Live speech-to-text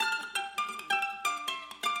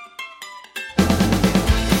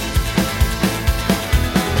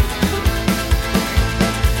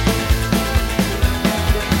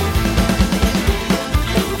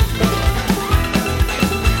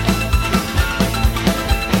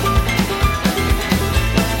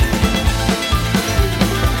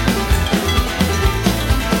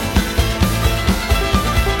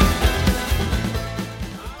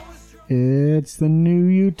the New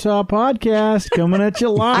Utah Podcast coming at you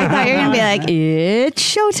live. I thought you were going to be like, it's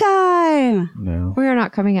showtime. No. We are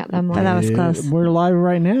not coming at them live. But that was close. We're live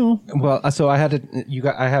right now. Well, so I had to,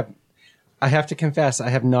 I have to confess, I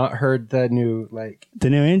have not heard the new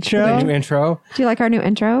intro. Do you like our new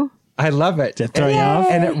intro? I love it. Did it throw you off?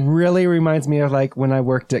 And it really reminds me of like when I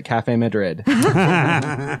worked at Cafe Madrid.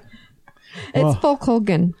 It's Folk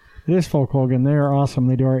Hogan. It is Folk Hogan. They are awesome.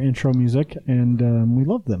 They do our intro music, and we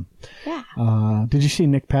love them. Yeah. Did you see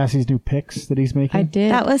Nick Passey's new picks that he's making? I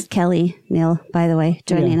did. That was Kelly Neal, by the way,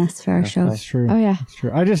 joining us for our show. That's true. Oh, yeah. That's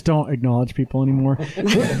true. I just don't acknowledge people anymore.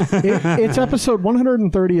 It's episode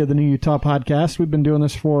 130 of the New Utah Podcast. We've been doing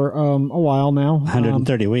this for a while now.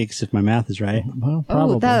 130 weeks, if my math is right. Well,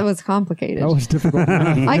 probably. Oh, that was complicated. That was difficult.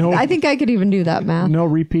 I think I could even do that math. No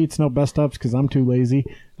repeats, no best ups because I'm too lazy.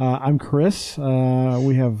 I'm Chris.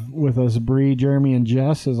 We have with us Bree, Jeremy, and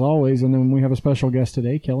Jess as always, and then we have a special guest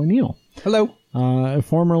today, Kelly Neal. Hello.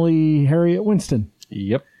 Formerly Harriet Winston.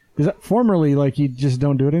 Yep. Is that formerly like you just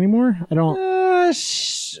don't do it anymore? I don't.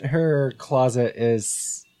 Her closet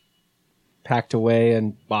is packed away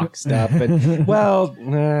and boxed up, and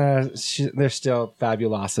there's still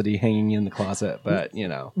Fabulosity hanging in the closet, but you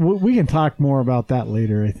know. We can talk more about that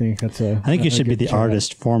later. I think that's a. I think you should be the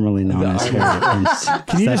artist formerly known as Harriet Winston.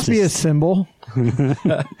 Can you just be a symbol?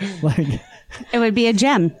 Like. It would be a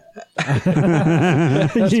gem. You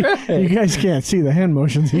guys can't see the hand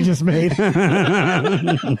motions he just made.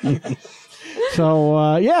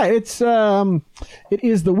 So it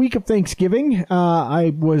is the week of Thanksgiving.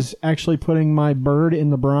 I was actually putting my bird in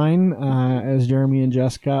the brine as Jeremy and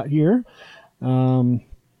Jess got here.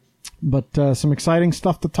 But some exciting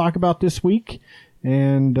stuff to talk about this week.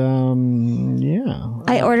 And,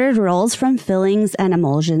 I ordered rolls from Fillings and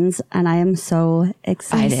Emulsions, and I am so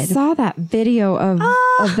excited. I saw that video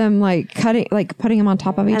of them like putting them on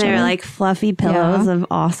top of each and other. they're like fluffy pillows of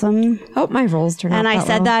awesome. Hope my rolls turn out. And I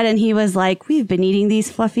said well. that, and he was like, "We've been eating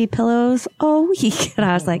these fluffy pillows all week." And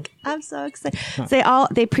I was like, "I'm so excited." So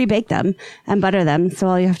they pre-bake them and butter them, so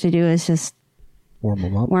all you have to do is just warm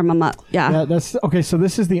them up. Yeah, that's okay. So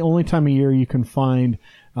this is the only time of year you can find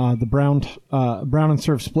the brown and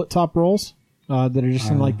serve split top rolls that are just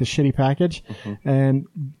in like the shitty package. Mm-hmm. And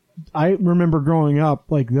I remember growing up,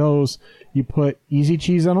 like those, you put easy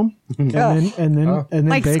cheese on them, and then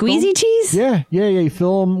like bake squeezy them. cheese. Yeah. You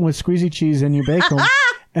fill them with squeezy cheese and you bake them,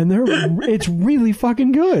 and it's really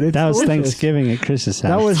fucking good. It's that was delicious. Thanksgiving at Chris's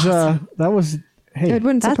house. That was. Hey, it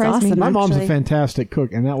wouldn't surprise me. My mom's a fantastic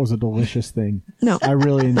cook, and that was a delicious thing. No, I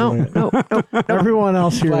really enjoyed it. No. Everyone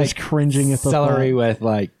else here is cringing at the celery thought. with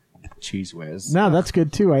like cheese whiz. No, that's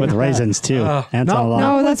good too. With raisins too.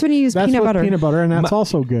 No, that's when you use peanut butter. Peanut butter, and that's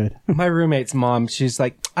also good. My roommate's mom, she's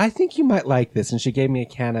like, I think you might like this, and she gave me a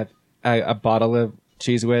can of a bottle of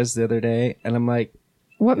cheese whiz the other day, and I'm like,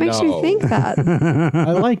 what makes you think that?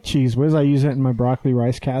 I like cheese whiz. I use it in my broccoli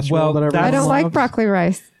rice casserole. I don't like broccoli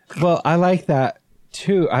rice. Well, I like that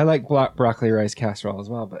too. I like broccoli rice casserole as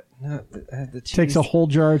well, but no, the cheese takes a whole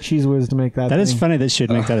jar of cheese whiz to make that. That is funny that she'd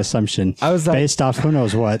make that assumption. I was based off who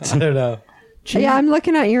knows what. I don't know. Yeah, I'm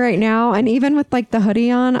looking at you right now, and even with like the hoodie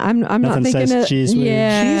on, I'm not thinking says cheese whiz.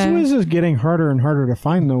 Yeah, cheese whiz is getting harder and harder to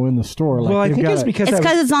find though in the store. Like, well, I think it's because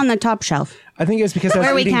it's on the top shelf. I think it's because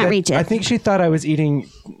where we can't reach it. I think she thought I was eating.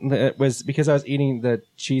 It was because I was eating the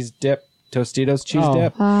cheese dip. Tostitos cheese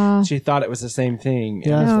dip. She thought it was the same thing.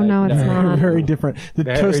 Yeah, no, it's not. Very different. The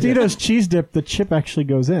Tostitos cheese dip, the chip actually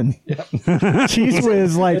goes in. Yep. Cheese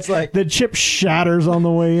whiz, like the chip shatters on the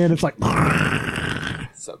way in. It's like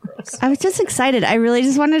so gross. I was just excited. I really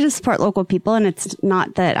just wanted to support local people, and it's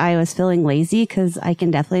not that I was feeling lazy because I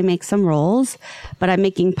can definitely make some rolls, but I'm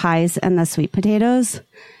making pies and the sweet potatoes.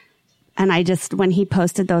 And when he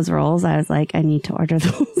posted those rolls, I was like, I need to order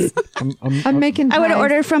those. I'm making pies. I would have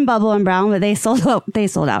ordered from Bubble and Brown, but they sold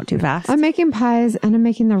out too fast. I'm making pies and I'm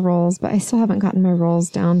making the rolls, but I still haven't gotten my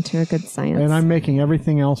rolls down to a good science. And I'm making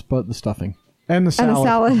everything else but the stuffing. And the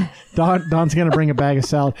salad. Don's going to bring a bag of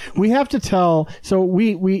salad. We have to tell, so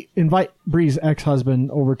we invite Bree's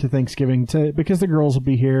ex-husband over to Thanksgiving because the girls will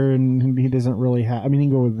be here and he doesn't really have, I mean, he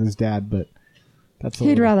can go with his dad, but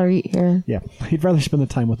he'd rather eat here. Yeah, he'd rather spend the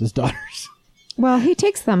time with his daughters. Well, he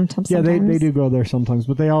takes them sometimes. Yeah, they do go there sometimes,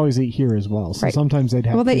 but they always eat here as well. So sometimes they'd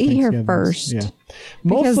have. Well, they eat here first. Yeah,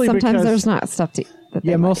 because sometimes there's not stuff to eat.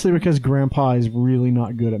 Yeah, mostly because Grandpa is really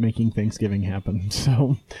not good at making Thanksgiving happen.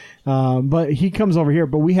 So, but he comes over here,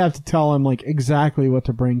 but we have to tell him like exactly what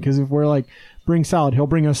to bring because if we're like bring salad, he'll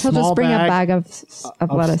bring a small just bring bag a bag of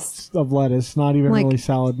lettuce. Of lettuce, not even really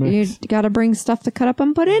salad mix. You got to bring stuff to cut up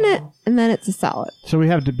and put in it, and then it's a salad. So we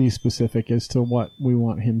have to be specific as to what we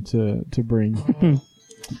want him to bring.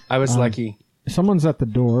 I was lucky. someone's at the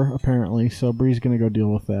door apparently, so Bree's gonna go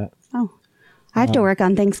deal with that. Oh, I have to work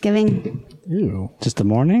on Thanksgiving. Ew. Just the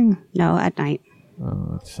morning? No, at night.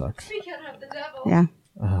 Oh, that sucks. Yeah,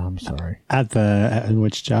 I'm sorry. At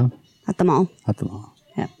which job? at the mall. At the mall.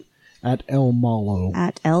 Yeah, At El Malo.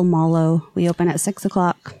 at El Malo. We open at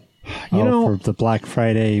 6:00. You know, for the Black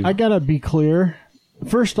Friday. I gotta be clear.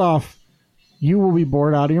 First off, you will be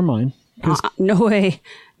bored out of your mind. No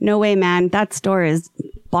way, man. That store is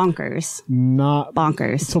bonkers. Not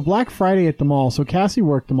Bonkers. So Black Friday at the mall. So Cassie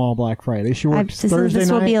worked the mall Black Friday. She worked Thursday this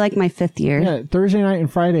night. will be like my 5th year. Yeah, Thursday night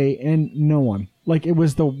and Friday, and no one. Like, it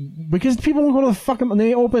was because people don't go to the fucking,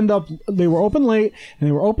 they were open late, and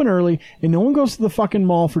they were open early, and no one goes to the fucking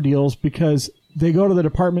mall for deals because they go to the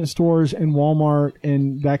department stores and Walmart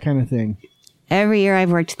and that kind of thing. Every year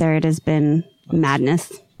I've worked there, it has been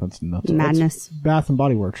madness. That's nuts. Madness. That's Bath and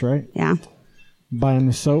Body Works, right? Yeah. Buying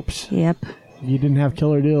the soaps. Yep. You didn't have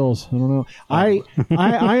killer deals. I don't know. I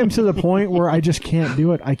am to the point where I just can't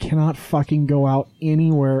do it. I cannot fucking go out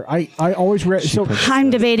anywhere. I always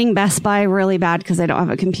I'm debating Best Buy really bad because I don't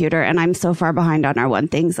have a computer, and I'm so far behind on our one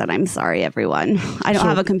things that I'm sorry, everyone. I don't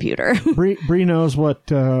have a computer. Bree knows what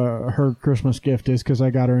her Christmas gift is because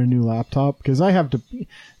I got her a new laptop. Because I have to.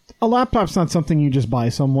 A laptop's not something you just buy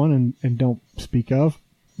someone and don't speak of.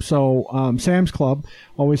 So Sam's Club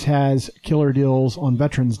always has killer deals on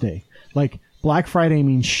Veterans Day. Like, Black Friday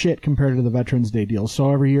means shit compared to the Veterans Day deals.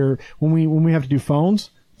 So every year when we have to do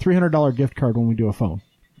phones, $300 gift card when we do a phone,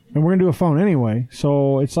 and we're gonna do a phone anyway.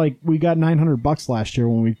 So it's like we got $900 last year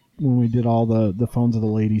when we did all the phones of the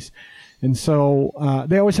ladies, and so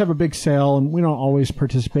they always have a big sale, and we don't always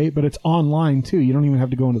participate, but it's online too. You don't even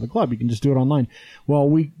have to go into the club; you can just do it online. Well,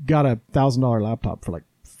 we got a $1,000 laptop for like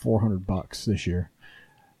 $400 this year.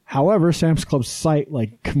 However, Sam's Club's site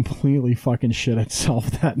like completely fucking shit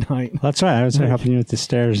itself that night. That's right. I was helping you with the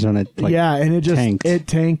stairs and it and it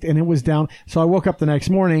tanked and it was down. So I woke up the next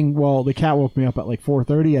morning. Well, the cat woke me up at like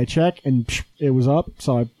 4:30. I checked and it was up.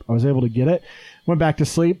 So I was able to get it. Went back to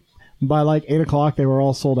sleep. By like 8:00, they were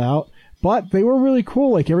all sold out. But they were really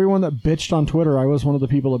cool. Like, everyone that bitched on Twitter, I was one of the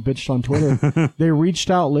people that bitched on Twitter. They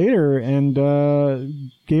reached out later and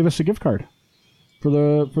gave us a gift card for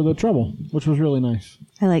the trouble, which was really nice.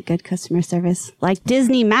 I like good customer service. Like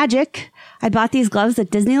Disney Magic. I bought these gloves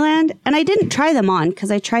at Disneyland, and I didn't try them on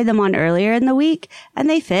because I tried them on earlier in the week, and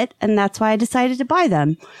they fit, and that's why I decided to buy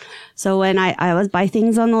them. So when I always buy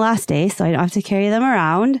things on the last day, so I don't have to carry them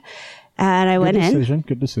around, and I went in.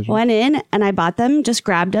 Good decision. Went in, and I bought them, just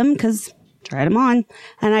grabbed them because tried them on,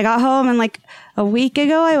 and I got home, and like a week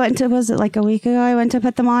ago, I went to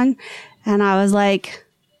put them on, and I was like,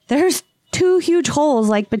 there's 2 huge holes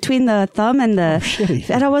like between the thumb and the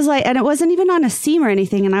and I was like, and it wasn't even on a seam or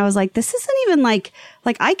anything, and I was like, this isn't even like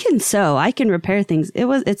I can sew, I can repair things.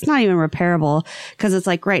 It's not even repairable because it's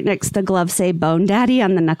like right next to the gloves say Bone Daddy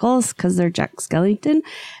on the knuckles because they're Jack Skellington.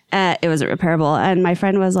 It wasn't repairable, and my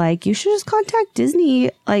friend was like, you should just contact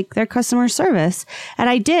Disney, like their customer service. And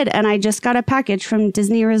I did, and I just got a package from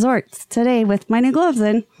Disney Resorts today with my new gloves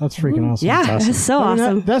in. That's freaking awesome. Yeah, awesome. It's so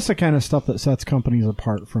awesome. That's the kind of stuff that sets companies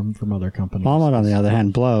apart from other companies. Walmart, on the other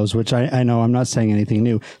hand, blows, which I know I'm not saying anything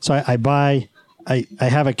new. So I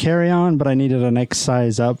have a carry-on, but I needed an X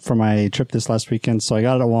size up for my trip this last weekend, so I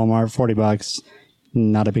got it at Walmart, $40,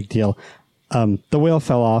 not a big deal. The wheel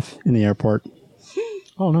fell off in the airport.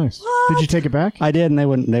 Oh, nice. What? Did you take it back? I did, and they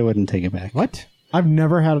wouldn't take it back. What? I've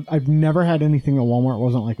never had anything at Walmart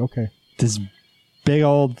wasn't like, okay. This big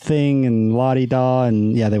old thing and la-di-da,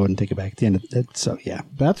 and yeah, they wouldn't take it back at the end of it. So yeah.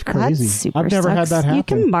 That's crazy. That super I've never sucks. had that happen. You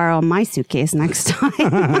can borrow my suitcase next time.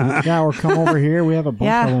 Yeah, or come over here. We have a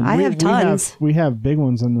bunch of them. I have tons. We have big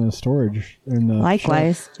ones in the storage.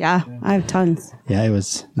 Likewise. Yeah, I have tons. Yeah, it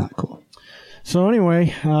was not cool. So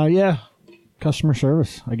anyway, customer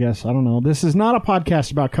service, I guess. I don't know. This is not a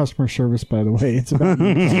podcast about customer service, by the way. It's about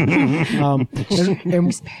and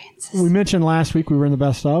we mentioned last week we were in the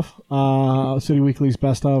best of City Weekly's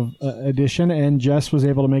best of edition, and Jess was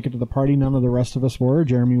able to make it to the party. None of the rest of us were.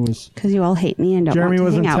 Jeremy was because you all hate me and don't. Jeremy want to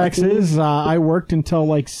was in hang out Texas. I worked until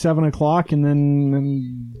like 7:00, and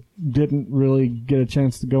then didn't really get a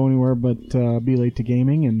chance to go anywhere but be late to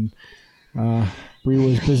gaming, and Bree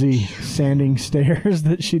was busy sanding stairs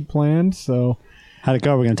that she'd planned. So how'd it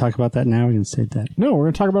go? We're going to talk about that now. We can save that. No, we're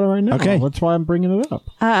going to talk about it right now. Okay, that's why I'm bringing it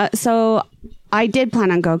up. So I did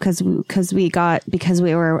plan on go because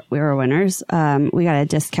we were winners. We got a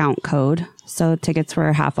discount code, so tickets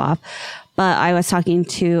were half off. But I was talking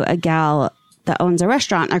to a gal that owns a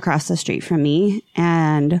restaurant across the street from me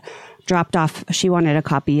and dropped off. She wanted a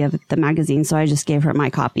copy of the magazine, so I just gave her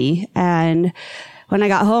my copy and when I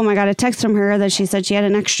got home, I got a text from her that she said she had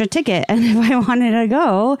an extra ticket. And if I wanted to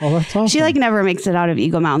go, that's awesome. She like never makes it out of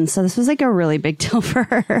Eagle Mountain. So this was like a really big deal for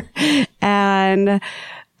her. And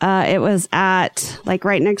it was at like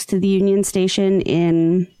right next to the Union Station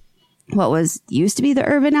in what used to be the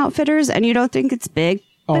Urban Outfitters. And you don't think it's big.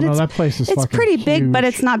 Oh, no, that place is It's fucking pretty big, huge. but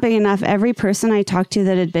it's not big enough. Every person I talked to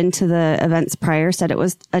that had been to the events prior said it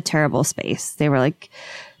was a terrible space. They were like,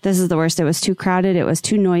 this is the worst. It was too crowded. It was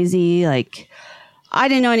too noisy. Like, I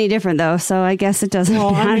didn't know any different, though, so I guess it doesn't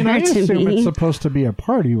matter I to assume me. it's supposed to be a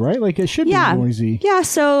party, right? Like, it should be noisy. Yeah,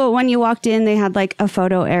 so when you walked in, they had, like, a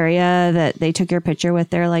photo area that they took your picture with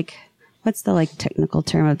their, like, what's the, like, technical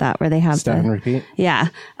term of that, where they have Start and repeat. Yeah.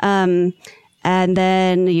 And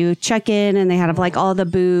then you check in and they have like all the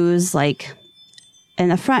booze like in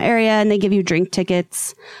the front area and they give you drink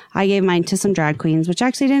tickets. I gave mine to some drag queens, which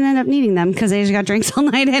actually didn't end up needing them because they just got drinks all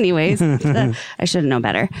night anyways. I should have known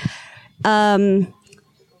better. And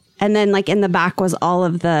then like in the back was all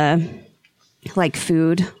of the like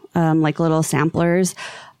food, like little samplers.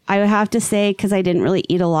 I would have to say, because I didn't really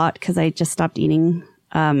eat a lot because I just stopped eating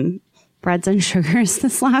breads and sugars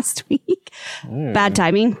this last week. Bad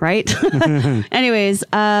timing, right? Anyways,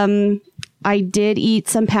 I did eat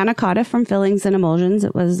some panna cotta from Fillings and Emulsions.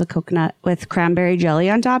 It was a coconut with cranberry jelly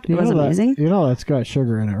on top. It was amazing. That's got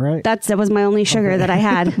sugar in it, right? That was my only sugar that I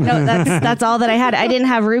had. No, that's all that I had. I didn't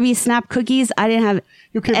have Ruby Snap cookies. I didn't have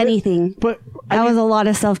anything. But that was a lot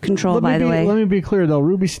of self-control, by the way. Let me be clear though.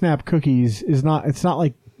 Ruby Snap cookies it's not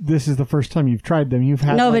like this is the first time you've tried them. You've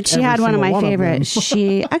had no, like but she had one of my favorites.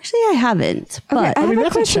 She actually, I haven't. But Okay, I have a that's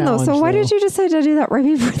a question though. So challenge, why though. did you decide to do that right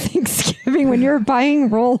before Thanksgiving when you're buying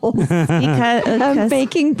rolls because and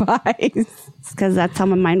baking pies? Because that's how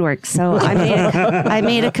my mind works. So I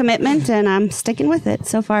made a commitment and I'm sticking with it.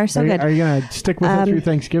 So far, so good. Are you gonna stick with it through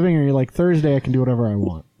Thanksgiving, or are you like Thursday I can do whatever I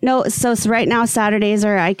want? No, so right now Saturdays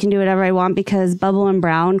are I can do whatever I want because Bubble and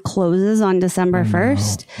Brown closes on December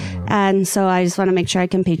 1st. And so I just want to make sure I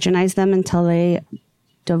can patronize them until they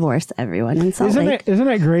divorce everyone in Salt Lake. Isn't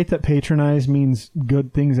it great that patronize means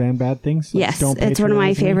good things and bad things? Like, Yes, it's one of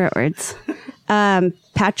my favorite words.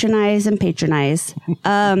 Patronize and patronize.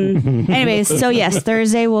 Anyways, so yes,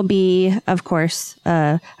 Thursday will be, of course,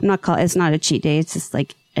 it's not a cheat day. It's just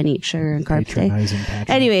like an eat sugar and carbs day. Patronize.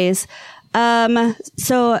 Anyways,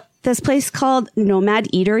 so this place called Nomad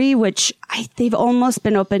Eatery, which they've almost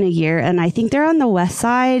been open a year, and I think they're on the west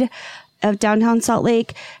side of downtown Salt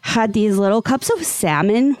Lake, had these little cups of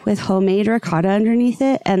salmon with homemade ricotta underneath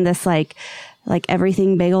it, and this like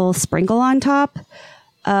everything bagel sprinkle on top.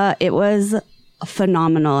 It was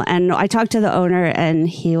phenomenal. And I talked to the owner and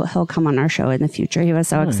he'll come on our show in the future. He was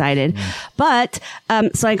so excited. But,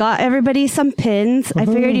 so I got everybody some pins. I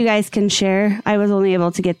figured you guys can share. I was only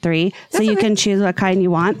able to get 3. So you can choose what kind you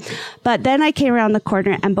want. But then I came around the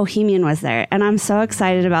corner and Bohemian was there. And I'm so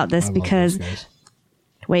excited about this because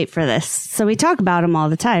wait for this. So we talk about them all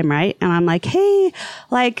the time, right? And I'm like, hey,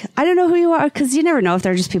 like, I don't know who you are, because you never know if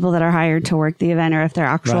they're just people that are hired to work the event or if they're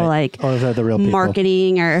actual like or if they're the real people.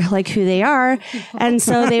 marketing or like who they are. And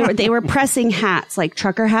so they were pressing hats, like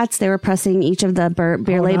trucker hats. They were pressing each of the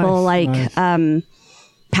beer label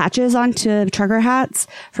patches onto trucker hats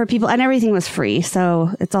for people, and everything was free.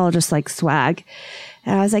 So it's all just like swag.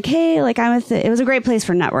 And I was like, hey, like it was a great place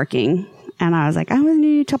for networking. And I was like, I'm with the New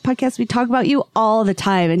Utah podcast. We talk about you all the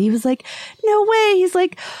time. And he was like, no way. He's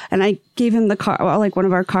like, and I gave him the card, like one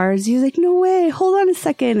of our cards. He was like, no way. Hold on a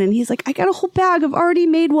second. And he's like, I got a whole bag of already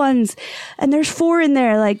made ones. And there's 4 in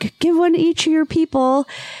there. Like, give one to each of your people.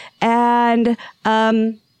 And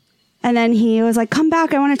then he was like, come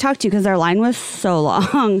back. I want to talk to you, because our line was so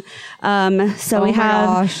long. So we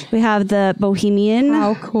have the Bohemian.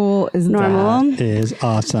 How cool is normal. That is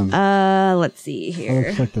awesome. Let's see here.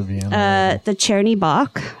 Looks like the Vienna. The Cherny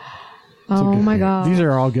Bach. Oh my god. These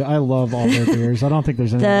are all good. I love all their beers. I don't think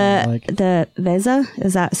there's anything I like. The Veza,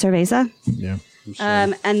 is that Cerveza? Yeah.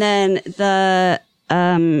 And then the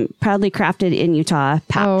Proudly Crafted in Utah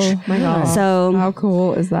pouch. Oh my god. So how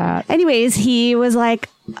cool is that? Anyways, he was like,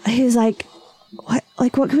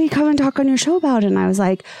 what can we come and talk on your show about? And I was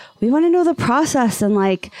like, we want to know the process. And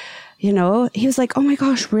like, you know, he was like, oh my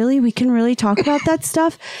gosh, really? We can really talk about that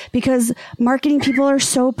stuff? Because marketing people are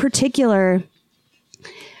so particular.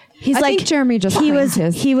 He's I like think Jeremy just he claimed was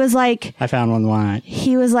his. he was like I found one line.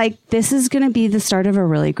 he was like, this is going to be the start of a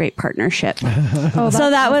really great partnership. Oh,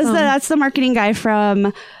 So awesome. that's the marketing guy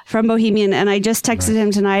from Bohemian. And I just texted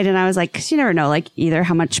him tonight and I was like, 'cause you never know, like either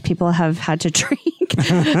how much people have had to drink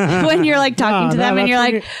when you're like talking to them and you're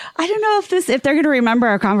like, I don't know if they're going to remember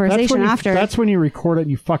our conversation after. That's when you record it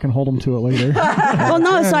and you fucking hold them to it later. Well,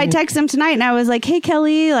 no. So I texted him tonight and I was like, hey,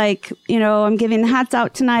 Kelly, like, I'm giving the hats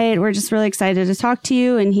out tonight. We're just really excited to talk to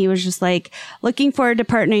you. And he was just like, looking forward to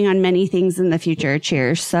partnering on many things in the future.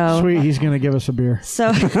 Cheers. So Sweet, he's gonna give us a beer. So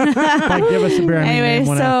Like, give us a beer. I mean, anyway, name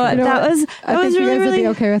so one after. that was I think you really, guys would really be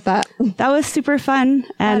okay with that. that was super fun.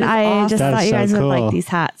 And is I awesome. just That thought is you so guys would cool. like these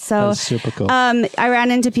hats. So That's super cool. I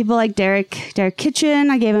ran into people like Derek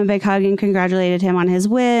Kitchen. I gave him a big hug and congratulated him on his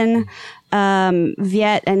win.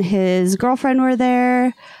 Viet and his girlfriend were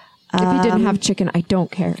there. If he didn't have chicken, I don't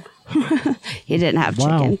care. He didn't have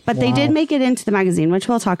Wow. chicken, but they Wow. did make it into the magazine, which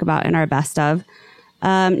we'll talk about in our best of.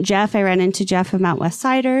 Jeff, I ran into Jeff of Mount West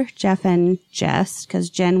Cider, Jeff and Jess, because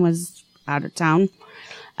Jen was out of town.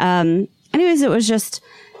 Anyways, it was just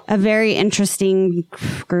a very interesting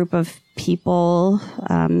group of people.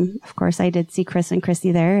 Of course, I did see Chris and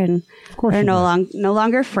Chrissy there, and course they're you no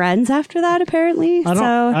longer friends after that, apparently. I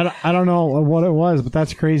don't know what it was, but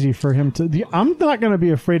that's crazy for him to. I'm not going to be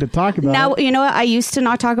afraid to talk about Now, it. you know what? I used to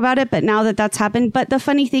not talk about it, but now that that's happened. But the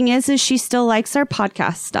funny thing is she still likes our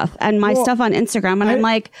podcast stuff and my Well, stuff on Instagram. And I'm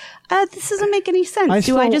like, this doesn't make any sense. Do I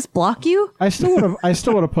still- just block you? I still would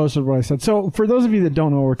have posted what I said. So for those of you that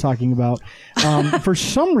don't know what we're talking about, for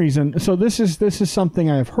some reason, so this is something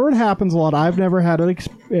I've heard happens a lot. I've never had an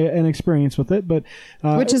experience with it, but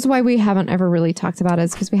Which is why we haven't ever really talked about it,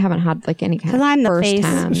 is because we haven't had like any kind Because of I'm the first face.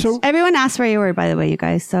 hand. So- Everyone asked where you were, by the way, you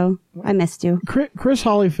guys. So I missed you. Chris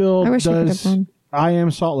Hollyfield I wish we could does have gone. I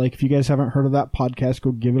Am Salt Lake. If you guys haven't heard of that podcast,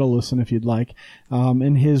 go give it a listen if you'd like.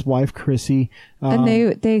 And his wife Chrissy. And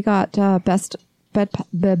they got best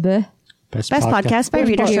Best podcast by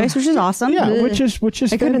Reader's Choice, which is awesome. Yeah, which is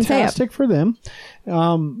I couldn't say it. fantastic for them.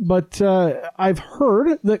 But I've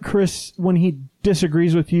heard that Chris, when he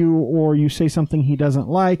disagrees with you or you say something he doesn't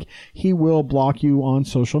like, he will block you on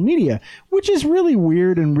social media, which is really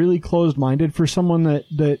weird and really closed-minded for someone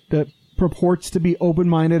that purports to be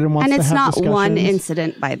open-minded and wants And to it's have not discussions. one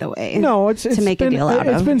incident, by the way. No, it's to make been, a deal out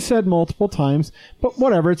It's of. been said multiple times, but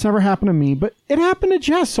whatever. It's never happened to me, but it happened to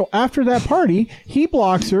Jess. So after that party, he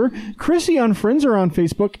blocks her. Chrissy unfriends her on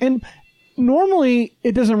Facebook, and normally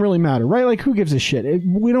it doesn't really matter, right? Like, who gives a shit?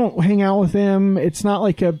 We don't hang out with him. It's not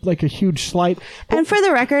like a huge slight. And for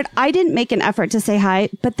the record, I didn't make an effort to say hi,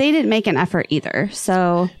 but they didn't make an effort either.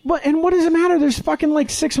 So But and what does it matter? There's fucking like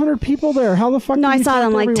 600 people there. How the fuck? no, can I you saw talk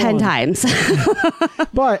them to like 10 everyone? times.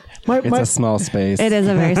 But It's a small space. It is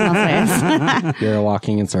a very small space. You're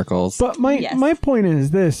walking in circles. But my point is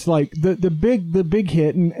this, like the big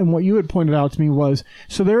hit and what you had pointed out to me was,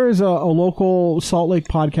 so there is a local Salt Lake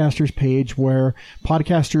podcasters page where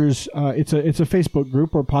podcasters, it's a Facebook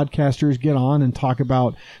group where podcasters get on and talk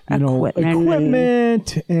about,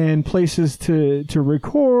 equipment and places to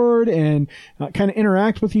record and kind of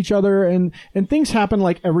interact with each other, and things happen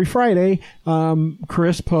like every Friday.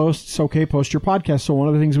 Chris posts, okay, post your podcast. So one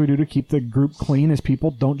of the things we do to keep the group clean is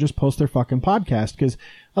people don't just post their fucking podcast, because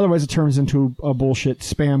otherwise it turns into a bullshit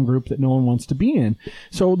spam group that no one wants to be in.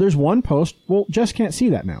 So there's one post. Well, Jess can't see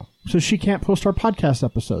that now. So she can't post our podcast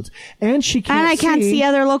episodes. And she can't And I can't see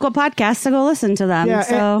other local podcasts to go listen to them. Yeah,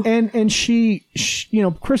 So and she,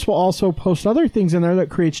 Chris will also post other things in there that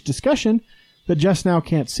creates discussion that Jess now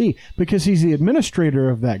can't see because he's the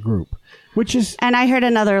administrator of that group, which is... And I heard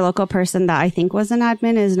another local person that I think was an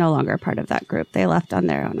admin is no longer part of that group. They left on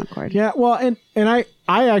their own accord. Yeah, well, and I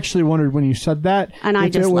actually wondered when you said that, And I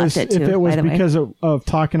just left it too, if it was by the way. because of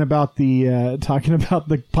talking about the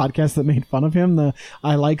podcast that made fun of him, the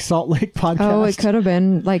I Like Salt Lake podcast. Oh, it could have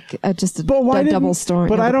been like just a double story.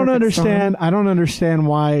 But the I don't perfect storm. understand. I don't understand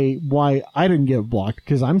why I didn't get blocked,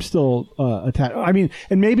 because I'm still attached. I mean,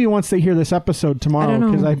 and maybe once they hear this episode tomorrow,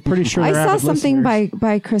 because I'm pretty sure I they're saw avid something listeners.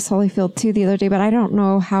 by Chris Holyfield too the other day, but I don't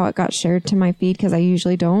know how it got shared to my feed because I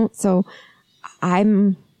usually don't. So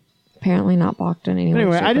I'm apparently not blocked in any way.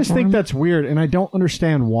 Anyway, shape, I or just think form. that's weird, and I don't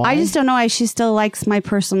understand why. I just don't know why she still likes my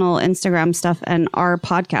personal Instagram stuff and our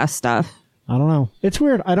podcast stuff. I don't know. It's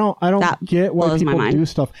weird. I don't That get why blows my people mind. do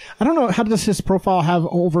stuff. I don't know. How does his profile have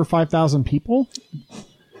over 5,000 people?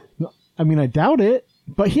 I mean, I doubt it.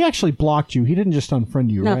 But he actually blocked you. He didn't just unfriend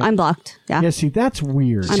you, No, right? I'm blocked. Yeah. Yeah, see, that's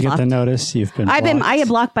weird. I'm You get the blocked. notice. You've been. I blocked. get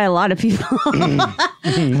blocked by a lot of people.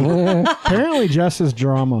 Apparently, Jess is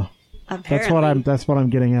drama. That's what I'm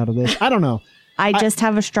getting out of this. I don't know. I just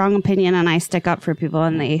have a strong opinion and I stick up for people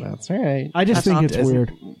and they. That's right. I just think it's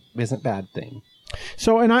weird. Isn't bad thing.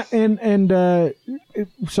 So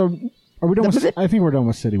so are we done with? I think we're done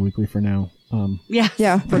with City Weekly for now. Yeah.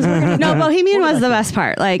 No, Bohemian was the best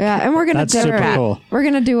part. Like, yeah, and we're gonna That's super cool. We're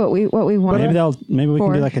gonna do what we want. Maybe we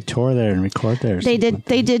can do like a tour there and record there. They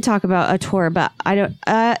did talk about a tour, but I don't.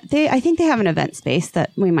 I think they have an event space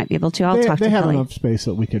that we might be able to. I'll talk to They have Kelly. enough space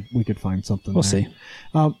that we could find something. We'll there. see.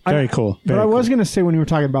 Very cool. But I was going to say when you were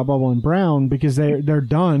talking about Bubble and Brown, because they're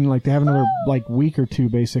done, like they have another like week or two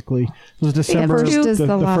basically. It was December. First is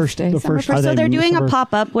the last day. The first. So they're doing a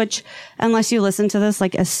pop up, which unless you listen to this,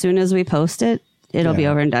 like as soon as we post it, it'll be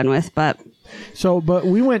over and done with. But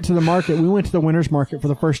we went to the market. We went to the winter's market for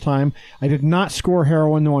the first time. I did not score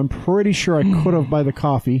heroin, though I'm pretty sure I could have by the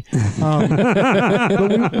coffee.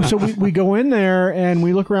 But we go in there and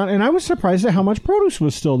we look around, and I was surprised at how much produce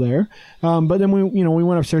was still there. But then we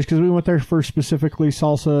went upstairs because we went there for specifically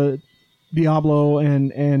salsa, Diablo,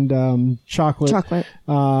 and chocolate.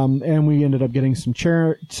 And we ended up getting some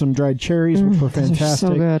dried cherries, which were fantastic.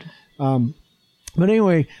 So good. But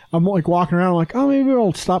anyway, I'm like walking around. I'm like, oh, maybe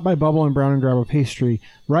I'll stop by Bubble and Brown and grab a pastry,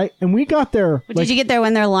 right? And we got there. did you get there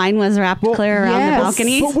when their line was wrapped clear around the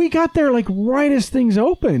balconies? But we got there like right as things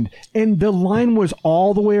opened, and the line was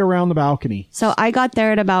all the way around the balcony. So I got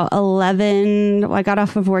there at about 11. I got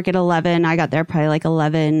off of work at 11. I got there probably like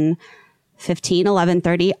 11:15,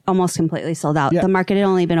 11:30, almost completely sold out. Yeah. The market had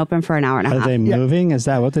only been open for an hour and a half. Are they moving? Is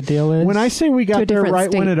that what the deal is? When I say we got there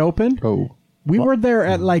right when it opened, we were there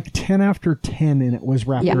at like 10 after 10, and it was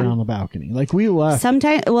wrapped around the balcony. Like we left.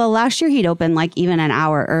 Last year he'd opened like even an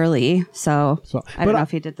hour early. So I don't know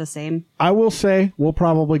if he did the same. I will say we'll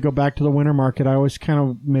probably go back to the winter market. I always kind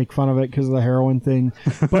of make fun of it because of the heroin thing,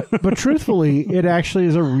 but truthfully, it actually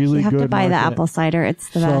is a really You have good to buy the market. apple cider.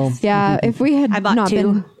 It's the best. Yeah, if we had I bought not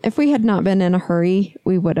two. if we had not been in a hurry,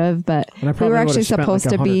 we would have. But And I we probably were would actually have spent supposed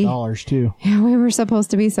like to be. $100 too. Yeah, we were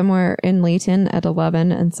supposed to be somewhere in Layton at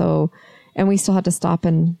 11, and we still had to stop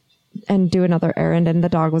and do another errand, and the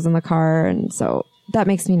dog was in the car, and so that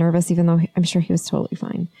makes me nervous, even though I'm sure he was totally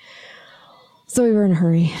fine. So we were in a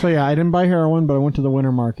hurry. So yeah, I didn't buy heroin, but I went to the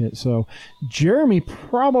winter market. So Jeremy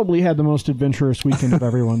probably had the most adventurous weekend of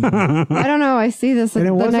everyone. I don't know. I see this. And it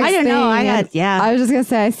the wasn't- next I don't know. thing, and I was just gonna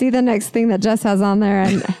say I see the next thing that Jess has on there,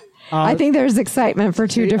 and I think there's excitement for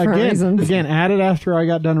two different reasons. Again, added after I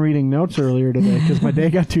got done reading notes earlier today because my day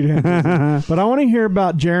got too damn busy. But I want to hear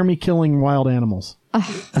about Jeremy killing wild animals.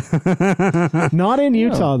 Not in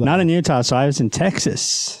Utah, though. Not in Utah. So I was in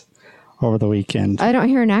Texas over the weekend. I don't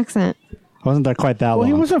hear an accent. I wasn't there quite that Well, long.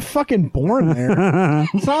 he wasn't fucking born there.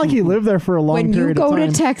 It's not like he lived there for a long When you period of go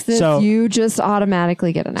time. to Texas, So- you just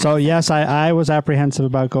automatically get an accent. So yes, I was apprehensive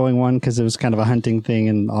about going one because it was kind of a hunting thing,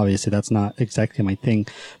 and obviously that's not exactly my thing.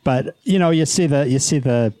 But you see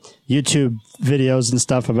the YouTube videos and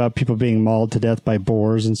stuff about people being mauled to death by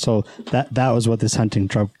boars, and so that was what this hunting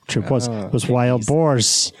trip was wild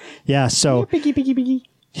boars. Yeah. So Piggy.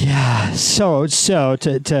 yeah. So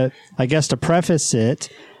to I guess to preface it.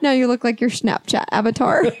 Now you look like your Snapchat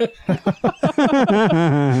avatar.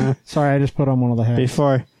 Sorry, I just put on one of the hats.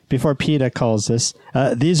 Before PETA calls this,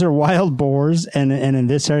 these are wild boars, and in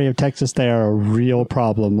this area of Texas, they are a real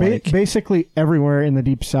problem. Basically, everywhere in the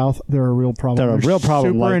deep south, they're a real problem. They're a real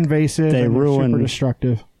problem. Super invasive. They and ruin super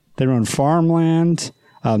destructive. They ruin farmland.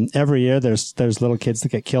 Every year, there's little kids that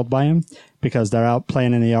get killed by them because they're out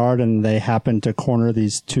playing in the yard and they happen to corner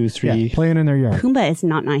these playing in their yard. Pumbaa is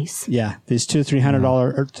not nice. Yeah, these $200-$300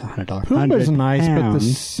 or $100. Pumbaa's nice, but the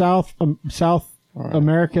pounds. South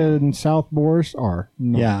America and South boars are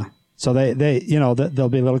not. Yeah. So they there'll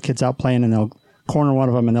be little kids out playing and they'll corner one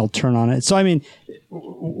of them and they'll turn on it. So I mean,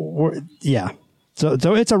 yeah. So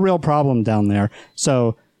it's a real problem down there.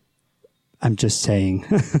 So I'm just saying.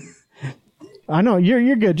 I know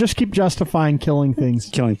you're good. Just keep justifying killing things.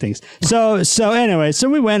 So anyway, so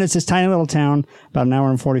we went. It's this tiny little town about an hour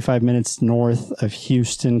and 45 minutes north of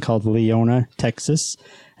Houston called Leona, Texas.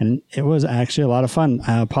 And it was actually a lot of fun.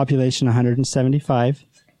 Population 175.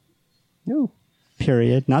 No.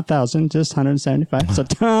 Period. Not 1,000, just 175. So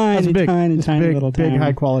tiny little town. Big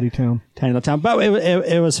high quality town. Tiny little town. But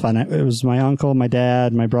it was fun. It was my uncle, my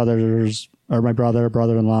dad, my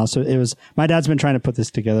brother-in-law. So it was, my dad's been trying to put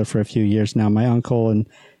this together for a few years now. My uncle and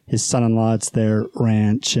his son-in-law, it's their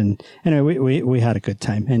ranch. And anyway, we had a good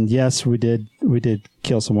time. And yes, we did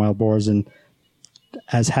kill some wild boars. And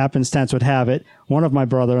as happenstance would have it, one of my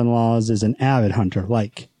brother-in-laws is an avid hunter,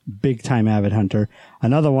 like big time avid hunter.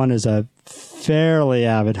 Another one is a fairly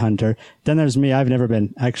avid hunter. Then there's me. I've never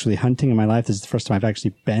been actually hunting in my life. This is the first time I've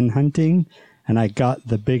actually been hunting. and I got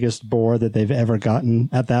the biggest boar that they've ever gotten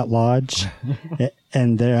at that lodge.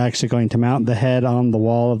 And they're actually going to mount the head on the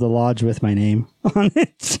wall of the lodge with my name on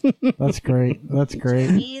it. That's great. That's great.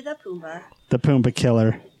 Be the Pumbaa. The Pumbaa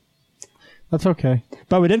Killer. That's okay.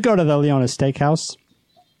 But we did go to the Leona Steakhouse,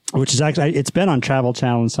 which is actually, it's been on Travel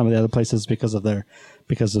Channel and some of the other places because of their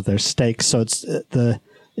steaks. So it's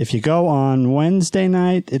if you go on Wednesday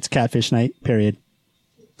night, it's catfish night, period.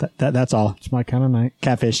 That's all. It's my kind of night.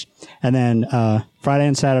 Catfish. And then Friday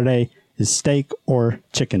and Saturday is steak or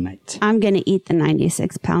chicken night. I'm going to eat the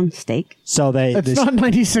 96-pound steak. So it's not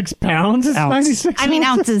 96 pounds. It's Ounce. ounces.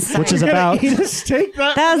 96 Sorry. Which is You're gonna about eat a steak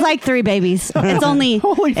That was like 3 babies. It's only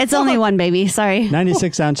Holy it's fuck. only 1 baby. Sorry.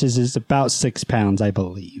 96 ounces is about 6 pounds, I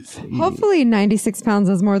believe. Hopefully 96 pounds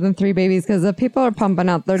is more than 3 babies, because if people are pumping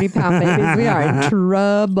out 30-pound babies, we are in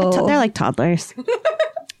trouble. They're like toddlers.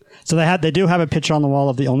 So they do have a picture on the wall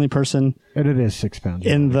of the only person And it is 6 pounds.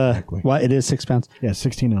 in the Exactly. what? It is 6 pounds. Yeah,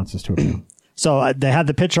 16 ounces to a pound. So they had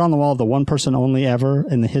the picture on the wall of the one person only ever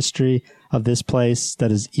in the history of this place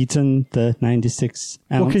that has eaten the 96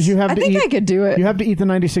 ounce. Well, because you have I to think eat. I could do it. You have to eat the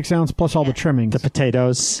 96 ounce plus all the trimmings, the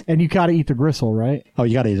potatoes. and you got to eat the gristle, right? Oh,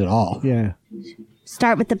 you got to eat it all. Yeah.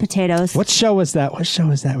 Start with the potatoes. What show was that?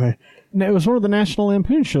 Where? No, it was one of the National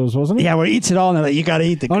Lampoon shows, wasn't it? Yeah, where he eats it all, and they're like, you got to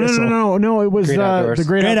eat the Oh gristle. no! It was Great Outdoors. the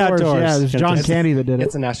Great Outdoors. Yeah, it was John It's- Candy that did it.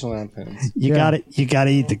 It's a National Lampoons. You got it. You got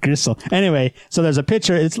to eat the gristle. Anyway, so there's a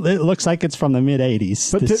picture. It looks like it's from the mid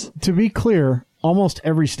 '80s. But to be clear, almost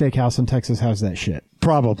every steakhouse in Texas has that shit.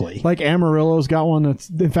 Probably. Like Amarillo's got one that's,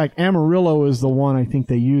 in fact, Amarillo is the one I think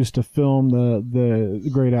they used to film the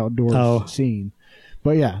Great Outdoors scene.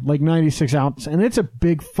 But yeah, like 96 ounce, and it's a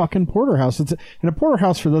big fucking porterhouse. And a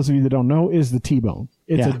porterhouse, for those of you that don't know, is the T-bone.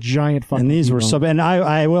 It's a giant fucking And these T-bone. were so. And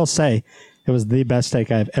I will say, it was the best steak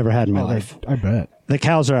I've ever had in my life. I bet. The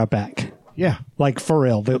cows are out back. Yeah. Like for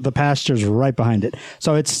real, the pasture's right behind it.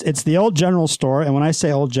 So it's the old general store, and when I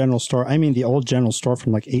say old general store, I mean the old general store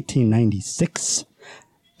from like 1896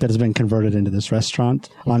 that has been converted into this restaurant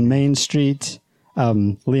on Main Street,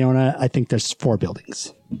 Leona. I think there's 4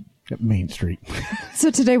 buildings. At Main Street.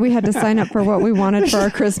 So today we had to sign up for what we wanted for our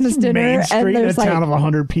Christmas dinner, Main Street and in a there's town of like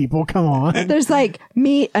 100 people. Come on. there's like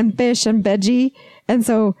meat and fish and veggie, and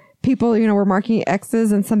so people, were marking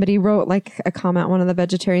X's, and somebody wrote like a comment, one of the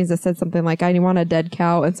vegetarians, that said something like, I want a dead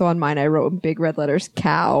cow. And so on mine, I wrote in big red letters,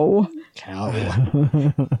 cow.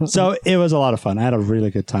 So it was a lot of fun. I had a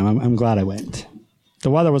really good time. I'm glad I went. The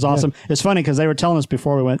weather was awesome. It's funny because they were telling us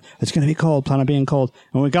before we went, it's going to be cold, plan on being cold.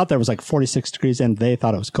 And when we got there, it was like 46 degrees, and they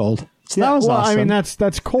thought it was cold. So that was awesome. I mean,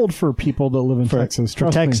 that's cold for people that live in Texas. For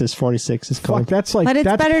Trust me. Texas, 46 is cold. Fuck, that's like, But it's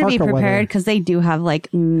that's better to be parka prepared weather. because they do have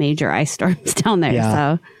like major ice storms down there.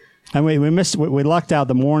 Yeah. So And we lucked out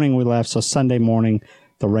the morning we left. So Sunday morning,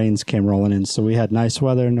 the rains came rolling in. So we had nice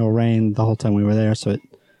weather, no rain the whole time we were there. So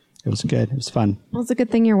it was good. It was fun. Well, it's a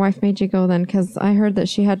good thing your wife made you go then, because I heard that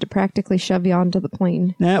she had to practically shove you onto the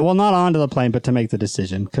plane. Yeah, well, not onto the plane, but to make the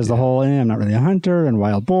decision. Because the whole, I'm not really a hunter, and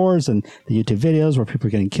wild boars, and the YouTube videos where people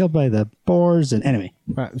are getting killed by the boars. And anyway.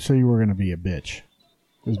 So you were going to be a bitch,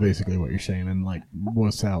 is basically what you're saying, and like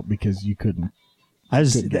wuss out because you couldn't.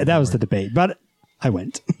 That was the debate, but I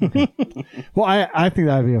went. Well, I think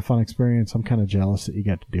that'd be a fun experience. I'm kind of jealous that you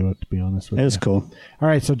got to do it, to be honest with you. It was cool. All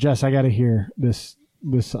right, so Jess, I got to hear this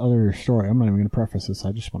other story. I'm not even going to preface this.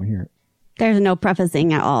 I just want to hear it. there's no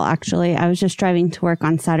prefacing at all, actually. I was just driving to work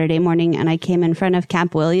on Saturday morning and I came in front of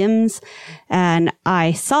Camp Williams and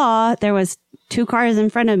I saw there was 2 cars in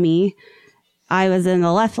front of me. I was in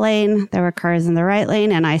the left lane. There were cars in the right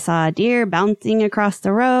lane and I saw a deer bouncing across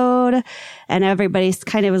the road and everybody's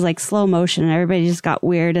kind of was like slow motion. Everybody just got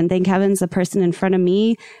weird. And thank heavens the person in front of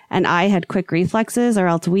me and I had quick reflexes or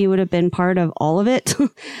else we would have been part of all of it.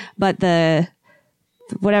 But the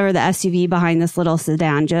SUV behind this little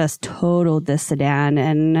sedan just totaled this sedan.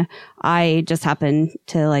 And I just happened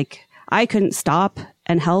to I couldn't stop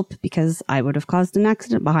and help because I would have caused an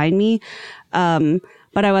accident behind me.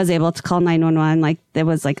 But I was able to call 911. There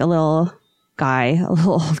was a little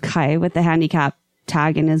old guy with the handicap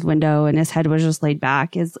tag in his window and his head was just laid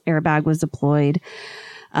back. His airbag was deployed.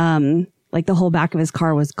 The whole back of his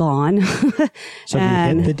car was gone. So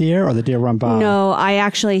did you hit the deer or the deer run by? No, I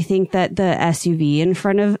actually think that the SUV in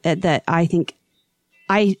front of it, I think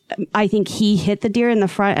he hit the deer in the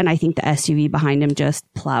front and I think the SUV behind him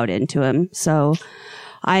just plowed into him. So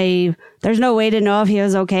there's no way to know if he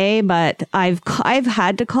was okay, but I've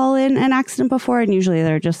had to call in an accident before and usually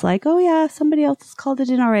they're just like, oh yeah, somebody else has called it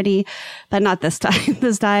in already, but not this time.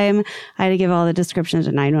 This time I had to give all the descriptions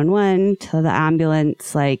to 911 to the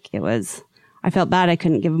ambulance. I felt bad I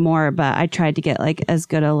couldn't give more, but I tried to get like as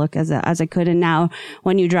good a look as I could. And now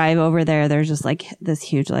when you drive over there, there's just like this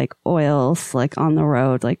huge like oil slick on the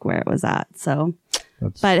road, like where it was at. So,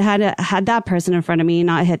 but had that person in front of me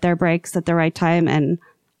not hit their brakes at the right time, and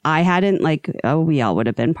I hadn't, like, we all would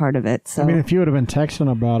have been part of it. So I mean, if you would have been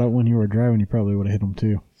texting about it when you were driving, you probably would have hit them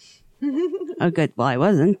too. Well, I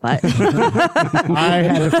wasn't, but I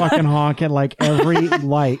had to fucking honk at like every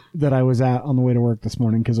light that I was at on the way to work this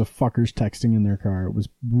morning because of fuckers texting in their car. It was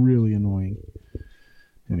really annoying.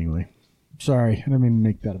 Anyway, sorry. I didn't mean to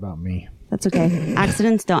make that about me. that's okay.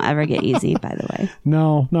 Accidents don't ever get easy, by the way.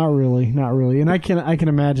 No, not really. Not really. And I can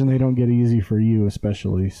imagine they don't get easy for you,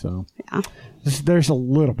 especially. So Yeah. there's a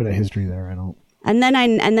little bit of history there. And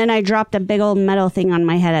then I dropped a big old metal thing on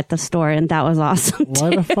my head at the store, and that was awesome.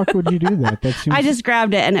 Why the fuck would you do that? That seems... I just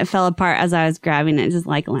grabbed it and it fell apart as I was grabbing it. It just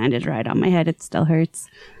like landed right on my head. It still hurts.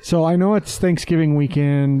 So I know it's Thanksgiving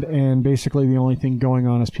weekend, and basically the only thing going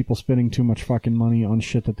on is people spending too much fucking money on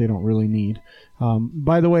shit that they don't really need.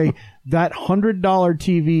 By the way, that $100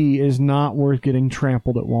 TV is not worth getting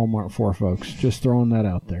trampled at Walmart for, folks. Just throwing that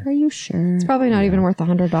out there. Are you sure? It's probably not even worth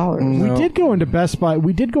 $100. We did go into Best Buy.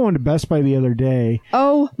 We did go into Best Buy the other day.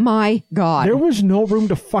 Oh my God. There was no room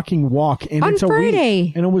to fucking walk. And On it's a Friday.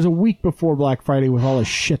 week, and it was a week before Black Friday with all the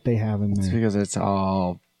shit they have in It's there. because it's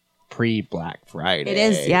all pre-Black Friday. It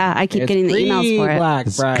is, yeah. I keep getting the emails for it. Black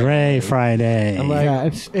It's Friday. Gray Friday. I'm like, Yeah,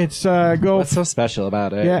 it's go. what's so special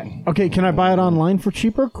about it? Yeah. Okay. Can I buy it online for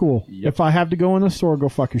cheaper? Cool. Yep. If I have to go in the store, go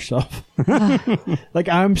fuck yourself. Like,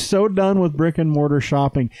 I'm so done with brick and mortar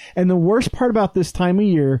shopping. And the worst part about this time of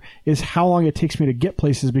year is how long it takes me to get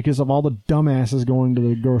places because of all the dumbasses going to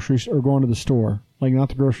the grocery or going to the store. Like, not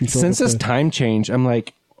the grocery store. Since but this the- time change, I'm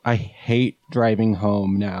like, I hate driving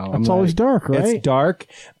home now. It's always dark, right? It's dark,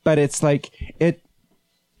 but it's like it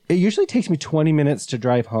usually takes me 20 minutes to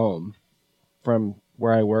drive home from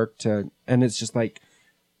where I work and it's just like,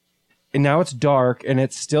 and now it's dark and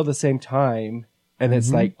it's still the same time and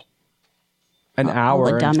it's like an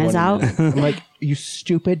hour. the dumb and is 20 out. minutes. I'm like, you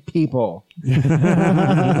stupid people.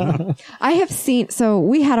 I have seen, so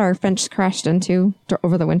we had our fence crashed into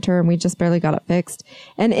over the winter and we just barely got it fixed.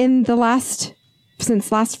 And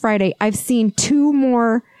since last Friday, I've seen 2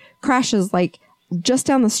 more crashes, like just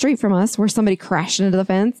down the street from us where somebody crashed into the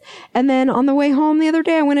fence. And then on the way home the other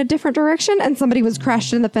day, I went a different direction and somebody was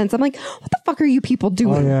crashed into the fence. I'm like, what the fuck are you people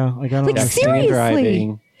doing? Oh, yeah. Like, I don't Like, know. Texting and seriously.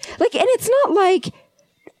 driving. Like, and it's not like,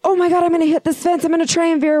 oh my God, I'm going to hit this fence. I'm going to try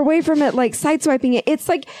and veer away from it, like sideswiping it. It's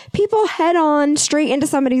like people head on straight into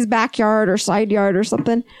somebody's backyard or side yard or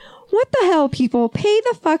something. What the hell, people? Pay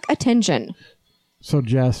the fuck attention. So,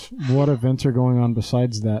 Jess, what events are going on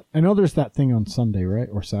besides that? I know there's that thing on Sunday, right?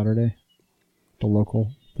 Or Saturday? The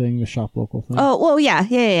local thing, the shop local thing. Oh, well,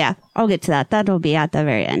 yeah. I'll get to that. That'll be at the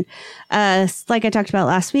very end. Like I talked about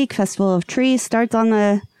last week, Festival of Trees starts on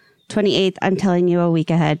the 28th. I'm telling you a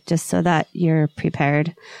week ahead just so that you're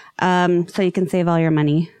prepared. So you can save all your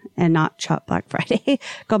money and not shop Black Friday.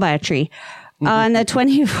 Go buy a tree. On the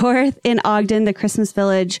 24th in Ogden, the Christmas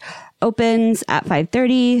Village opens at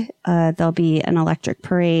 5:30. There'll be an electric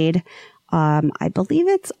parade. I believe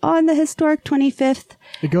it's on the historic 25th.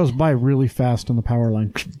 It goes by really fast on the power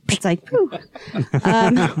line. It's like, whew.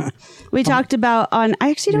 We talked about I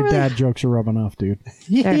actually don't Your really, dad jokes are rubbing off, dude.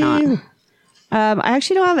 they're not. I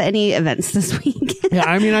actually don't have any events this week. Yeah,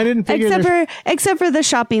 I mean, I didn't figure except for the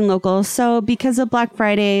shopping locals. So because of Black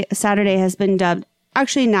Friday, Saturday has been dubbed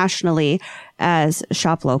actually nationally as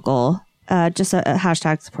Shop Local, just a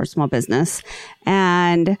hashtag support small business.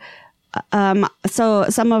 And so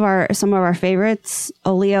some of our favorites,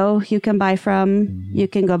 Oleo, you can buy from. You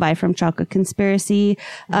can go buy from Chocolate Conspiracy.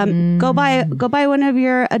 Go buy one of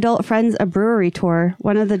your adult friends a brewery tour.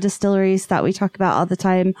 One of the distilleries that we talk about all the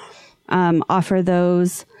time offer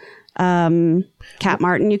those. Kat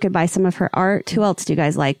Martin, you could buy some of her art. Who else do you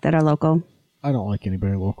guys like that are local? I don't like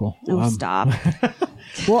anybody local. Oh, stop.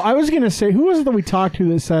 Well, I was going to say, who was it that we talked to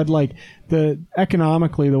that said, like,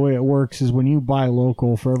 economically, the way it works is when you buy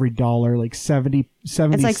local for every dollar, like 70 It's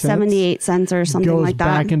like cents 78 cents or something goes like that.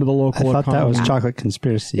 back into the I local thought that economy. was Chocolate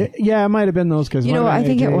Conspiracy. Yeah, it might have been those guys. You know what? I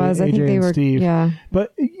think it was. I think they were, Steve. yeah.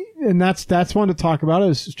 But, and that's one to talk about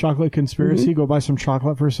is Chocolate Conspiracy. Go buy some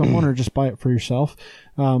chocolate for someone or just buy it for yourself.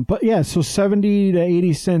 But yeah, so 70 to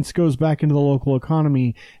 80 cents goes back into the local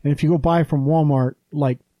economy. And if you go buy from Walmart,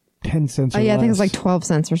 like 10 cents or Oh, yeah, I think less, it's like 12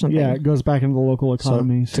 cents or something. yeah, it goes back into the local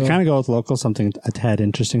economy. To kind of go with local, something a tad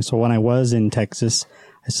interesting. So when I was in Texas,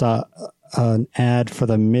 I saw an ad for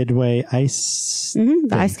the Midway Ice. The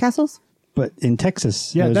ice castles? but in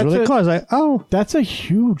Texas, Yeah, it was that's really a- cool. I was like, oh, That's a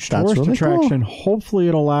huge That's tourist really attraction. Hopefully,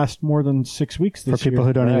 it'll last more than 6 weeks for this people year.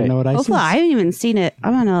 who don't even Right. know what ice Hopefully, is. I haven't even seen it.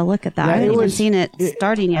 I'm gonna look at that. Yeah, I it haven't even was- seen it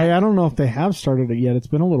starting yet. I don't know if they have started it yet. It's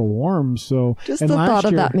been a little warm, so Just and the last thought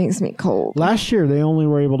of year- that makes me cold. Last year, they only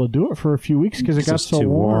were able to do it for a few weeks because it got Just so too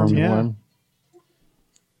warm. Yeah. Warm.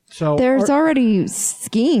 So There's already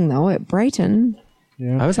skiing though at Brighton.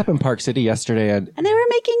 yeah. I was up in Park City yesterday, and And they were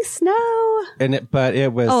making snow. but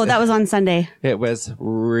it was Oh, that was on Sunday. it was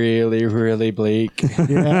really really bleak.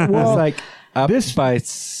 Yeah, It was well, like up this- by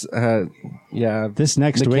yeah This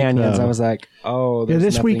next the week, canyons. though. I was like, oh, there's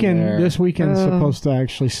this nothing weekend. there. This weekend's supposed to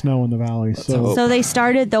actually snow in the valley. So hope. So they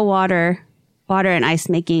started the water and ice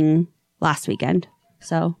making last weekend.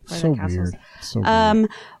 So for so the castles. weird. So weird.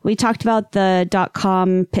 We talked about the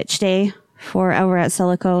 .com pitch day for over at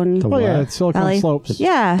Silicon The Oh yeah, what? it's Silicon Valley. Slopes.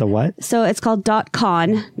 Yeah. The what? So it's called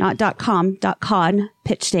 .con, not .com, .con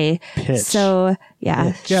pitch day. Pitch. So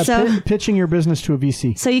yeah. Yeah, So pitching your business to a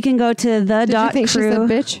VC. so you can go to the Did you think she said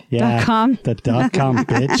bitch? Yeah, .com. the .com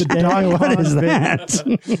bitch. .com What is bitch.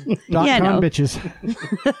 that? Yeah, .com no. bitches.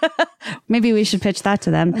 Maybe we should pitch that to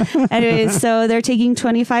them. Anyways, so they're taking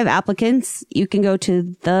 25 applicants. You can go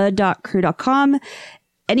to the.crew.com.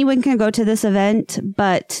 Anyone can go to this event,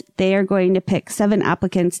 but they are going to pick 7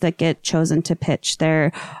 applicants that get chosen to pitch.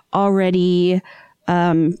 They're already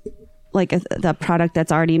the product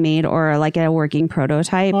that's already made or like a working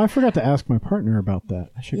prototype. Oh, I forgot to ask my partner about that.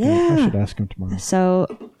 I should ask him tomorrow. So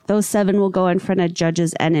those 7 will go in front of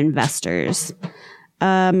judges and investors.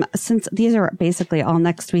 Since these are basically all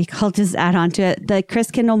next week, I'll just add on to it. The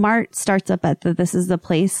Chris Kindle Mart starts up at the This Is the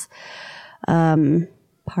Place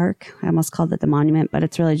park. I almost called it the monument, but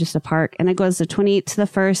it's really just a park. And it goes the 28th to the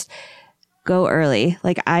 1st. Go early.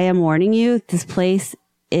 Like, I am warning you, this place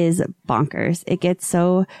is bonkers. It gets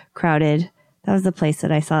so crowded. That was the place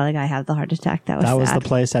that I saw the guy have the heart attack. That was sad. The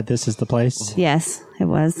place that This Is the Place. Yes, it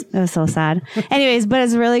was. It was so sad. Anyways, but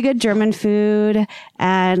it's really good German food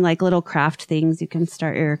and like little craft things. You can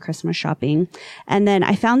start your Christmas shopping. And then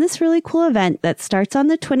I found this really cool event that starts on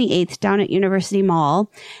the 28th down at University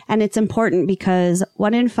Mall. And it's important because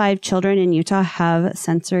 1 in 5 children in Utah have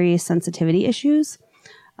sensory sensitivity issues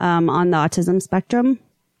on the autism spectrum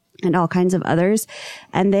and all kinds of others.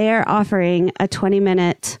 And they are offering a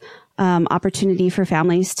 20-minute opportunity for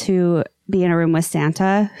families to be in a room with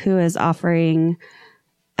Santa, who is offering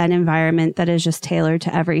an environment that is just tailored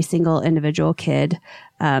to every single individual kid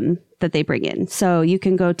that they bring in. So you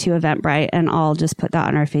can go to Eventbrite, and I'll just put that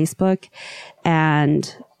on our Facebook.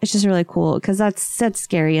 And it's just really cool because that's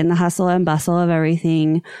scary in the hustle and bustle of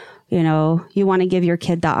everything. You know, you want to give your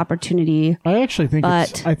kid that opportunity. I actually think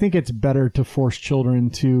But- I think it's better to force children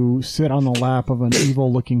to sit on the lap of an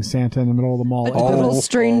evil-looking Santa in the middle of the mall. Little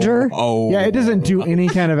stranger. Yeah, it doesn't do any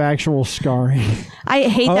kind of actual scarring. I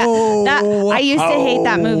hate that. I used to hate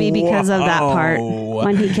that movie because of that part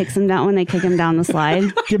when he kicks him down, when they kick him down the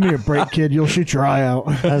slide. Give me a break, kid. You'll shoot your eye out.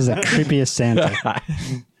 That is the creepiest Santa.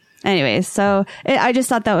 Anyways, so I just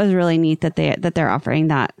thought that was really neat that they're offering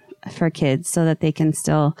that for kids so that they can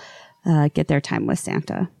still get their time with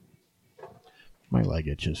Santa. My leg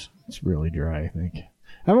itches. It's really dry, I think.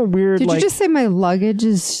 I have a weird, Did you just say my luggage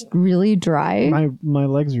is really dry? my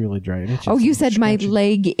leg's really dry. It itches. Oh, you said my Scratchy.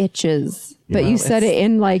 leg itches, but you said it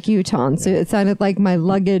in like Utah, so it sounded like my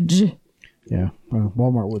luggage. Yeah, well,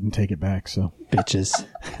 Walmart wouldn't take it back, so. Bitches.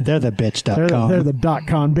 They're the bitch.com. They're the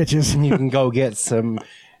 .com bitches. You can go get some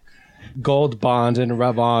Gold Bond and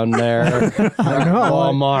rub on there.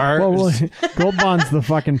 Walmart. Well, Gold Bond's the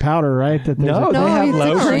fucking powder, right? That there's No, a, No, they have it's a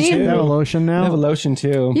lotion cream. they too. have a lotion They have a now. lotion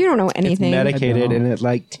too. You don't know anything. It's medicated I don't. and it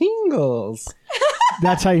like tingles.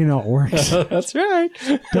 That's how you know it works. That's right.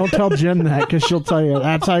 Don't tell Jen that because she'll tell you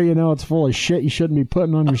that's how you know it's full of shit you shouldn't be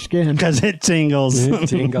putting on your skin. Because it tingles. It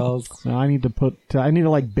tingles. No, I need to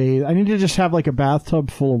like bathe. I need to just have like a bathtub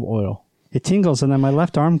full of oil. It tingles, and then my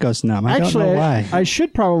left arm goes numb. I don't know why. I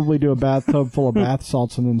should probably do a bathtub full of bath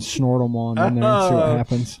salts and then snort them on in there and see what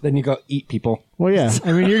happens. Then you go eat people. Well, yeah.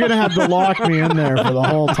 I mean, you're gonna have to lock me in there for the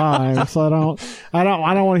whole time, so I don't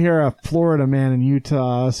want to hear a Florida man in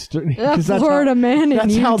Utah. A 'Cause that's Florida man in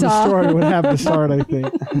That's Utah. how the story would have to start, I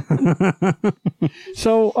think.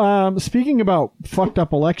 So, speaking about fucked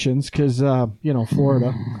up elections, because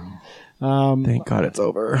Florida. Thank God it's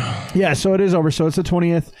over. Yeah, so it is over. So it's the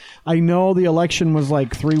 20th. I know the election was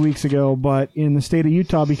like 3 weeks ago, but in the state of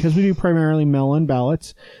Utah, because we do primarily mail-in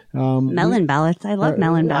ballots. Melon ballots. I love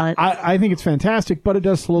melon ballots. I think it's fantastic, but it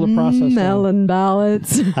does slow the process down. Melon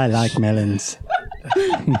ballots. I like melons.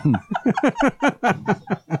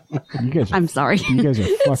 You guys, I'm sorry. you guys are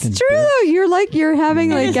fucking. It's true though. You're having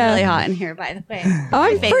like It's really hot in here, by the way.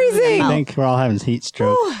 I'm freezing. I think we're all having heat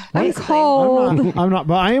stroke. I'm cold. I'm not,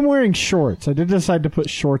 but I am wearing shorts. I did decide to put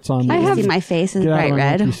shorts on. I have- See, my face is Get out of bright my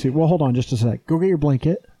red. monkey suit. Well, hold on just a sec. Go get your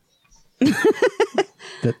blanket.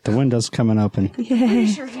 The window's coming open. I'm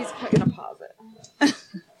sure he's gonna pause it.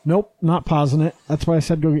 Nope, not pausing it. That's why I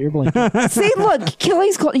said go get your blanket. See, look,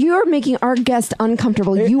 Kelly's cold. You're making our guest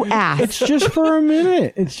uncomfortable. You It's asked. just for a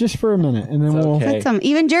minute. It's just for a minute, and then we'll. okay.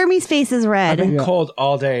 Even Jeremy's face is I've red. been cold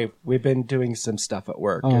all day. We've been doing some stuff at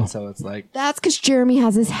work, and so it's like That's because Jeremy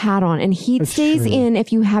has his hat on, and heat That's stays true. in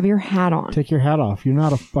if you have your hat on. Take your hat off. You're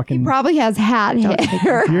not a fucking. Probably has hat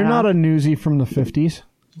hair. You're not a newsie from the 50s.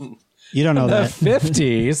 You don't know the that.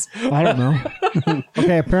 50s. I don't know.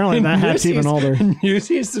 Okay, apparently that hat's even older.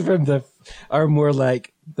 Newsies from the are more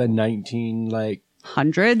like the 1900s.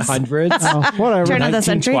 Hundreds. Oh, whatever. Turn of the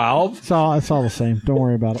century. 1912. It's all the same. Don't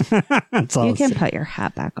worry about it. That's all. You can put your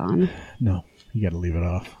hat back on. No, you got to leave it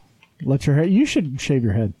off. Let your hair. You should shave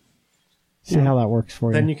your head. See how that works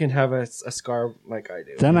for Then you. you can have a scar like I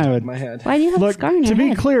do. Then I would- in my head. Why do you have a Look, scar in your to be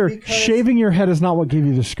head? clear, shaving your head is not what gave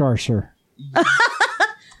you the scar, sir.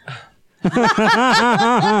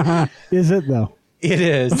 Is it though? It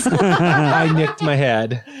is. I nicked my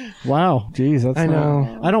head. Wow, geez, that's I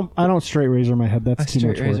not- know. I don't straight razor my head. That's too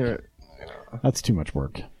much Straight work. razor. That's too much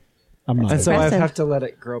work. I'm not. And so I Impressive. have to let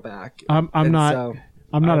it grow back. I'm And not. so-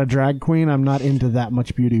 I'm not a drag queen. I'm not into that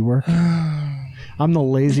much beauty work. I'm the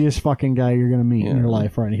laziest fucking guy you're gonna meet in your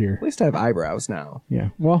life right here. At least I have eyebrows now. Yeah.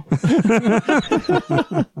 Well,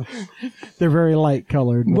 they're very light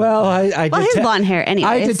colored. Well, I Well, did his ta- blonde hair anyway.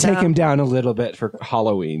 I did so- take him down a little bit for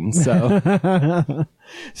Halloween. So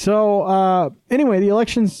So anyway, the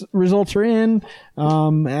elections results are in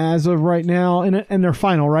as of right now, and they're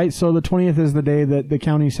final, right? So the 20th is the day that the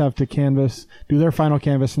counties have to do their final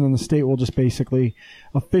canvass, and then the state will just basically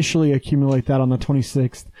officially accumulate that on the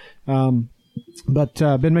 26th. But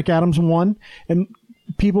Ben McAdams won, and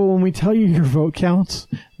people, when we tell you your vote counts,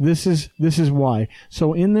 this is why.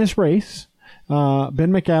 So in this race,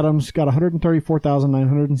 Ben McAdams got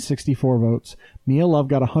 134,964 votes. Mia Love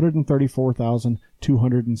got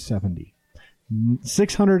 134,270.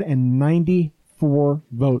 694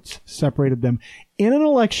 votes separated them in an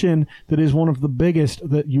election that is one of the biggest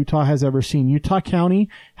that Utah has ever seen. Utah County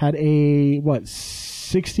had a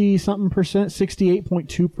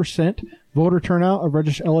 68.2% voter turnout of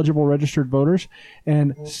eligible registered voters,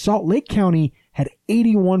 and Salt Lake County had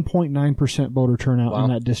 81.9% voter turnout in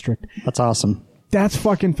that district. That's awesome. That's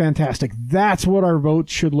fucking fantastic. That's what our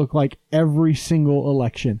votes should look like every single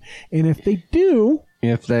election. And if they do,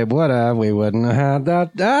 if they would have, we wouldn't have had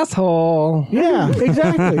that asshole. yeah,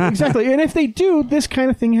 exactly. And if they do, this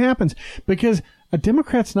kind of thing happens because a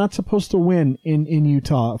Democrat's not supposed to win in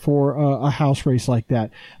Utah for a House race like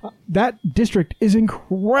that. That district is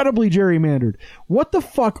incredibly gerrymandered. What the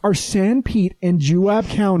fuck are San Pete and Juab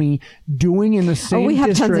County doing in the same we have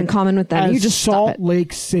tons district in common with them. as You just stop Salt it.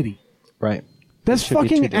 Lake City? Right. That's Should be two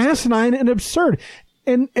fucking districts. asinine and absurd.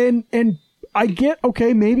 And I get,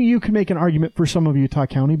 okay, maybe you can make an argument for some of Utah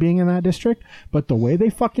County being in that district, but the way they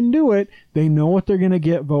fucking do it, they know what they're going to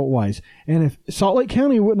get vote-wise. And if Salt Lake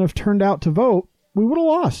County wouldn't have turned out to vote, we would have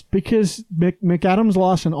lost because McAdams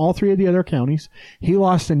lost in all three of the other counties. He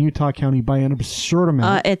lost in Utah County by an absurd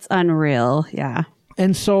amount. It's unreal. Yeah.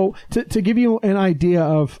 And so to give you an idea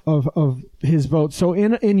of his votes, so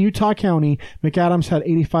in Utah County, McAdams had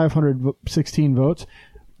 8,516 votes.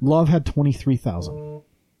 Love had 23,000.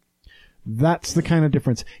 That's the kind of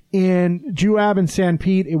difference. In Juab and San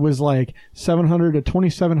Pete, it was like 700 to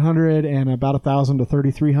 2,700 and about 1,000 to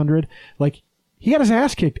 3,300. Like, he got his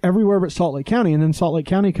ass kicked everywhere but Salt Lake County, and then Salt Lake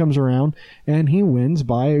County comes around and he wins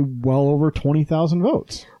by well over 20,000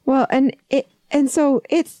 votes. Well, and so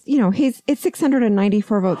it's, it's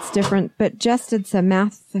 694 votes different, but Jess did some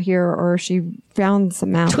math here, or she found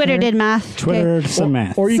some math. Twitter here. did math. Twitter, some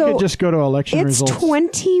math. Or you So, could just go to election It's results.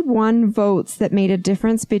 21 votes that made a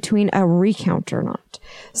difference between a recount or not.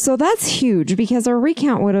 So that's huge because a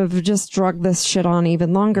recount would have just drugged this shit on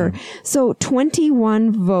even longer. So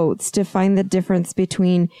 21 votes to find the difference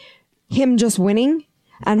between him just winning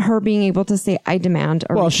and her being able to say, I demand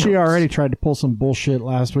a recount. She already tried to pull some bullshit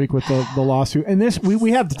last week with the lawsuit. And this,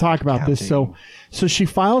 we have to talk about this. So she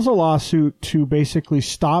files a lawsuit to basically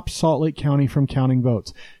stop Salt Lake County from counting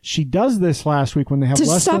votes. She does this last week when they have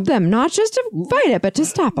to stop them, not just to fight it, but to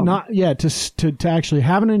stop them. To actually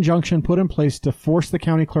have an injunction put in place to force the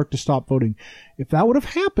county clerk to stop voting. If that would have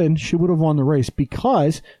happened, she would have won the race,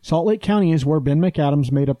 because Salt Lake County is where Ben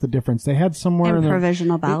McAdams made up the difference. They had somewhere in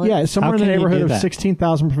provisional ballots. Yeah, somewhere in the neighborhood of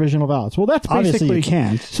 16,000 provisional ballots. Well, that's basically Obviously you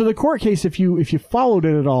can't. So the court case, if you followed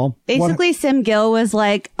it at all, Basically, Sim Gill was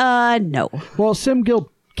like, no. well, Sim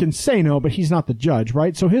Gill can say no, but he's not the judge,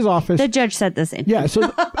 right? So his office. The judge said the same. Yeah.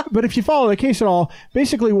 So, but if you follow the case at all,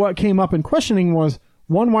 basically what came up in questioning was,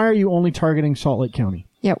 one, why are you only targeting Salt Lake County?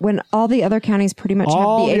 Yeah, when all the other counties pretty much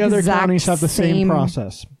All have the other exact counties have the same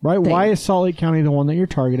process, right? thing. Why is Salt Lake County the one that you're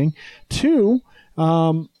targeting? Two,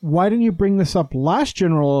 why didn't you bring this up last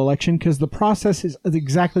general election? Because the process is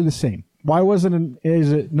exactly the same. Why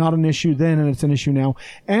is it not an issue then and it's an issue now?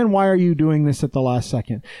 And why are you doing this at the last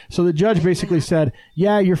second? So the judge basically said,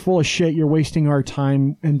 yeah, you're full of shit. You're wasting our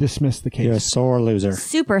time, and dismissed the case. You're a sore loser.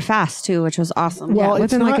 Super fast, too, which was awesome. Well, it's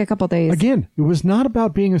within not- like a couple days. Again, it was not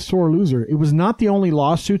about being a sore loser. It was not the only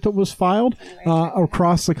lawsuit that was filed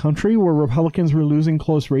across the country where Republicans were losing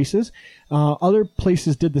close races. Other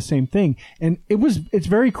places did the same thing. And it's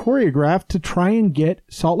very choreographed to try and get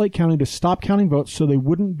Salt Lake County to stop counting votes so they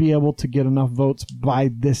wouldn't be able to get enough votes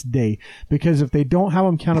by this day. Because if they don't have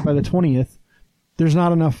them counted by the 20th, there's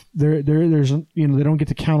not enough. There's they don't get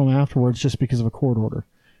to count them afterwards just because of a court order.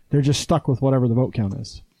 They're just stuck with whatever the vote count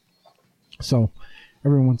is. So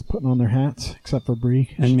everyone's putting on their hats except for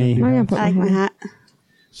Bree And me. She doesn't do I like my hat.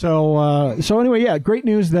 So anyway, yeah, great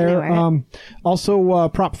news there. Also,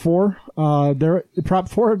 Prop 4, Prop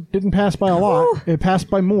 4 didn't pass by a lot. It passed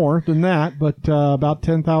by more than that, but about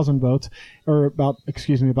 10,000 votes, or about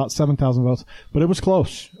 7,000 votes. But it was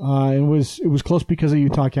close. It was close because of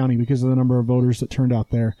Utah County, because of the number of voters that turned out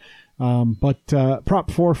there. But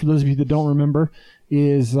Prop 4, for those of you that don't remember,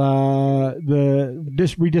 is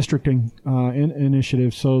the redistricting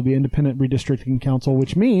initiative. So the Independent Redistricting Council,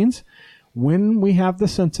 which means when we have the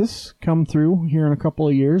census come through here in a couple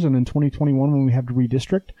of years, and in 2021 when we have to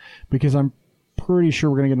redistrict, because I'm pretty sure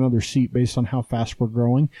we're going to get another seat based on how fast we're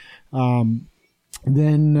growing,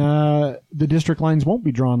 then the district lines won't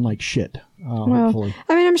be drawn like shit, hopefully.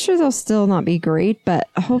 I mean, I'm sure they'll still not be great, but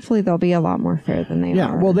hopefully they'll be a lot more fair than they are.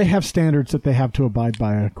 Yeah, well, they have standards that they have to abide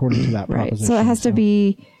by according to that right. proposition. So it has to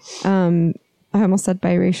be, I almost said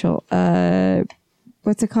biracial.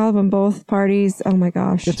 What's it called when both parties? Oh my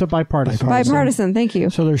gosh. It's a bipartisan. Bipartisan, thank you.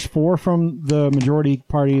 So there's 4 from the majority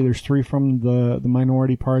party, there's 3 from the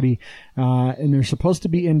minority party, and they're supposed to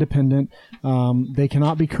be independent. They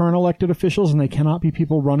cannot be current elected officials, and they cannot be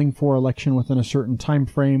people running for election within a certain time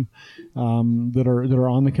frame that are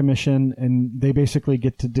on the commission, and they basically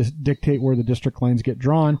get to dictate where the district lines get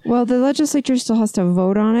drawn. Well, the legislature still has to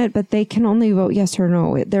vote on it, but they can only vote yes or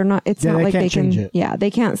no. They're not. It's not like they can. change it. Yeah, they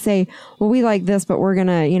can't say, "Well, we like this, but we're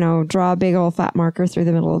gonna, draw a big old fat marker through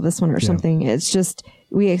the middle of this one or something." It's just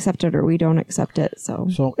we accept it or we don't accept it.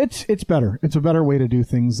 So it's better. It's a better way to do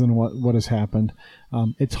things than what has happened.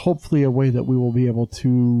 It's hopefully a way that we will be able to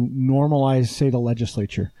normalize, say, the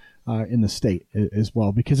legislature in the state as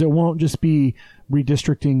well, because it won't just be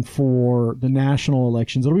redistricting for the national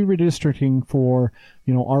elections. It'll be redistricting for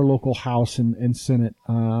our local House and Senate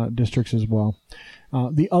districts as well.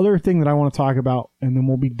 The other thing that I want to talk about, and then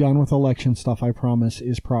we'll be done with election stuff, I promise,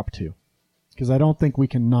 is Prop 2. Because I don't think we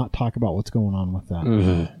can not talk about what's going on with that.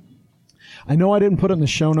 Mm-hmm. I know I didn't put it in the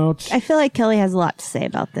show notes. I feel like Kelly has a lot to say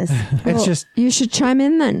about this. It's just you should chime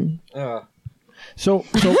in then. So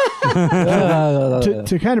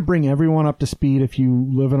to kind of bring everyone up to speed, if you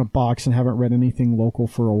live in a box and haven't read anything local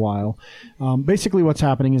for a while, basically what's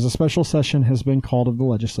happening is a special session has been called of the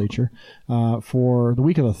legislature for the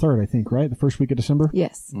week of the 3rd, I think, right? The first week of December?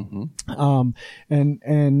 Yes. Mm-hmm.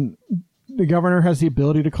 And the governor has the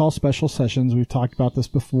ability to call special sessions. We've talked about this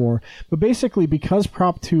before. But basically, because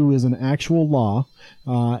Prop 2 is an actual law,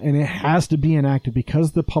 and it has to be enacted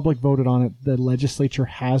because the public voted on it, the legislature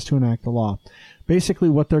has to enact the law. Basically,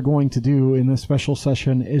 what they're going to do in this special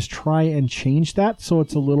session is try and change that so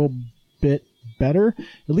it's a little bit better.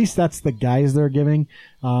 At least that's the guise they're giving.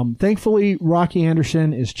 Thankfully, Rocky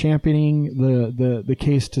Anderson is championing the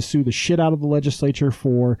case to sue the shit out of the legislature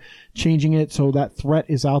for changing it. So that threat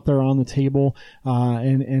is out there on the table,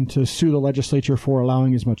 and to sue the legislature for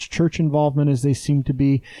allowing as much church involvement as they seem to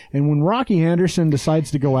be. And when Rocky Anderson decides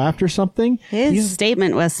to go after something, his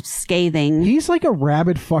statement was scathing. He's like a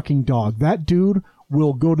rabid fucking dog. That dude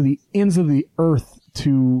will go to the ends of the earth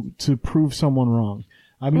to prove someone wrong.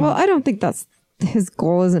 I mean, Well, I don't think that's his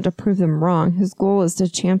goal. Isn't to prove them wrong. His goal is to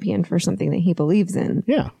champion for something that he believes in.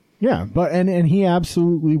 yeah, but and he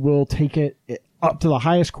absolutely will take it up to the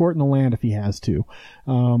highest court in the land if he has to,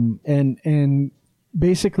 and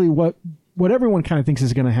basically what everyone kind of thinks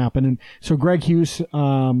is going to happen. And so Greg Hughes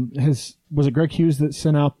was it Greg Hughes that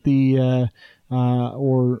sent out the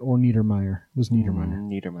or Niedermeyer? It was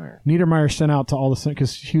Niedermeyer. Niedermeyer sent out to all the,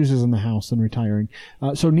 because Hughes is in the House and retiring.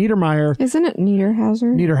 So Niedermeyer, Isn't it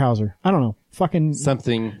Niederhauser? I don't know. Fucking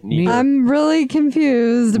something. I'm really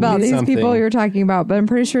confused about these people you're talking about, but I'm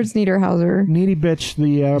pretty sure it's Niederhauser. Needy bitch,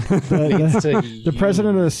 the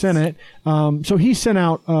president of the Senate. So he sent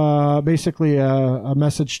out basically a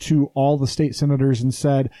message to all the state senators and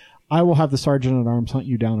said, I will have the sergeant at arms hunt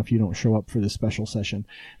you down if you don't show up for this special session.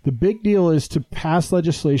 The big deal is to pass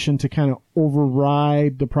legislation to kind of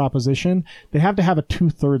override the proposition. They have to have a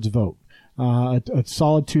 2/3 vote. A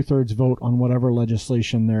solid 2/3 vote on whatever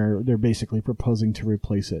legislation they're basically proposing to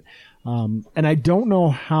replace it. And I don't know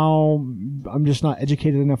how, I'm just not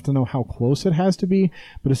educated enough to know how close it has to be,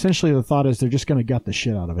 but essentially the thought is they're just going to gut the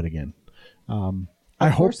shit out of it again. I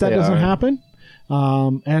hope that doesn't happen.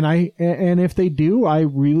 And if they do, I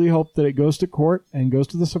really hope that it goes to court and goes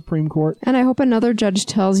to the Supreme Court. And I hope another judge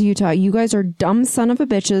tells Utah, you guys are dumb son of a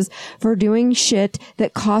bitches for doing shit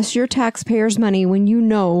that costs your taxpayers money when you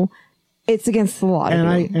know it's against the law.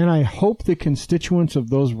 And I hope the constituents of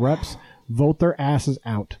those reps vote their asses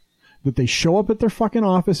out. That they show up at their fucking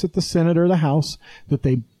office at the Senate or the House, that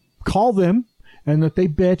they call them, and that they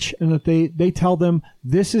bitch, and that they tell them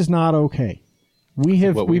this is not okay.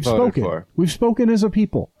 We've spoken. We've spoken as a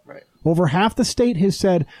people. Right. Over half the state has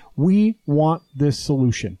said we want this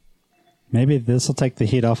solution. Maybe this will take the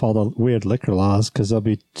heat off all the weird liquor laws because they'll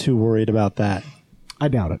be too worried about that. I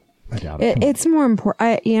doubt it. It's more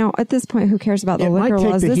important. At this point, who cares about the liquor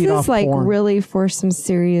laws? This is like porn. Really for some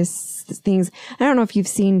serious things. I don't know if you've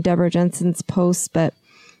seen Deborah Jensen's posts, but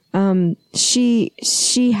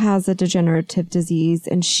she has a degenerative disease,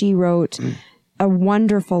 and she wrote a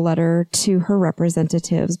wonderful letter to her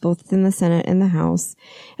representatives, both in the Senate and the House,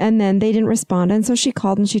 and then they didn't respond, and so she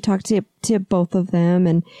called and she talked to both of them,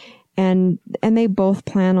 and they both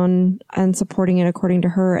plan on supporting it according to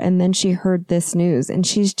her. And then she heard this news and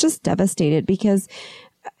she's just devastated because,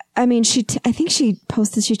 I mean, I think she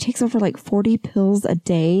posted she takes over like 40 pills a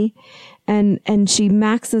day and she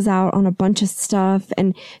maxes out on a bunch of stuff,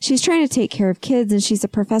 and she's trying to take care of kids, and she's a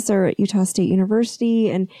professor at Utah State University,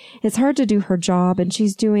 and it's hard to do her job, and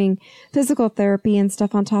she's doing physical therapy and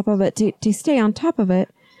stuff on top of it to stay on top of it.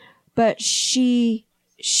 But she's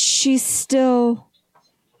still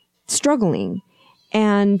struggling,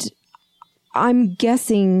 and I'm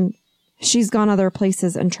guessing she's gone other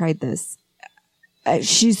places and tried this.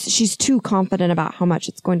 She's too confident about how much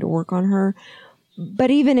it's going to work on her.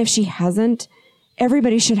 But even if she hasn't,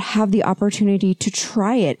 everybody should have the opportunity to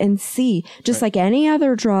try it and see. Just like any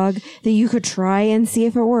other drug that you could try and see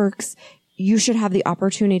if it works, you should have the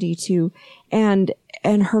opportunity to. And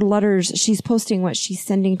her letters, she's posting what she's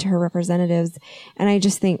sending to her representatives, and I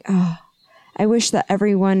just think, I wish that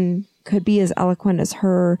everyone could be as eloquent as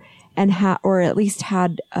her and or at least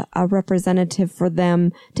had a representative for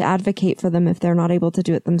them to advocate for them if they're not able to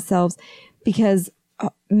do it themselves. Because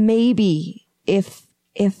maybe if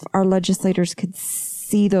our legislators could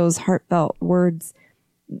see those heartfelt words,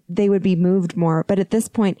 they would be moved more. But at this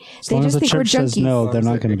point, they just think we're junkies. Says no, they're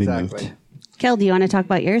not going to be moved. Kel, do you want to talk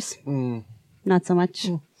about yours? Not so much.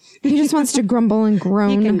 He just wants to grumble and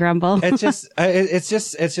groan. You can grumble. It's just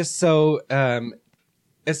so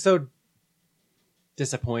it's so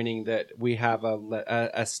disappointing that we have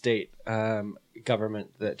a state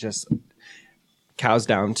government that just cows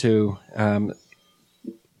down to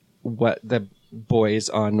what the boys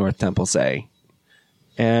on North Temple say,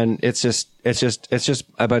 and it's just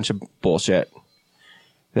a bunch of bullshit.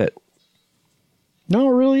 That no,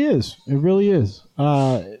 it really is. It really is.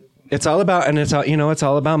 It's all about, and it's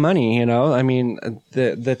all about money. I mean,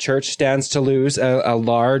 the church stands to lose a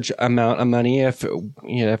large amount of money if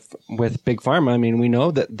with Big Pharma. I mean, we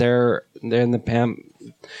know that they're in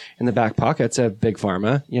the back pockets of Big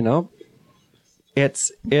Pharma.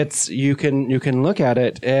 It's you can look at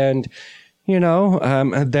it, and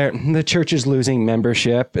the church is losing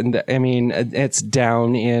membership, and I mean, it's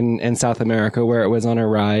down in South America where it was on a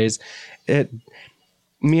rise.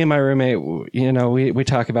 Me and my roommate, we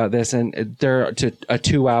talk about this, and they're to a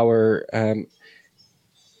 2-hour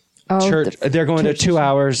church. They're going to 2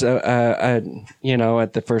 hours, at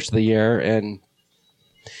the first of the year, and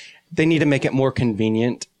they need to make it more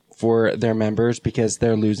convenient for their members because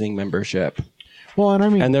they're losing membership. Well, and I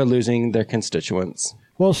mean, and they're losing their constituents.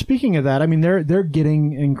 Well, speaking of that, I mean, they're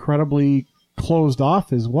getting incredibly closed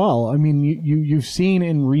off as well. I mean, you've seen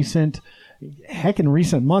in recent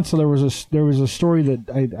months. So there was a story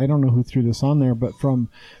that I don't know who threw this on there, but from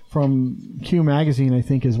Q Magazine, I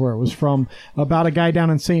think is where it was from, about a guy down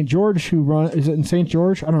in St. George is it in St.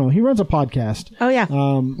 George? I don't know. He runs a podcast. Oh yeah.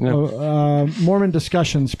 Mormon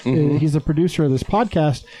Discussions. He's the producer of this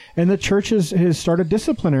podcast, and the church has started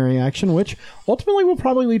disciplinary action, which ultimately will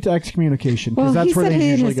probably lead to excommunication. Well, that's he where said they he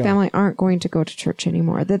and usually his go. family aren't going to go to church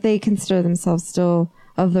anymore. That they consider themselves still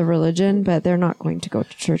of the religion, but they're not going to go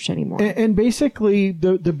to church anymore. And basically,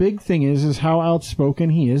 the big thing is how outspoken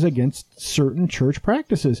he is against certain church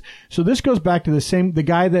practices. So this goes back to the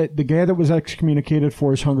guy that was excommunicated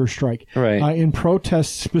for his hunger strike, right? In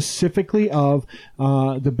protest specifically of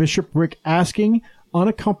the bishopric asking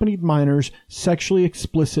unaccompanied minors sexually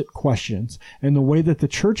explicit questions, and the way that the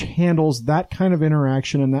church handles that kind of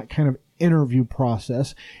interaction and that kind of interview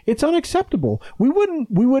process. It's unacceptable.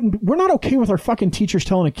 We're not okay with our fucking teachers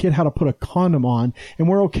telling a kid how to put a condom on, and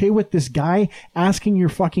we're okay with this guy asking your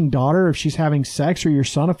fucking daughter if she's having sex or your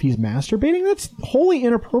son if he's masturbating. That's wholly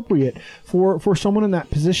inappropriate for someone in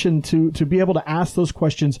that position to be able to ask those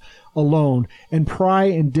questions alone and pry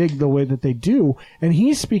and dig the way that they do. And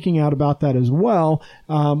he's speaking out about that as well.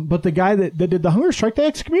 But the guy that did the hunger strike, they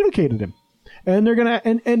excommunicated him. And they're gonna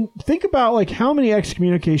and think about like how many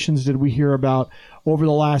excommunications did we hear about over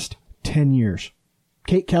the last 10 years?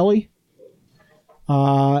 Kate Kelly,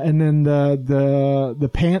 and then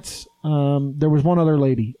the pants. There was one other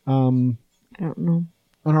lady. I don't know.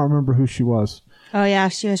 I don't remember who she was. Oh yeah,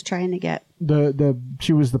 she was trying to get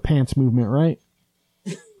She was the pants movement, right?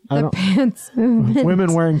 The pants movement.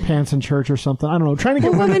 Women wearing pants in church or something. I don't know. Trying to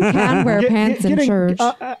get women can wear pants in church.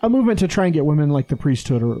 A movement to try and get women like the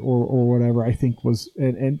priesthood or whatever, I think was.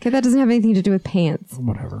 And Okay, that doesn't have anything to do with pants.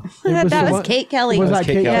 whatever. that was Kate Kelly. Was that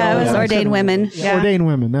Kate Kelly? Yeah, it was ordained women. Yeah. Ordained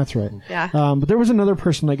women. That's right. Yeah. But there was another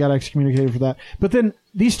person that got excommunicated for that. But then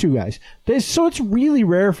these two guys. So it's really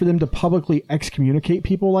rare for them to publicly excommunicate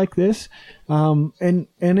people like this. And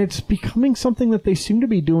it's becoming something that they seem to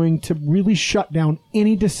be doing to really shut down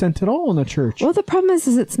any dissent at all in the church. Well, the problem is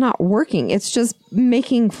it's not working. It's just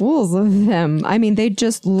making fools of them. I mean, they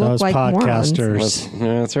just look Those like podcasters.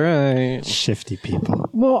 That's right. Shifty people.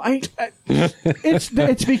 Well,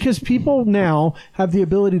 it's because people now have the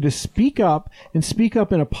ability to speak up in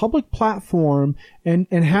a public platform and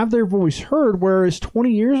have their voice heard, whereas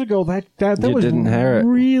 20 years ago that was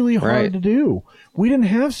really hard to do. We didn't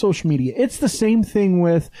have social media. It's the same thing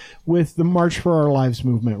with the March for Our Lives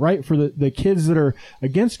movement, right? For the kids that are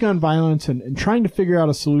against gun violence and trying to figure out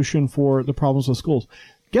a solution for the problems with schools.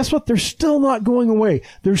 Guess what? They're still not going away.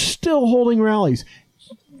 They're still holding rallies.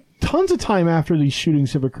 Tons of time after these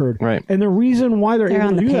shootings have occurred. Right. And the reason why they're able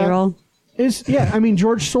on to the do payroll. that is, I mean,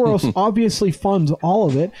 George Soros obviously funds all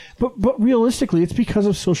of it, but realistically, it's because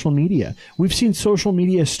of social media. We've seen social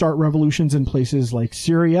media start revolutions in places like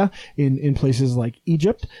Syria, in places like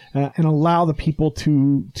Egypt, and allow the people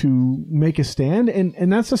to make a stand.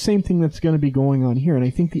 And that's the same thing that's going to be going on here. And I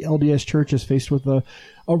think the LDS Church is faced with a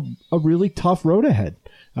really tough road ahead.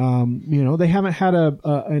 They haven't had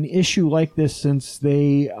an issue like this since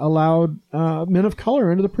they allowed men of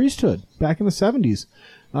color into the priesthood back in the 70s.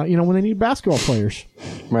 When they need basketball players.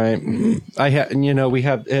 Right. It's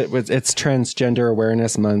Transgender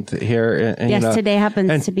Awareness Month here. And, Yes, today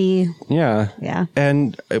happens to be. Yeah. Yeah.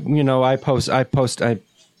 And, I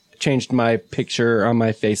changed my picture on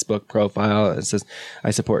my Facebook profile. It says,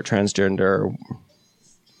 I support transgender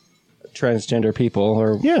people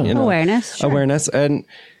or Awareness. Sure. Awareness. And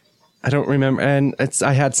I don't remember. And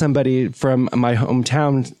I had somebody from my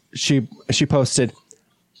hometown. She posted,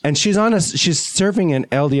 and she's serving an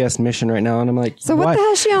LDS mission right now, and I'm like, so what the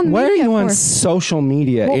hell is she on? Why are you on for? social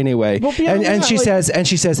media anyway? Well, and she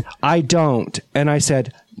says, I don't, and I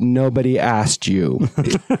said, nobody asked you.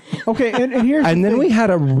 Okay, and here's and the then thing. we had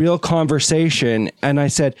a real conversation, and I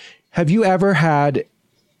said, have you ever had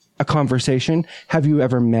a conversation? Have you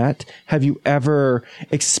ever met? Have you ever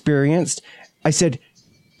experienced? I said,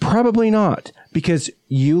 probably not, because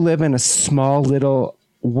you live in a small little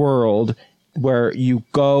world where you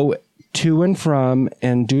go to and from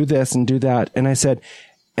and do this and do that. And I said,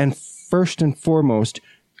 and first and foremost,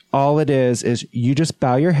 all it is you just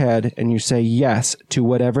bow your head and you say yes to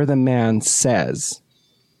whatever the man says.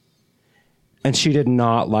 And she did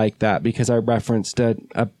not like that because I referenced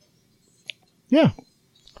Yeah.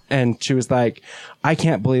 And she was like, I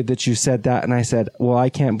can't believe that you said that. And I said, well, I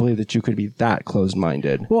can't believe that you could be that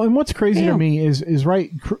closed-minded. Well, and what's crazy to me is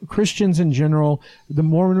right, Christians in general, the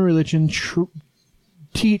Mormon religion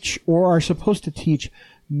teach or are supposed to teach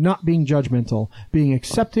not being judgmental, being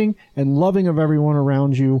accepting and loving of everyone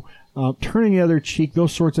around you, turning the other cheek,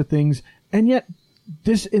 those sorts of things. And yet,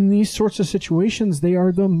 in these sorts of situations, they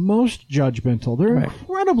are the most judgmental. They're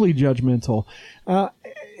incredibly judgmental.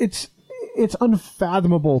 It's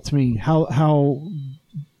unfathomable to me how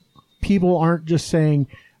people aren't just saying,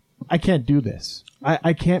 I can't do this.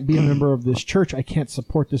 I can't be a member of this church. I can't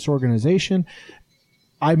support this organization.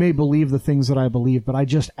 I may believe the things that I believe, but I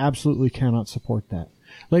just absolutely cannot support that.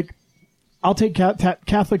 Like, I'll take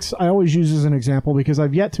Catholics, I always use as an example because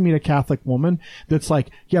I've yet to meet a Catholic woman that's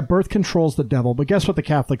like, yeah, birth control's the devil, but guess what the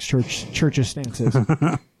Catholic Church's stance is?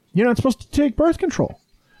 You're not supposed to take birth control.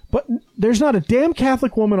 But there's not a damn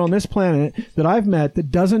Catholic woman on this planet that I've met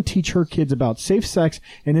that doesn't teach her kids about safe sex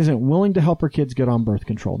and isn't willing to help her kids get on birth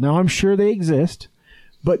control. Now, I'm sure they exist,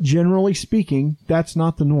 but generally speaking, that's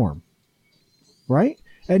not the norm. Right?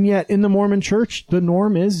 And yet, in the Mormon Church, the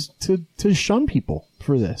norm is to shun people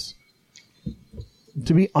for this.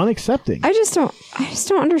 To be unaccepting. I just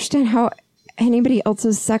don't understand how anybody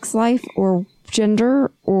else's sex life or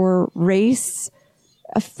gender or race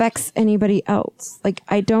affects anybody else. Like,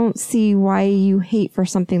 I don't see why you hate for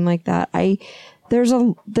something like that. There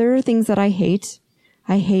are things that I hate.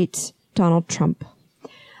 I hate Donald Trump.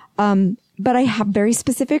 But I have very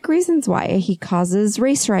specific reasons why. He causes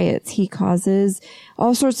race riots. He causes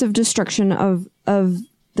all sorts of destruction of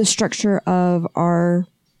the structure of our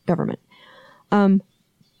government.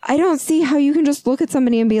 I don't see how you can just look at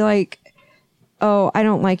somebody and be like, oh, I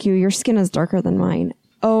don't like you. Your skin is darker than mine.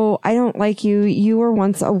 Oh, I don't like you. You were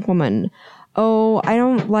once a woman. Oh, I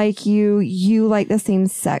don't like you. You like the same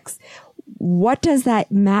sex. What does that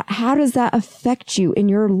how does that affect you in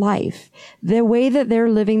your life? The way that they're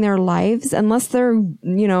living their lives, unless they're,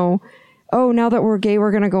 oh, now that we're gay,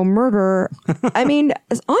 we're going to go murder. I mean,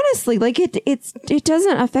 honestly, like it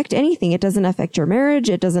doesn't affect anything. It doesn't affect your marriage.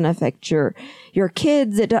 It doesn't affect your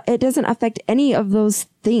kids. It doesn't affect any of those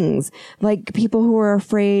things. Like people who are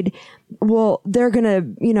afraid, well, they're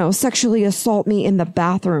going to, sexually assault me in the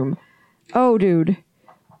bathroom. Oh, dude.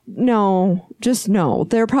 No, just no.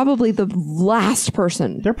 They're probably the last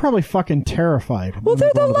person. They're probably fucking terrified. Well,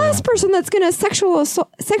 they're the last person that's going to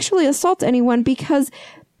sexually assault anyone because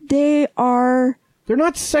they're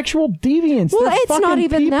not sexual deviants. Well, they're it's not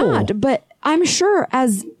even people. that, but I'm sure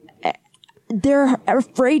as they're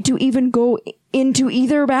afraid to even go into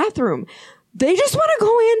either bathroom. They just want to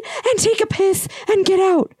go in and take a piss and get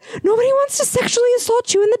out. Nobody wants to sexually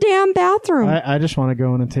assault you in the damn bathroom. I just want to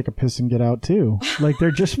go in and take a piss and get out too. Like,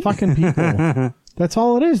 they're just fucking people. That's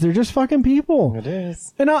all it is. They're just fucking people. It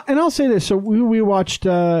is. And I'll say this. So we watched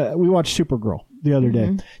Supergirl the other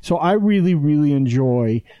day. So I really, really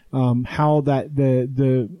enjoy how that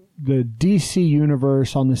the DC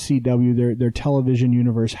universe on the CW, their television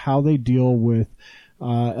universe, how they deal with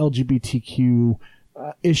LGBTQ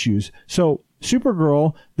issues. So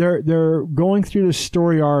Supergirl, they're going through this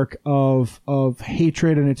story arc of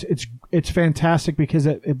hatred, and it's fantastic because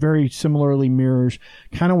it very similarly mirrors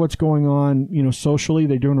kind of what's going on, socially.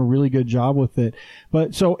 They're doing a really good job with it.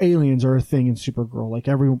 But so aliens are a thing in Supergirl. Like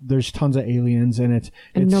there's tons of aliens, and it's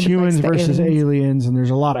humans versus aliens, and there's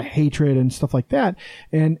a lot of hatred and stuff like that.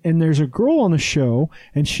 And there's a girl on the show,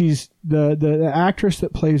 and she's the actress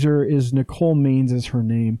that plays her is Nicole Maines is her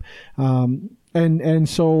name. And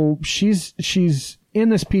so she's in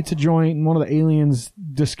this pizza joint, and one of the aliens'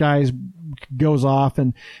 disguise goes off,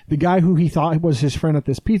 and the guy who he thought was his friend at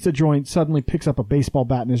this pizza joint suddenly picks up a baseball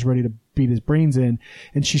bat and is ready to beat his brains in.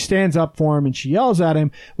 And she stands up for him and she yells at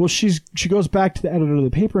him. Well, she goes back to the editor of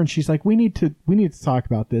the paper and she's like, we need to talk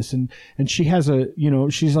about this. And she has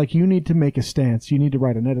she's like, you need to make a stance. You need to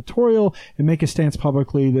write an editorial and make a stance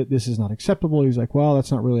publicly that this is not acceptable. He's like, well,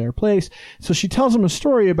 that's not really our place. So she tells him a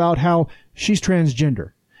story about how she's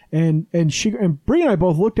transgender. And Bree and I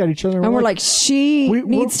both looked at each other and we're like, she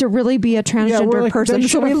needs to really be a transgender person.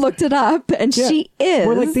 So we looked it up, and she is.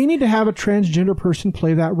 We're like, they need to have a transgender person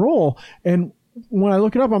play that role. And when I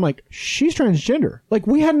look it up, I'm like, she's transgender. Like,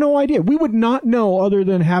 we had no idea. We would not know, other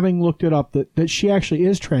than having looked it up, that she actually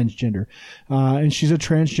is transgender. And she's a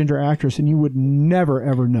transgender actress, and you would never,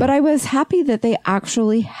 ever know. But I was happy that they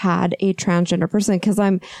actually had a transgender person, because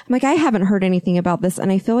I'm like, I haven't heard anything about this,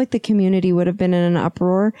 and I feel like the community would have been in an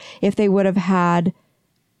uproar if they would have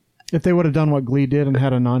done what Glee did and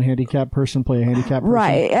had a non-handicapped person play a handicapped person.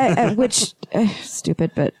 Right. Which,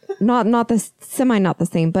 stupid, but not the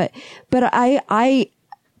same. But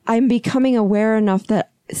I'm becoming aware enough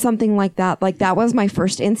that something like that was my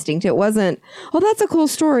first instinct. It wasn't, oh, that's a cool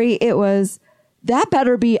story. It was, that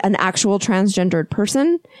better be an actual transgendered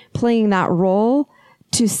person playing that role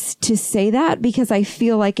to say that, because I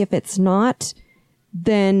feel like if it's not,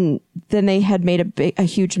 then they had made a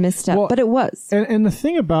huge misstep. Well, but it was. And the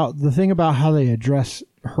thing about how they address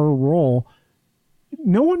her role,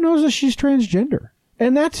 no one knows that she's transgender.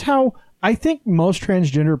 And that's how I think most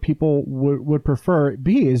transgender people would prefer it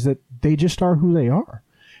be, is that they just are who they are.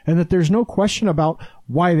 And that there's no question about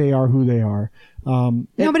why they are who they are.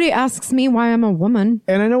 Nobody asks me why I'm a woman.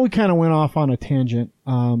 And I know we kind of went off on a tangent,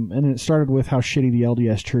 and it started with how shitty the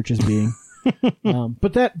LDS church is being.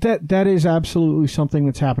 But that is absolutely something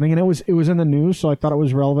that's happening, and it was in the news, so I thought it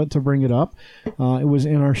was relevant to bring it up. It was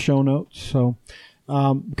in our show notes. So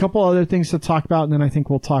a couple other things to talk about, and then I think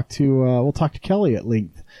we'll talk to Kelly at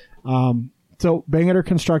length. So Bangor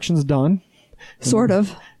Construction's done. Sort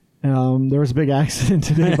of. There was a big accident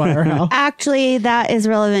today by our house. Actually, that is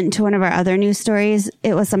relevant to one of our other news stories.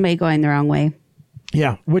 It was somebody going the wrong way.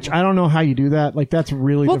 Yeah, which I don't know how you do that. Like, that's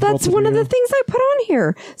really difficult that's to one do. of the things I put on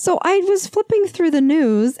here. So I was flipping through the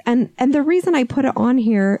news, and the reason I put it on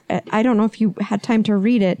here, I don't know if you had time to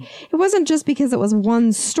read it. It wasn't just because it was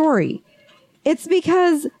one story. It's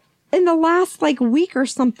because in the last week or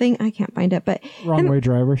something, I can't find it, but Wrong way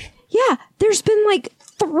drivers. Yeah, there's been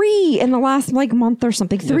 3 in the last month or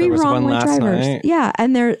something. 3 wrong way drivers. Night. Yeah,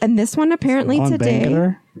 and this one apparently On today.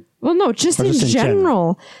 Bangor? Well, no, just in just in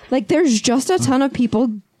general. There's just a ton of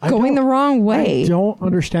people going the wrong way. I don't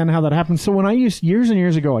understand how that happens. So when years and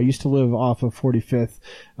years ago, I used to live off of 45th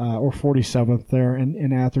or 47th there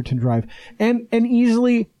in Atherton Drive, and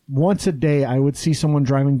easily once a day I would see someone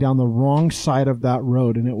driving down the wrong side of that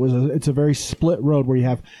road, and it's a very split road where you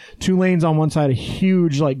have 2 lanes on one side, a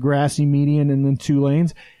huge grassy median, and then 2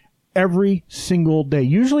 lanes. Every single day,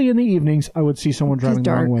 usually in the evenings, I would see someone driving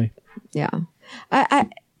the wrong way. Yeah,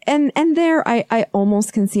 And there, I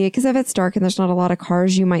almost can see it, because if it's dark and there's not a lot of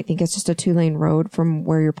cars, you might think it's just a 2-lane road from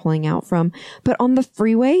where you're pulling out from. But on the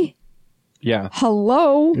freeway, Yeah.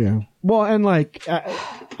 hello. Yeah. Well, and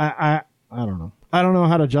I don't know. I don't know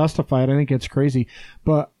how to justify it. I think it's crazy,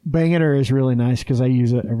 but Bangor is really nice because I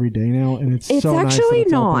use it every day now, and it's so nice. Actually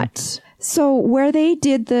that not. open. So where they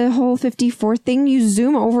did the whole 54th thing, you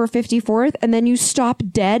zoom over 54th and then you stop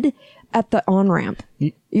dead at the on-ramp.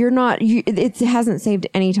 You're not, it hasn't saved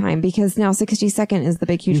any time, because now 62nd is the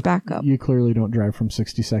big, huge backup. You clearly don't drive from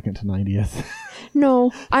 62nd to 90th.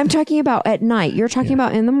 No, I'm talking about at night. You're talking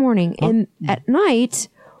about in the morning. And at night,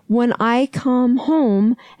 when I come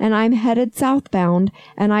home and I'm headed southbound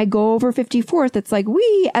and I go over 54th, it's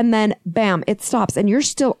wee, and then bam, it stops and you're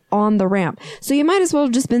still on the ramp. So you might as well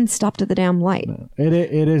have just been stopped at the damn light. It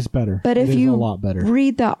is better. But it if is you a lot better.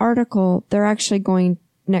 read the article, they're actually going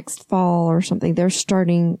next fall or something. They're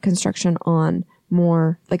starting construction on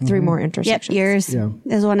more, 3 more intersections. Yep, yours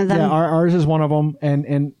is one of them. Yeah, ours is one of them.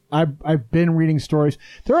 And I've been reading stories.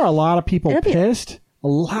 There are a lot of people pissed. A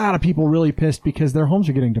lot of people really pissed because their homes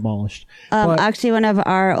are getting demolished. Actually, one of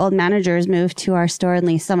our old managers moved to our store in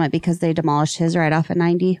Lee Summit because they demolished his right off at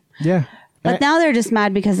 90. Yeah. But now they're just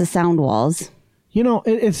mad because of sound walls.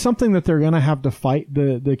 It's something that they're going to have to fight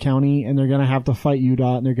the county, and they're going to have to fight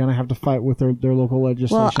UDOT, and they're going to have to fight with their local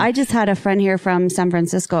legislation. Well, I just had a friend here from San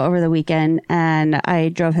Francisco over the weekend, and I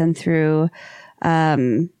drove him through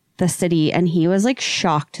the city, and he was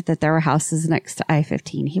shocked that there were houses next to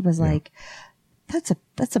I-15. He was like,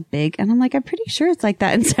 that's a big, and I'm like, I'm pretty sure it's like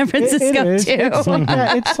that in San Francisco it is. too. It's like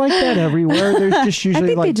that. It's like that everywhere. There's just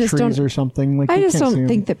usually trees or something. I just don't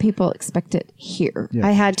think that people expect it here. Yeah.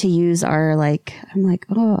 I had to use our I'm like,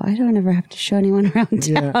 oh, I don't ever have to show anyone around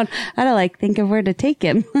town. Yeah. I had to think of where to take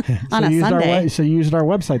him on a Sunday. So you used our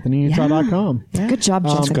website, thenewutah.com. Yeah. Good job,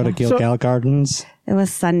 Jessica. Go to Gilgal Gardens. It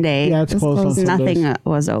was Sunday. Yeah, it's closed on Sundays. Nothing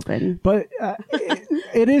was open. But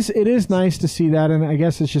it is nice to see that, and I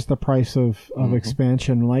guess it's just the price of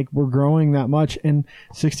expansion. We're growing that much, and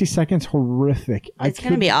 60 seconds horrific. It's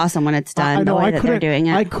going to be awesome when it's done. I know. The way that they're doing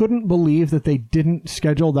it. I couldn't believe that they didn't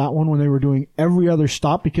schedule that one when they were doing every other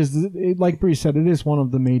stop, because, like Bree said, it is one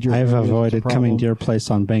of the major. I've avoided coming to your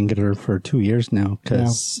place on Bangor for 2 years now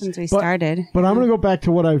since we started. But I'm going to go back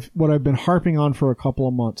to what I've been harping on for a couple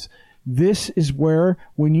of months. This is where,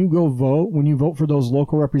 when you go vote, when you vote for those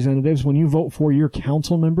local representatives, when you vote for your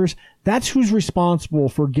council members, that's who's responsible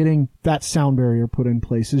for getting that sound barrier put in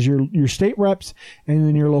place, is your state reps and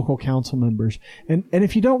then your local council members. And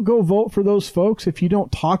if you don't go vote for those folks, if you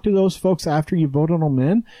don't talk to those folks after you vote on them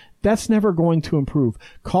in, that's never going to improve.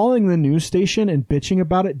 Calling the news station and bitching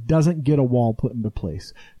about it doesn't get a wall put into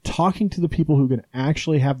place. Talking to the people who can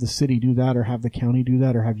actually have the city do that, or have the county do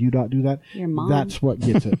that, or have UDOT do that, Your mom. That's what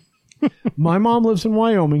gets it. My mom lives in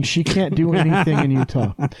Wyoming. She can't do anything in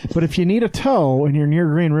Utah. But if you need a tow and you're near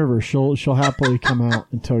Green River, she'll happily come out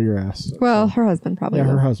and tow your ass. Well, her husband probably Yeah,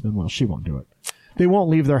 will. her husband will. She won't do it. they won't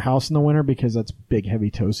leave their house in the winter because that's big,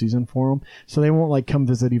 heavy tow season for them. So they won't like come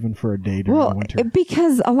visit even for a day during the winter.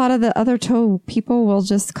 Because a lot of the other tow people will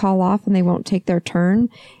just call off and they won't take their turn.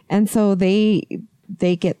 And so they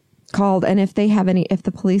get called. And if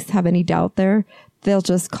the police have any doubt there, they'll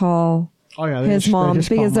just call his mom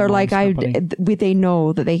because they're like, they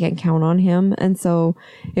know that they can count on him. And so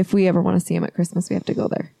if we ever want to see him at Christmas, we have to go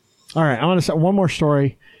there. All right. I want to say one more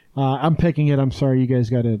story. I'm picking it. I'm sorry. You guys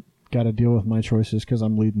got to deal with my choices because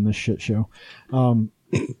I'm leading this shit show. I'm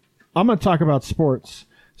going to talk about sports.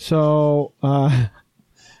 So, the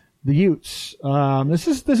Utes, this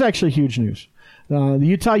is actually huge news. The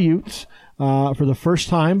Utah Utes, for the first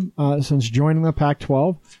time, since joining the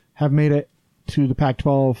Pac-12 have made it to the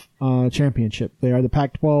Pac-12 championship. They are the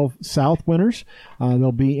Pac-12 South winners.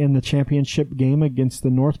 They'll be in the championship game against the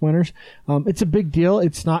North winners. It's a big deal.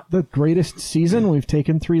 It's not the greatest season. We've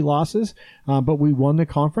taken 3 losses, but we won the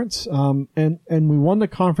conference. And we won the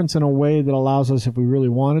conference in a way that allows us, if we really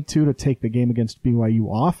wanted to take the game against BYU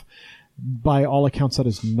off. By all accounts, that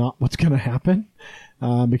is not what's going to happen.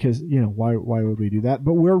 Because, why would we do that?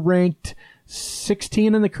 But we're ranked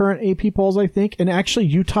 16 in the current AP polls, I think. And actually,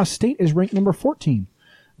 Utah State is ranked number 14.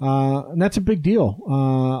 And that's a big deal.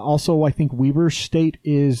 Also, I think Weber State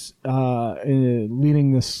is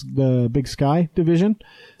leading the Big Sky division.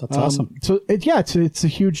 That's awesome. So, it's a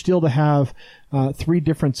huge deal to have 3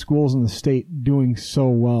 different schools in the state doing so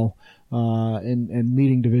well and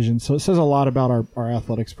leading divisions. So it says a lot about our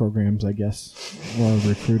athletics programs, I guess, or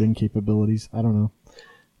recruiting capabilities. I don't know.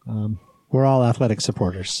 We're all athletic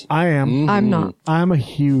supporters. I am. Mm-hmm. I'm not. I'm a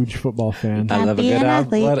huge football fan. I love a good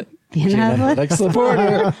athletic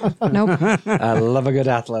supporter. Nope. I love a good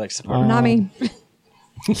athletic supporter. Not me.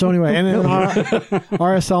 So anyway, and then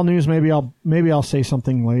RSL news. Maybe I'll say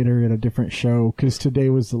something later at a different show because today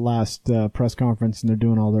was the last press conference and they're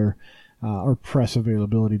doing all their or press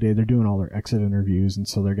availability day. They're doing all their exit interviews, and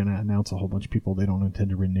so they're going to announce a whole bunch of people they don't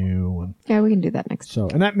intend to renew. And yeah, we can do that next. So,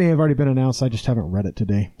 and that may have already been announced. I just haven't read it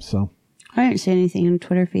today. So I didn't see anything in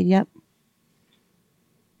Twitter feed yet.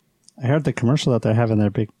 I heard the commercial that they're having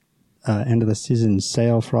their big end of the season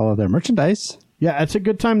sale for all of their merchandise. Yeah, it's a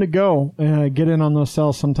good time to go get in on those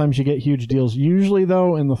sales. Sometimes you get huge deals. Usually,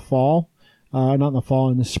 though, in the fall, not in the fall,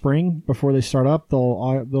 in the spring, before they start up,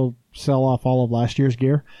 they'll sell off all of last year's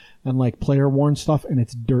gear and like player worn stuff, and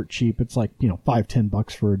it's dirt cheap. It's like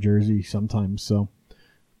 $5-10 for a jersey sometimes. So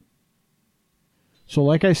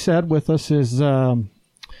like I said, with us is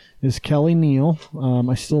Kelly Neal.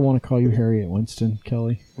 I still want to call you Harriet Winston,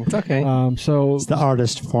 Kelly. It's okay. So it's the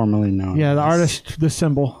artist formerly known. Yeah, the artist, the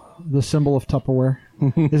symbol of Tupperware.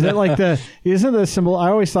 Is that like isn't the symbol? I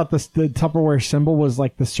always thought the Tupperware symbol was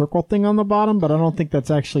like the circle thing on the bottom, but I don't think that's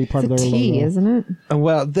actually part of their T, logo. Isn't it?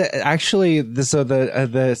 Well, the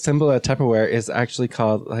symbol of Tupperware is actually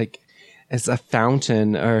called it's a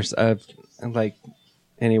fountain or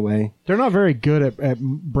anyway. They're not very good at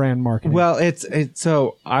brand marketing. Well,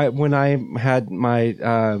 when I had my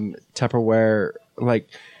Tupperware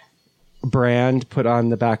brand put on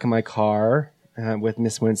the back of my car with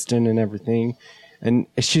Miss Winston and everything. And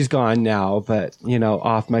she's gone now, but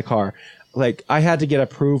off my car. I had to get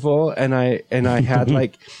approval, and I had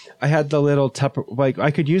I had the little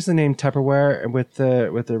I could use the name Tupperware with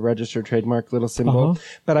the registered trademark little symbol,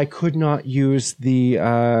 but I could not use the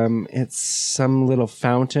it's some little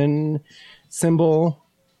fountain symbol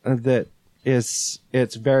it's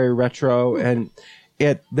very retro and.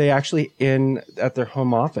 They actually at their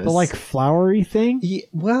home office. The flowery thing? It's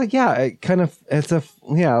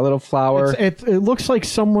a little flower. It looks like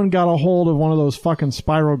someone got a hold of one of those fucking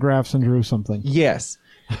spirographs and drew something. Yes.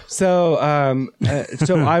 So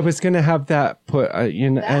so I was going to have that put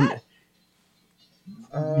that?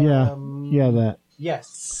 That.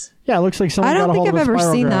 Yes. Yeah, it looks like someone got a hold of a I don't think I've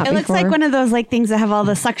ever seen that. It looks like one of those things that have all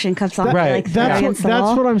the suction cups on. Right. That's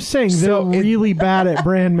what I'm saying. They're really bad at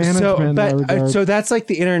brand management. So that's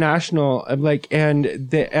the international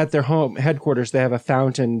and at their home headquarters they have a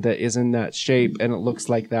fountain that is in that shape and it looks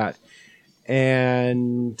like that.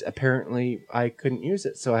 And apparently I couldn't use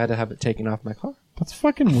it, so I had to have it taken off my car. That's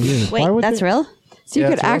fucking weird. Wait, that's real? So you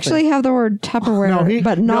could actually have the word Tupperware,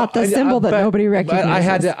 but not the symbol that nobody recognizes.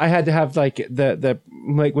 But I had to have the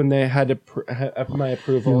when they had to have my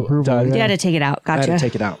approval done. You had to take it out. Gotcha. I had to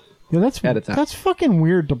take it out. Yeah, that's fucking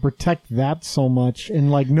weird to protect that so much, and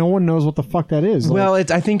no one knows what the fuck that is. Well, I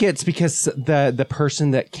think it's because the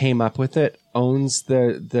person that came up with it owns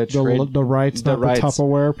the rights, the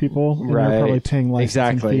Tupperware people, and right? They're probably paying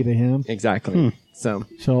licensing fee to him. Exactly. So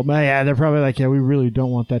they're probably we really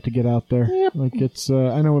don't want that to get out there. Yep. It's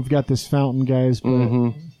I know we've got this fountain, guys,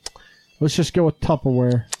 but let's just go with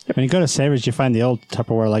Tupperware. When you go to Savers, you find the old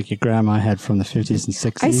Tupperware like your grandma had from the 50s and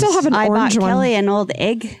 60s. I still have an I bought orange one. Kelly an old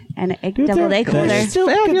egg and an egg deviled egg holder. They're still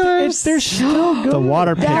Fabulous. They're still good. the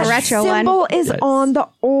water pitcher. A retro one. symbol is on the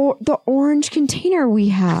orange container we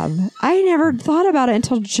have. I never thought about it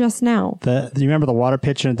until just now. Do you remember the water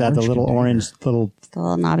pitcher that the little orange little The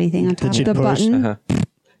little knobby thing on top. that you The push? button.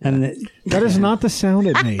 And That is not the sound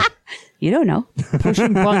it made. You don't know.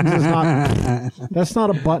 Pushing buttons is not. That's not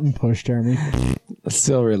a button push, Jeremy.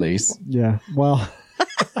 Still release. Yeah. Well,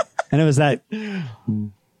 and it was that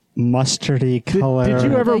mustardy color. did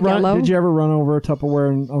you ever Like run? yellow? Did you ever run over a Tupperware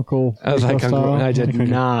and Uncle? I was Rico like, style? I did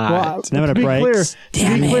not. Well, Then when to it be breaks,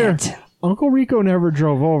 clear, Uncle Rico never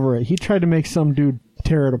drove over it. He tried to make some dude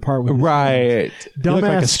tear it apart with his Right. You look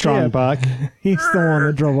like a dumbass strong Kip. buck. He's the one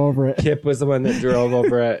that drove over it. Kip was the one that drove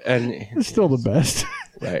over it, and It's still the best.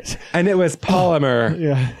 right, and it was polymer.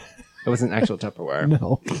 Yeah. It wasn't actual Tupperware.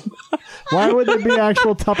 No. Why would there be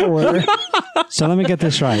actual Tupperware? So let me get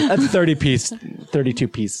this right. That's 30-piece,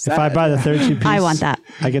 32-piece. If I buy the 32 piece, I want that.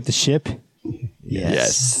 I get the ship.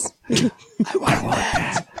 Yes.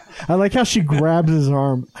 I like how she grabs his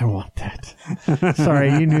arm. I want that.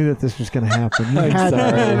 Sorry, you knew that this was going to happen. You had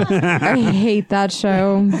Sorry. I hate that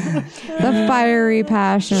show. The fiery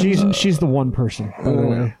passion. She's the one person. By the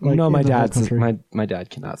way. Like, No, in my the whole dad's country. my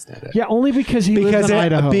dad cannot stand it. Yeah, only because he Because lives in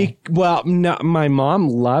Idaho. well, no, my mom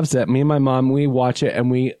loves it. Me and my mom, we watch it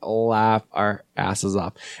and we laugh our asses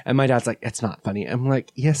off. And my dad's like, "It's not funny." I'm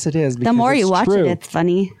like, "Yes, it is." The because more you it's watch true. it, it's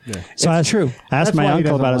funny. So It's true. I asked That's my why he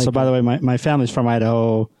uncle doesn't about it. So like by it. the way, my family's from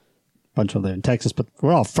Idaho. Bunch of them in Texas, but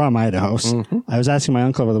we're all from Idaho. So I was asking my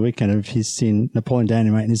uncle over the weekend if he's seen Napoleon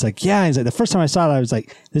Dynamite, and he's like, "Yeah." He's like, "The first time I saw it, I was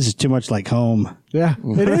like, this is too much like home." Yeah,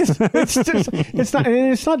 it is.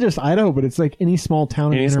 It's not just Idaho, but it's like any small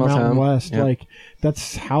town in Any small Intermountain town, West. yeah. Like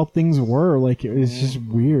that's how things were. Like it was just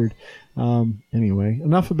weird. Anyway,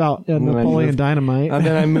 enough about then I Napoleon moved- Dynamite. And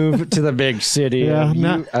then I moved to the big city.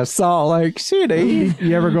 Yeah, of Salt Lake City.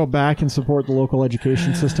 You ever go back and support the local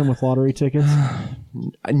education system with lottery tickets?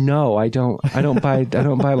 No, I don't. I don't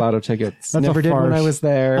buy lotto tickets. That's Never a did when farce. I was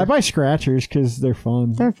there. I buy scratchers because they're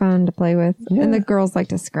fun. They're fun to play with. And the girls like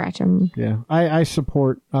to scratch them. Yeah, I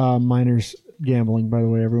support minors gambling. By the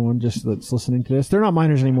way, everyone just that's listening to this, they're not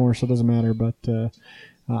minors anymore, so it doesn't matter. But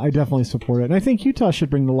I definitely support it, and I think Utah should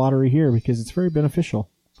bring the lottery here because it's very beneficial.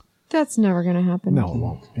 That's never going to happen. No, it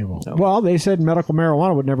won't. It won't. Well, they said medical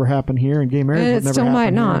marijuana would never happen here, and gay marriage It would never still happen might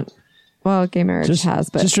here. not. Well, gay marriage has,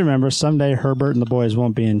 but just remember, someday Herbert and the boys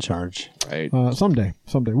won't be in charge. right. Someday.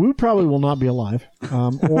 We probably will not be alive,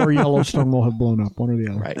 or Yellowstone will have blown up, one or the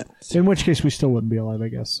other. Right. In which case, we still wouldn't be alive, I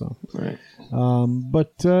guess. So. Right.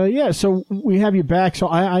 Yeah, so we have you back. So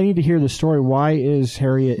I need to hear the story. Why is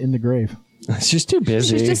Harriet in the grave? She's too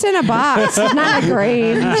busy. she's just in a box, not a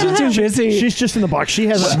grave. She's too busy. She's just in the box. She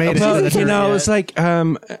hasn't made it. Well, to the you know, yet. it's like,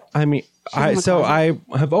 I mean, I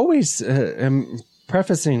have always,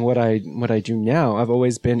 prefacing what I do now, I've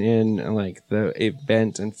always been in like the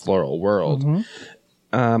event and floral world.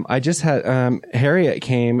 I just had, Harriet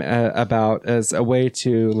came about as a way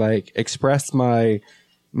to like express my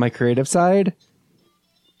creative side.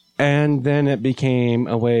 And then it became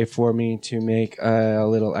a way for me to make a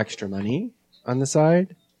little extra money on the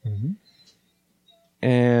side.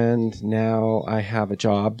 And now I have a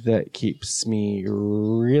job that keeps me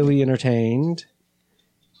really entertained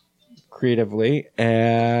creatively,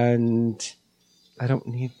 and I don't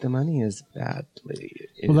need the money as badly.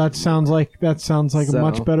 Well, that sounds like a So-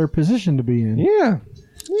 much better position to be in. Yeah.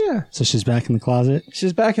 So she's back in the closet.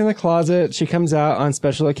 She's back in the closet. She comes out on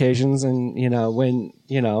special occasions, and when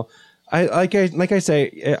I like I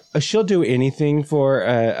say, she'll do anything for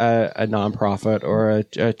a nonprofit or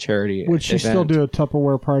a charity. Would she still do a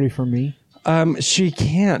Tupperware party for me? She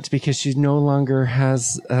can't because she no longer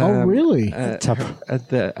has. Oh, really? You It's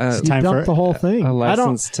The time dumped the whole thing. a I don't.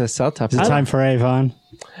 license to sell Tupperware. It's time for Avon.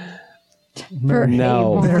 For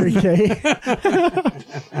No. Avon. Mary Kay.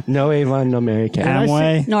 No Avon, no Mary Kay.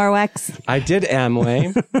 Amway. Norwex. I did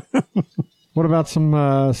Amway. What about some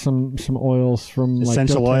oils from like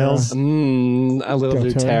Essential doTERRA? oils. A little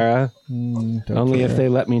doTERRA. doTERRA. Only if they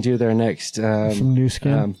let me do their next. Some new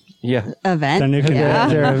skin. Yeah. Event. Their new yeah.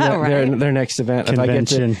 Their next event.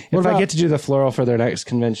 Convention. If I get to do the floral for their next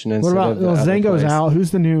convention What instead about of the other Zango's place. out?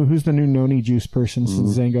 Who's the new noni juice person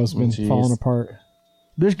since Zango's been Jeez. falling apart?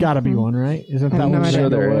 There's got to be one, right? Isn't I that have no what idea. Sure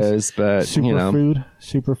Zango there was? is, but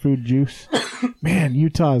Superfood juice. Man,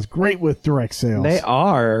 Utah is great with direct sales. they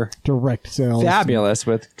are direct sales. fabulous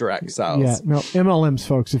with direct sales. Yeah, no, MLMs,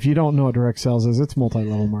 folks. If you don't know what direct sales is, it's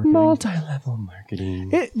multi-level marketing. Multi-level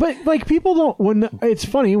marketing. But like people don't. It's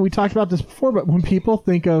funny. We talked about this before, but when people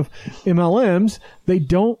think of MLMs, they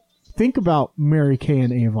don't think about Mary Kay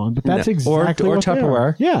and Avon, but that's exactly or what they Tupperware.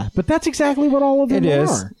 are. Yeah, but that's exactly what all of them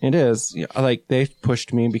are. It is. Yeah, like they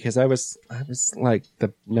pushed me because I was like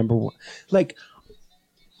the number one. Like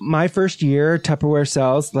my first year Tupperware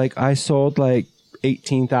sales, like I sold like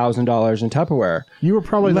 $18,000 in Tupperware. You were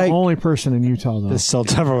probably like, the only person in Utah, though. This sell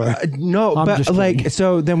Tupperware. No, I'm but just like kidding.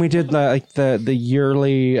 so then we did like the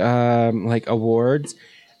yearly like awards.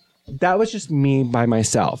 That was just me by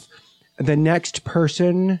myself. The next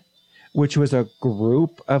person, which was a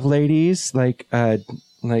group of ladies, like an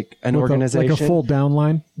organization, like a full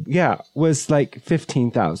downline. yeah, was like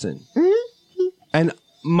 15,000, and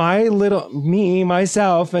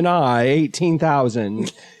myself, and I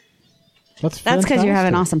 18,000. That's because you're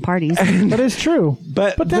having fantastic. awesome parties. That is true.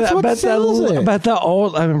 But that's what sells it. But the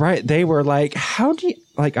old, I mean, right? They were like, how do you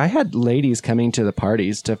like? I had ladies coming to the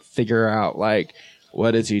parties to figure out like,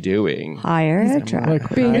 what is he doing? Hire a drag.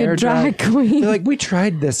 Like, Being a drag queen. They're like, we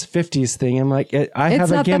tried this 50s thing. I'm like, I have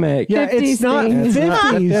a not the gimmick. yeah, 50s it's not thing. It's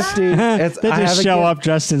not the 50s. 50s. It's, They I have just a show gimmick. up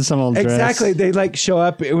dressed in some old dress. Exactly. They like show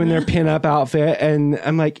up in their pinup outfit, and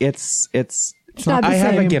I'm like, it's. not the I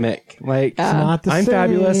have a same. gimmick. Like, not the I'm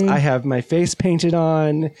fabulous. same. I have my face painted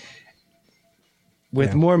on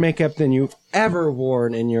with more makeup than you've ever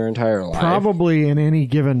worn in your entire life. Probably in any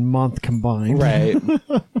given month combined. Right.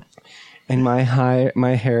 And my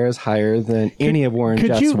hair is higher than any of Warren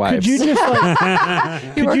Jeff's wives. Could you just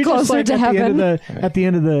like You were closer to heaven. at the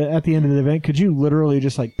end of the event? Could you literally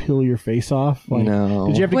just like peel your face off? Like, No.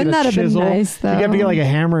 Did you have to Wouldn't get a that have been chisel? nice, Did you have to though? get like a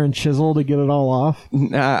hammer and chisel to get it all off?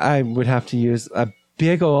 I would have to use a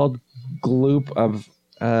big old gloop of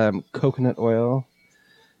coconut oil.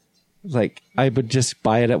 Like I would just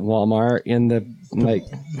buy it at Walmart in the like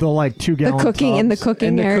The like 2 The gallon cooking in the tubs, cooking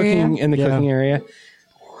in the area. Yeah. cooking area.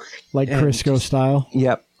 like and Crisco style.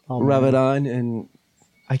 Yep. Oh, Rub man. it on, and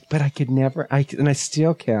but I could never. And I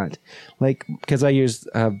still can't. Like because I use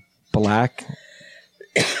black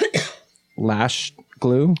lash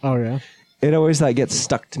glue. Oh yeah. It always like gets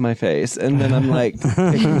stuck to my face, and then I'm like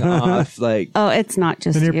picking off like Oh, it's not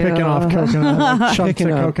just And you're you. picking off coconut, like, chunks of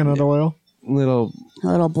Picking up- coconut oil. little a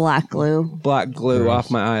little black glue. black glue off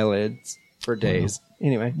my eyelids for days.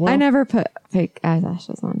 Anyway, I never put fake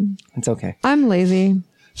eyelashes on. it's okay. I'm lazy.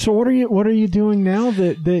 So what are you doing now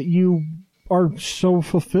that you are so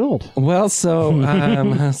fulfilled? Well, so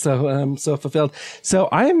fulfilled. So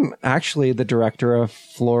I'm actually the director of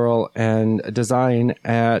floral and design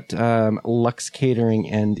at Lux Catering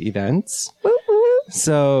and Events.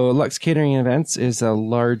 So Lux Catering and Events is a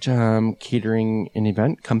large catering and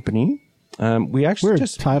event company. We actually Weird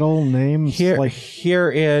just title names here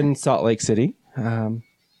in Salt Lake City,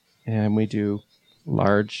 and we do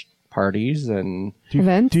large parties and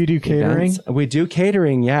Events? Do you do catering? events. We do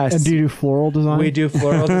catering, yes. And do you do floral design? We do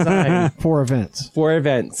floral design. for events. For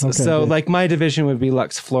events. Okay, So good. like my division would be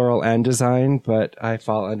Lux Floral and Design, but I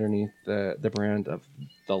fall underneath the brand of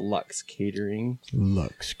the Lux Catering.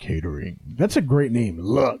 Lux Catering. That's a great name.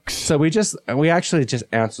 Lux. So we actually just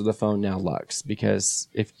answer the phone now, Lux, because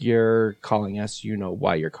if you're calling us, you know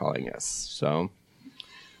why you're calling us. So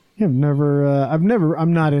I'm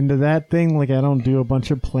not into that thing. Like I don't do a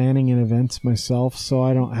bunch of planning and events myself, so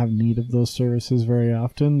I don't have need of those services very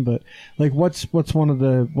often. But like, what's one of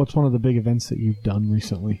the big events that you've done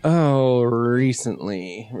recently?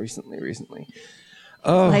 recently.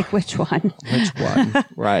 Oh, Like which one? which one?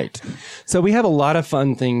 Right. So we have a lot of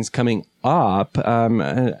fun things coming up,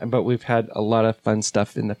 but we've had a lot of fun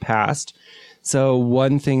stuff in the past. So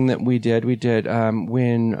one thing that we did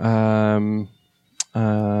when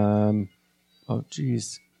oh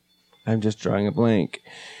geez, I'm just drawing a blank.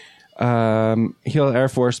 Hill Air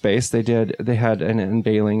Force Base, they had an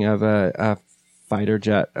unveiling of a fighter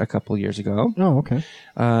jet a couple years ago. Oh, okay.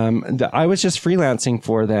 I was just freelancing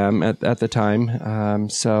for them at the time,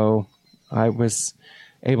 so I was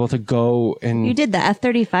able to go and You did the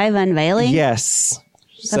F-35 unveiling? yes,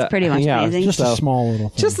 That's pretty much amazing. Just a small little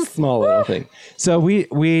thing. just a small little thing. So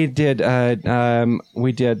we did all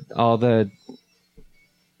the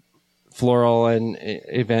floral and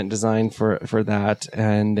event design for that,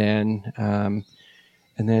 and then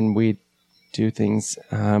we do things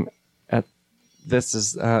at this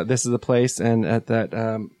is the place, and at that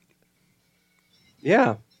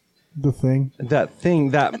the thing.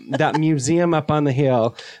 that museum up on the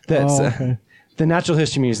hill that's Oh, okay. the Natural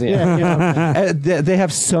History Museum. They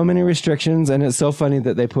have so many restrictions, and it's so funny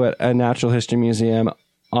that they put a Natural History Museum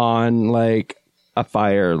on like a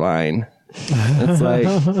fire line. It's like,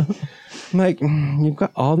 I'm like, you've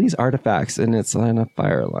got all these artifacts, and it's on a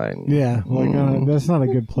fire line. Yeah, like that's not a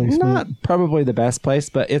good placement. Not probably the best place,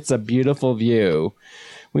 but it's a beautiful view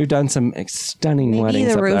we've done some stunning Maybe weddings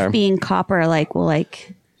the up roof there. being copper, like, will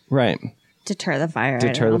like Right. deter the fire.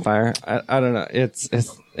 Deter the fire. I don't know.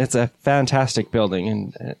 It's a fantastic building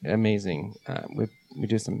and amazing. We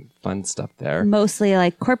do some fun stuff there. Mostly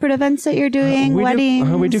like corporate events that you're doing, weddings.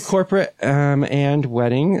 We do corporate and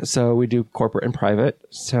wedding. So we do corporate and private.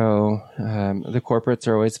 So the corporates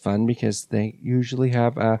are always fun because they usually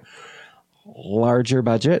have a larger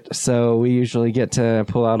budget. So we usually get to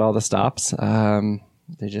pull out all the stops.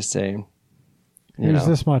 They just say, Here's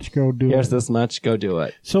this much, go do it. Here's this much, go do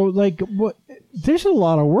it. So, like, what? There's a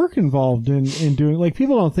lot of work involved in doing. Like,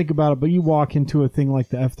 people don't think about it, but you walk into a thing like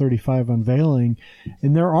the F-35 unveiling,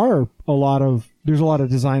 and there's a lot of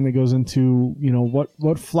design that goes into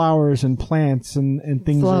what flowers and plants and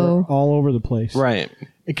things Flow. are all over the place, Right.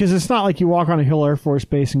 Because it's not like you walk on a Hill Air Force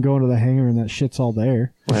Base and go into the hangar and that shit's all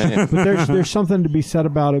there. Right. But there's something to be said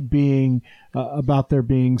about it being about there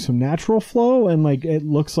being some natural flow and like it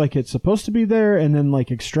looks like it's supposed to be there, and then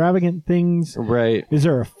like extravagant things. Right. Is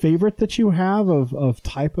there a favorite that you have of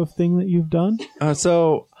type of thing that you've done?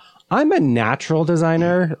 So I'm a natural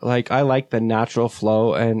designer. Like I like the natural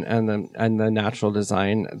flow and the natural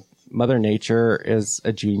design. Mother Nature is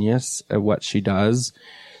a genius at what she does.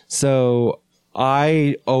 So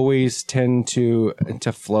I always tend to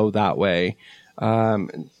flow that way.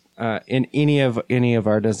 In any of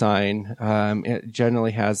our design, it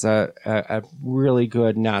generally has a really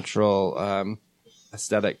good natural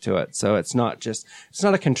aesthetic to it. So it's not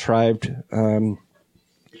a contrived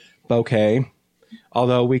bouquet.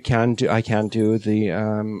 Although I can do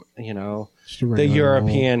the the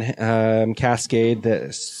European cascade.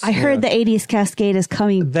 That I heard the 80s cascade is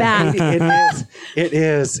coming back. It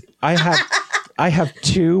is. I have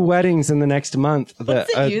 2 weddings in the next month that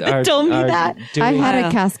told me that. I had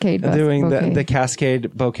a cascade doing bouquet. the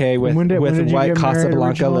cascade bouquet with When did you white get married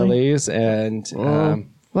Casablanca originally? lilies and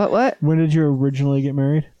What? When did you originally get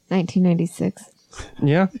married? 1996.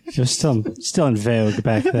 yeah. You're still in vogue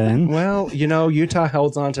back then. Well, Utah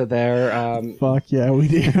holds on to their Fuck yeah, we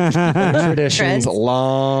did. traditions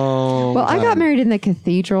long. Well, I got married in the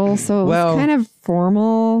cathedral, so it was kind of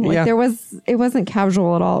formal. Like Yeah. it wasn't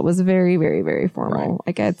casual at all. It was very, very, very formal. Right.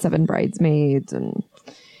 Like I had 7 bridesmaids, and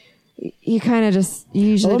you kind of you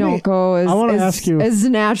usually Well, don't go I wanna ask you- as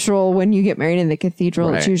natural when you get married in the cathedral.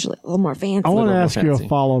 It's Right. usually a little more fancy. I want to more ask you a fancy.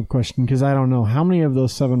 follow-up question because I don't know. How many of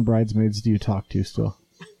those 7 bridesmaids do you talk to still?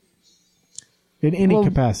 In any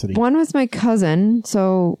capacity? One was my cousin,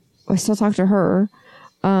 so I still talk to her.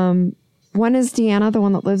 One is Deanna, the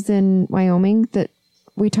one that lives in Wyoming, that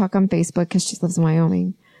we talk on Facebook because she lives in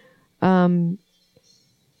Wyoming.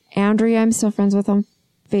 Andrea, I'm still friends with on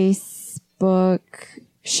Facebook.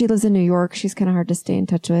 She lives in New York. She's kind of hard to stay in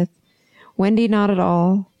touch with. Wendy, not at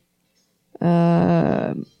all.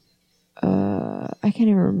 I can't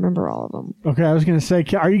even remember all of them. Okay, I was going to say,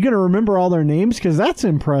 are you going to remember all their names? Because that's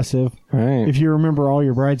impressive. Right. If you remember all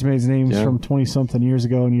your bridesmaids' names from 20-something years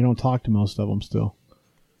ago and you don't talk to most of them still.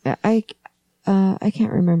 I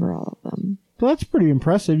can't remember all of them. Well, that's pretty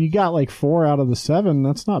impressive. You got like 4 out of the 7.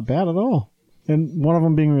 That's not bad at all. And one of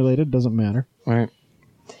them being related doesn't matter. Right.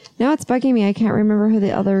 Now it's bugging me. I can't remember who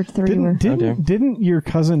the other 3 were. Didn't your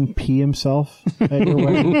cousin pee himself at your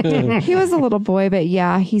wedding? He was a little boy, but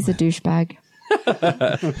yeah, he's a douchebag.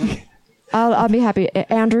 I'll be happy.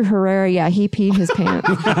 Andrew Herrera, yeah, he peed his pants.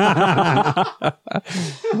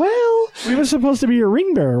 Well, he was supposed to be your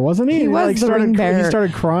ring bearer, wasn't he? He was the ring bearer. He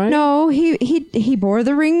started crying? No, he bore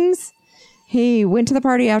the rings. He went to the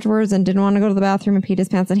party afterwards and didn't want to go to the bathroom and peed his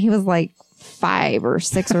pants. And he was like 5 or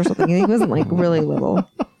 6 or something. He wasn't like really little.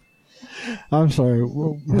 I'm sorry.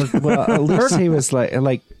 Well, at least he was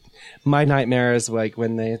like my nightmare is like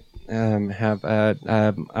when they have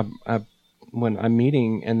when I'm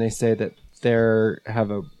meeting and they say that they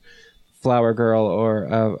have a flower girl or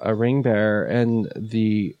a ring bearer and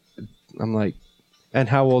I'm like, and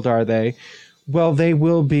how old are they? Well, they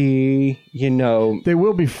will be, They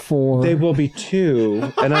will be 4. they will be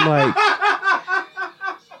 2, and I'm like,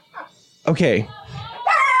 okay.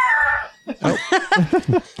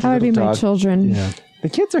 That would be my dog. children. Yeah. The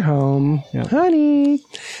kids are home, Yeah. honey.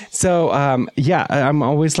 So, I'm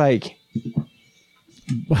always like,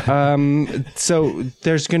 so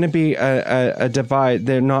there's going to be a divide.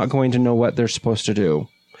 They're not going to know what they're supposed to do.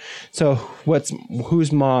 So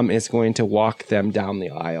whose mom is going to walk them down the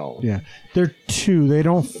aisle? Yeah. They're 2. They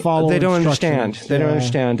don't follow They don't understand. instructions. They don't Yeah.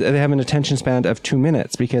 understand. They have an attention span of 2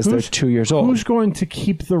 minutes because they're 2 years old. Who's going to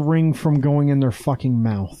keep the ring from going in their fucking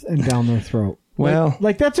mouth and down their throat? Well,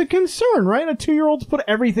 Like that's a concern, right? A 2-year-old's put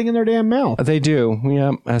everything in their damn mouth. they do.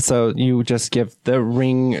 Yeah. So you just give the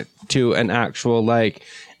ring to an actual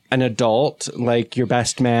an adult, like your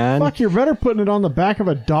best man. Fuck, you're better putting it on the back of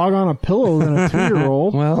a dog on a pillow than a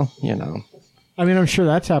 2-year-old. Well, you know. I mean, I'm sure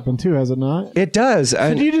that's happened too, has it not? It does.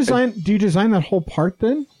 So do you design that whole part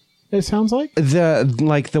then? It sounds like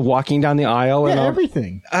the walking down the aisle and all,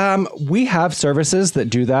 everything. We have services that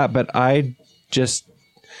do that, but I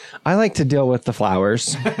like to deal with the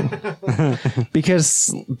flowers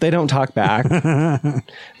because they don't talk back.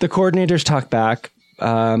 The coordinators talk back.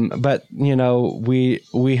 But you know, we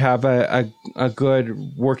have a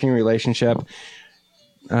good working relationship.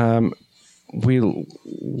 We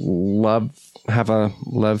have a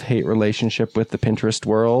love-hate relationship with the Pinterest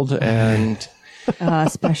world, and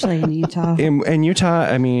especially in Utah. In Utah,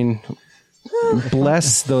 I mean,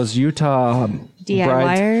 bless those Utah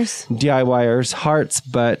DIYers hearts,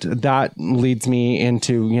 but that leads me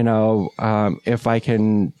into, you know, if I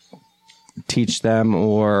can teach them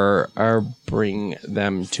or bring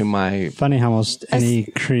them to my... Funny how most any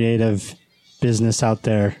creative business out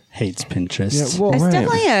there hates Pinterest. Yeah, well, it's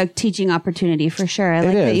definitely a teaching opportunity for sure. I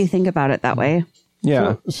like that you think about it that way.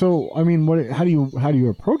 Yeah. So I mean, how do you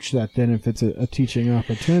approach that then? If it's a teaching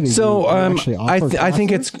opportunity, so I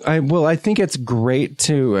think it's great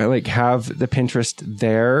to like have the Pinterest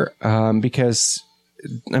there because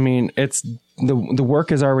I mean it's the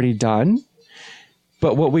work is already done.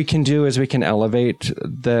 But what we can do is we can elevate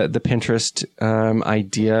the Pinterest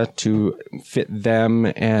idea to fit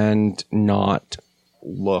them and not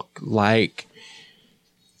look like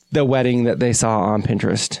the wedding that they saw on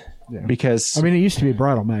Pinterest. Yeah. Because I mean, it used to be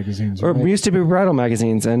bridal magazines, or right? we used to be bridal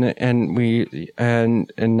magazines, and now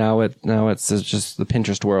it's just the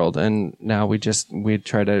Pinterest world, and now we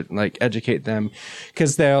try to like educate them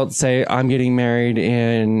because they'll say I'm getting married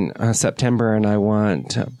in September and I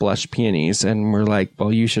want blush peonies, and we're like,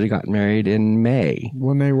 well, you should have gotten married in May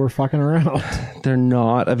when they were fucking around. They're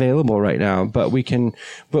not available right now, but we can.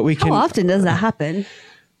 How often does that happen?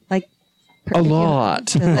 Like. A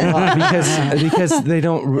lot, because they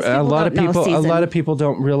don't. A lot of people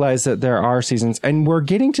don't realize that there are seasons, and we're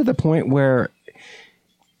getting to the point where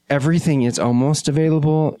everything is almost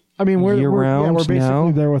available. I mean, we're year-round. We're basically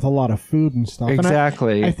now. There with a lot of food and stuff.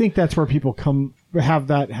 Exactly. And I think that's where people have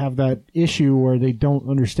that issue where they don't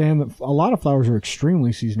understand that a lot of flowers are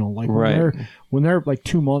extremely seasonal. Like when they're like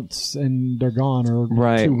 2 months and they're gone, or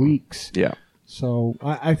 2 weeks. Yeah. So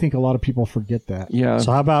I think a lot of people forget that. Yeah.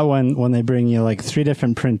 So how about when they bring you like 3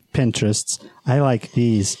 different Pinterests? I like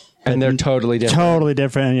these. And they're totally different. Totally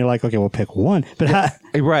different. And you're like, okay, we'll pick one. But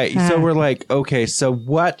right. So we're like, okay, so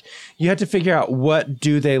what you have to figure out, what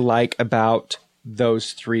do they like about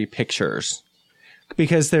those 3 pictures?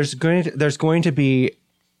 Because there's going to be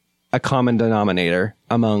a common denominator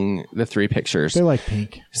among the 3 pictures. They like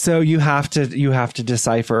pink. So you have to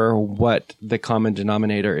decipher what the common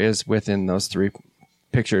denominator is within those 3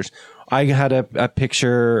 pictures. I had a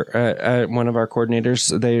picture, one of our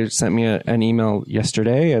coordinators, they sent me an email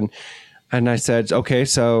yesterday, and I said, okay,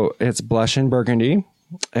 so it's blush and burgundy,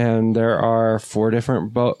 and there are 4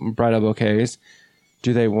 different bridal bouquets.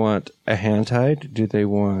 Do they want a hand tied? Do they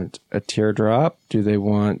want a teardrop? Do they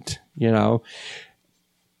want,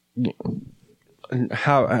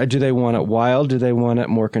 how do they want it wild? Do they want it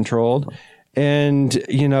more controlled? And,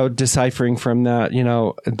 deciphering from that,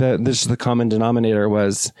 the common denominator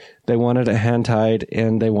was they wanted it hand tied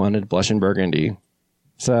and they wanted blush and burgundy.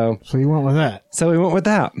 So you went with that. So we went with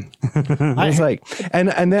that. I was like,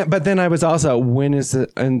 but then I was also, when is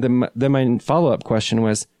it? And then my follow up question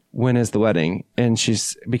was, when is the wedding? And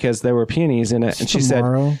because there were peonies in it, and she said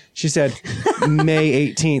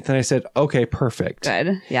May 18th. And I said, okay, perfect.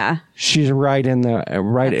 Good. Yeah. She's right in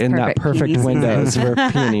that perfect windows for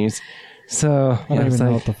peonies. So I don't even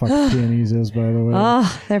know what the fuck peonies is, by the way.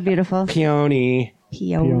 Oh, they're beautiful. Peonies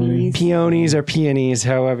or peonies,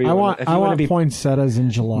 however I want poinsettias in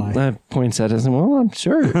July. Poinsettias, well, I'm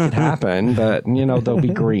sure it could happen, but they'll be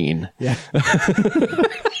green. Yeah.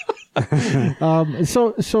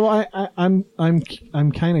 So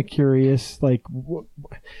I'm kind of curious, like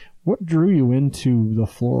what drew you into the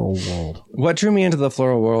floral world? What drew me into the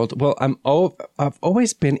floral world? Well, I've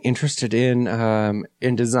always been interested in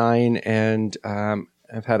design, and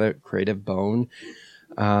I've had a creative bone.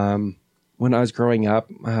 When I was growing up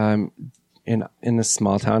in a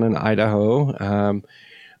small town in Idaho,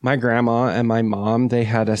 my grandma and my mom, they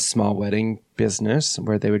had a small wedding business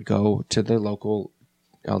where they would go to the local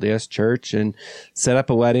LDS church and set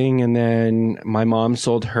up a wedding, and then my mom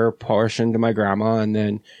sold her portion to my grandma, and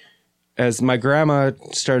then as my grandma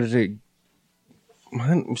started to,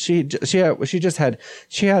 she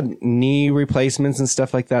had knee replacements and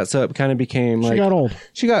stuff like that, so it kind of became like she got old.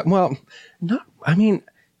 She got, well, not, I mean,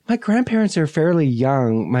 My grandparents are fairly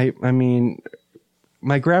young. My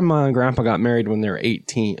grandma and grandpa got married when they were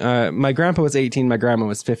 18. My grandpa was 18. My grandma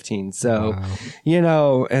was 15. So,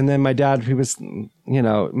 and then my dad, he was,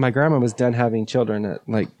 my grandma was done having children at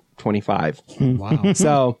like 25. Wow.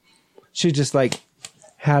 So she just like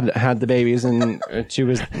had the babies, and she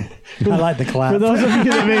was. I like the clap. For those of you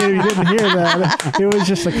that maybe didn't hear that, it was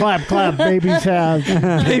just a clap, babies have.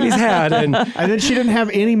 Babies had, and then she didn't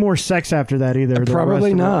have any more sex after that either.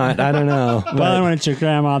 probably not. I don't know. Well, when it's your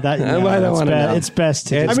grandma, that I don't want to know. It's best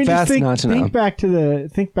to. It's I mean, best just not to know.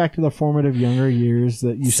 think back to the formative younger years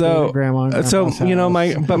that you stayed at grandma. And grandpa's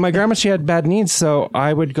house. my grandma, she had bad knees, so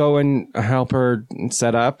I would go and help her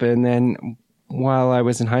set up, and then. While I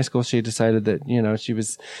was in high school, she decided that,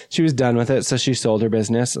 she was done with it. So she sold her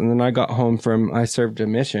business. And then I got home I served a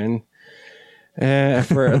mission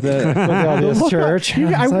for the LDS church.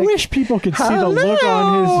 I wish people could see the look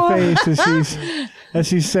on his face as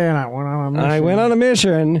he's saying, I went on a mission. I went on a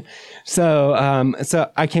mission. So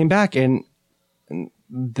I came back, and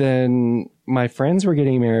then my friends were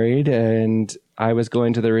getting married, and I was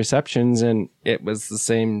going to the receptions, and it was the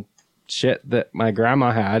same shit that my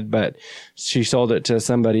grandma had, but she sold it to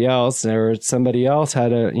somebody else, or somebody else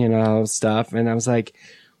had stuff, and I was like,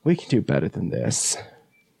 we can do better than this.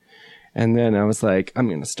 And then I was like, I'm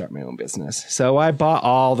going to start my own business. So I bought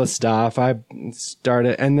all the stuff. I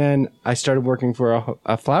started, and then I started working for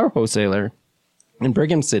a flower wholesaler in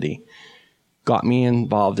Brigham City. Got me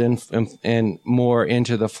involved in more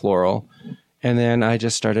into the floral. And then I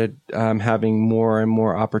just started having more and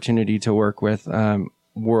more opportunity to work with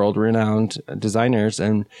world-renowned designers,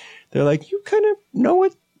 and they're like, you kind of know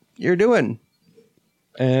what you're doing.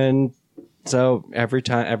 And so every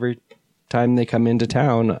time they come into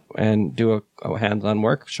town and do a hands-on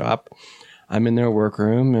workshop, I'm in their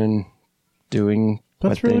workroom and doing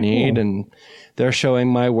what they need, and they're showing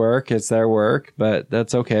my work. It's their work, but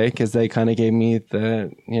that's okay because they kind of gave me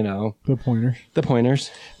the pointers.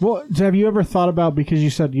 Well, have you ever thought about, because you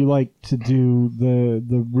said you like to do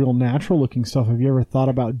the real natural looking stuff, have you ever thought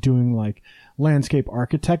about doing like landscape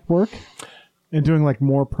architect work and doing like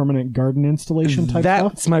more permanent garden installation type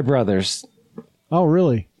stuff? That's my brother's Oh,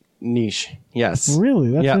 really? niche. Yes.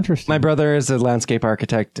 Really? That's interesting. My brother is a landscape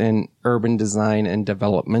architect in urban design and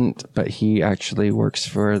development, but he actually works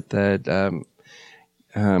for the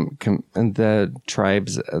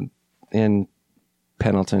tribes in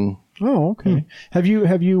Pendleton. Oh, okay. Have you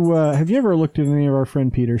ever looked at any of our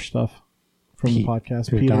friend Peter's stuff from the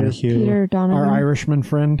podcast? Peter Donovan. Our Irishman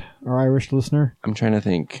friend, our Irish listener. I'm trying to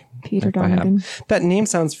think. Peter if I Donovan. have. That name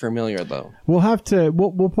sounds familiar, though. We'll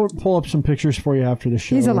pull up some pictures for you after the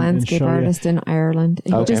show. He's a landscape artist in Ireland.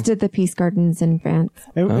 He just did the peace gardens in France.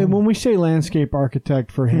 And when we say landscape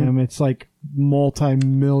architect for him, it's like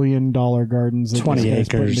multi-million-dollar gardens. 20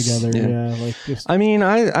 acres together. Yeah. Like just. I mean,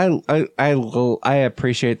 I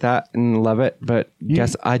appreciate that and love it, but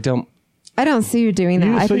guess I don't. I don't see you doing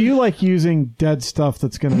that. You like using dead stuff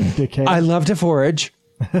that's going to decay. I love to forage,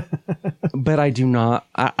 but I do not.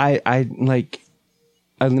 I like.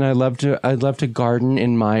 I mean, I love to garden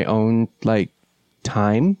in my own like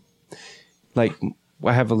time. Like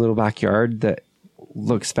I have a little backyard that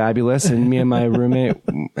looks fabulous, and me and my roommate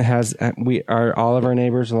all of our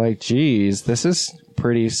neighbors are like, geez, this is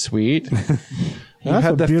pretty sweet. You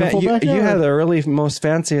had the really most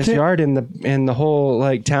fanciest yard in the whole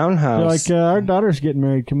like townhouse. You're like, our daughter's getting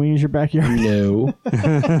married. Can we use your backyard? No.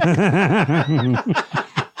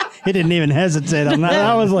 He didn't even hesitate on that.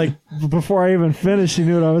 That was like before I even finished. He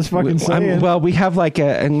knew what I was fucking saying. Well, we have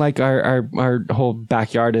our whole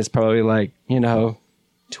backyard is probably like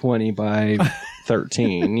 20 by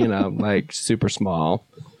 13. Like super small.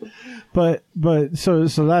 But so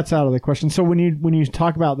that's out of the question. So when you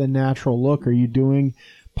talk about the natural look, are you doing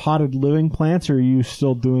potted living plants, or are you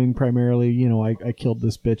still doing primarily? I killed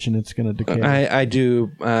this bitch and it's going to decay. I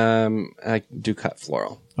do cut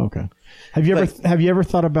floral. Okay. Have you ever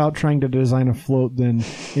thought about trying to design a float then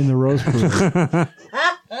in the rose brewery?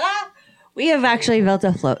 We have actually built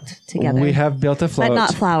a float together. We have built a float, but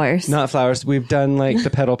not flowers. Not flowers. We've done like the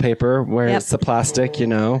petal paper where it's the plastic,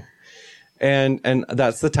 And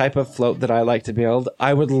that's the type of float that I like to build.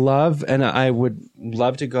 I would love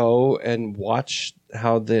to go and watch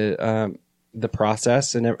how the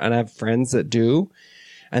process, and I have friends that do,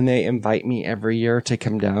 and they invite me every year to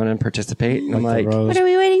come down and participate. And I'm like, what are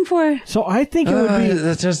we waiting for? So I think it would be.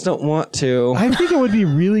 I just don't want to. I think it would be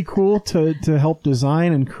really cool to help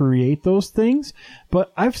design and create those things.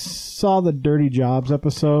 But I've saw the Dirty Jobs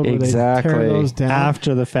episode where they tear those down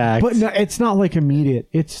after the fact. But no, it's not like immediate.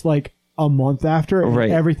 It's like a month after, and Right.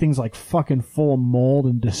 everything's like fucking full of mold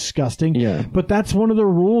and disgusting. Yeah. But that's one of the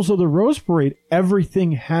rules of the Rose Parade.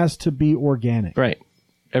 Everything has to be organic. Right.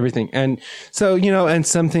 Everything. And so, and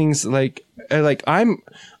some things like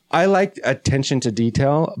I like attention to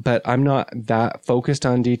detail, but I'm not that focused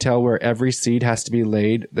on detail where every seed has to be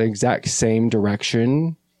laid the exact same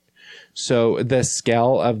direction. So the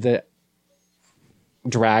scale of the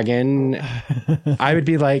dragon, I would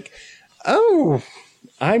be like, oh,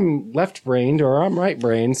 I'm left-brained or I'm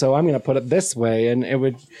right-brained, so I'm going to put it this way, and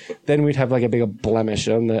then we'd have like a big blemish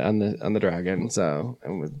on the dragon. So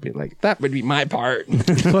it would be like that would be my part.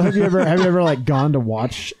 So have you ever like gone to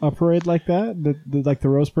watch a parade like that, like the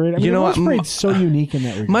Rose Parade? I mean, You know the Rose what? Parade's so unique in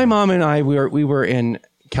that regard. My mom and I we were in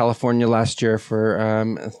California last year for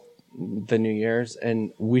the New Year's,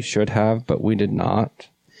 and we should have, but we did not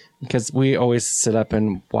because we always sit up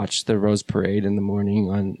and watch the Rose Parade in the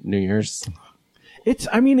morning on New Year's. It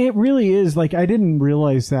really is. Like, I didn't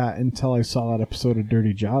realize that until I saw that episode of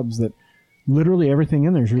Dirty Jobs, that literally everything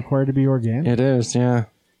in there is required to be organic. It is, yeah.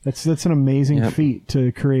 That's an amazing feat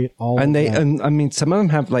to create all And of that. and I mean, some of them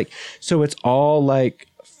have like, so it's all like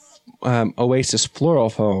Oasis floral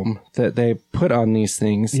foam that they put on these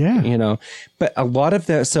things. Yeah. But a lot of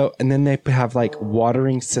that, and then they have like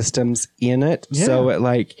watering systems in it. Yeah. So it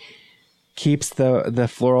like keeps the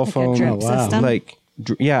floral Like a foam drip system? like,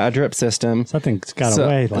 a drip system. Something's got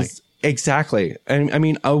away. Like Exactly. And I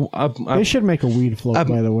mean, They should make a weed float,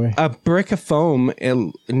 by the way. a brick of foam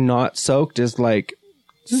not soaked is like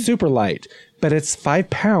super light, but it's 5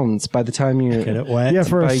 pounds by the time you get it wet. Yeah,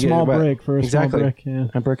 for by a you get small it wet. brick. For a Exactly. small brick, yeah.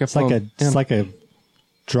 A brick of It's like foam. it's like a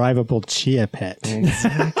drivable chia pet.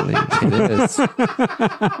 Exactly. It is.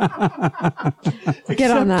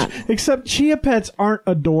 Get on that. Except chia pets aren't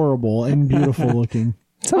adorable and beautiful looking.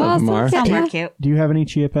 Some of them are. Some are cute. Do you have any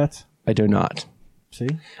chia pets? I do not. See?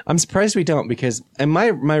 I'm surprised we don't because, and my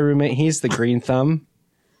roommate, he's the green thumb.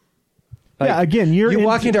 Like, Yeah, again, you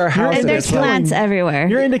walk into our house And and there's it's like, plants everywhere.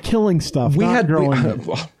 You're into killing stuff, we not had growing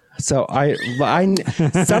it. so I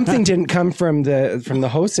something didn't come from the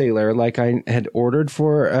wholesaler like I had ordered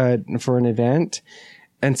for an event,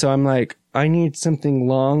 and so I'm like, I need something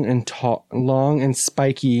long and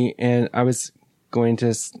spiky, and I was going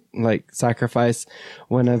to like sacrifice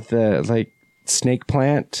one of the like snake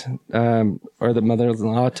plant or the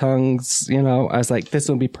mother-in-law tongues. I was like, this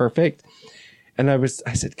would be perfect, and I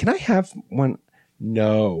said, can I have one?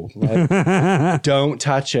 No, like, don't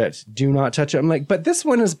touch it. Do not touch it. I'm like, but this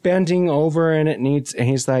one is bending over and and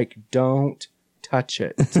he's like, don't touch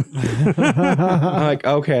it. I'm like,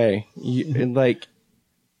 okay, like,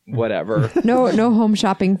 whatever. No home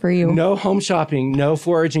shopping for you. No home shopping, no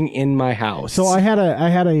foraging in my house. So I had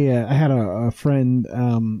a friend,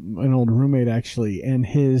 an old roommate actually, and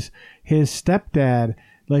his stepdad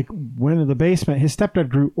like went in the basement. His stepdad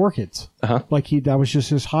grew orchids. Like that was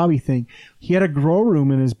just his hobby thing. He had a grow room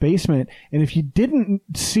in his basement, and if you didn't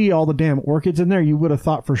see all the damn orchids in there, you would have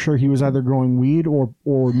thought for sure he was either growing weed or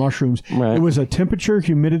mushrooms. Right. It was a temperature,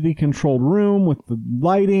 humidity controlled room with the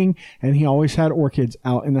lighting, and he always had orchids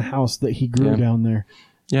out in the house that he grew down there.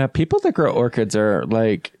 yeah, people that grow orchids are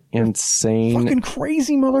like insane, Fucking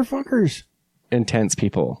crazy motherfuckers. intense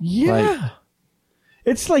people. Yeah. Like,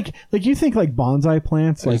 it's like you think like bonsai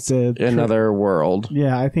plants, like it's the another world.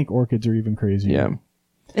 Yeah, I think orchids are even crazier. Yeah.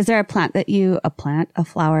 Is there a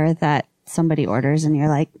flower that somebody orders and you're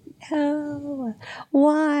like, no,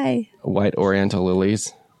 why? White oriental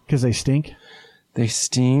lilies. Because they stink. They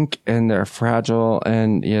stink and they're fragile,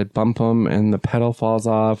 and you bump them and the petal falls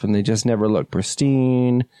off and they just never look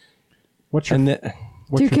pristine. What's your Do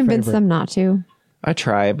you convince them not to? I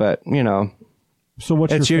try, but So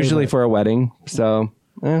what's it's your usually favorite? for a wedding. So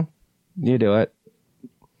you do it.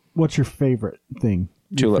 What's your favorite thing?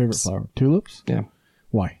 Your favorite Tulips. flower? Tulips? Yeah.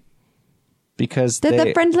 Why? Because They're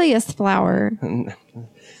the friendliest flower.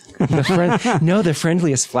 the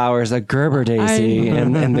friendliest flower is a Gerber daisy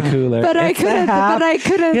in the cooler. But I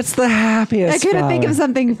couldn't. It's the happiest. I couldn't think of flower.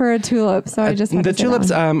 something for a tulip, so I just had The to say that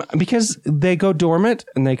tulips, one. because they go dormant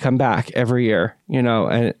and they come back every year,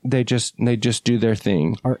 and they just do their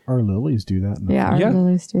thing. Our lilies do that. Yeah, our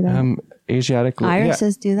lilies do that. Asiatic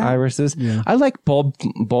Irises do that? Irises. Yeah. I like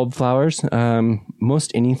bulb flowers.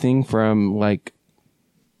 Most anything from like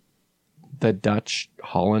the Dutch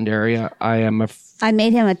Holland area. I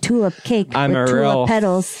made him a tulip cake I'm with a tulip real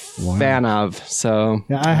petals. fan of. So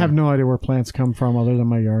Yeah, I have no idea where plants come from other than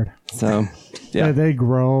my yard. So yeah. They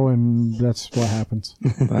grow, and that's what happens.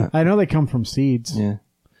 I know they come from seeds. Yeah.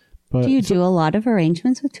 But Do you do a lot of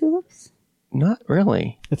arrangements with tulips? Not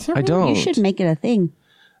really. It's not I don't. You should make it a thing.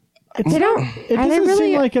 It They don't. It Are they doesn't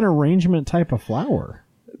really? seem like an arrangement type of flower.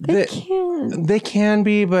 They can. They can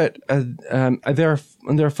be, but they're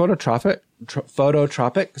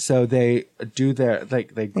phototropic, so they do their they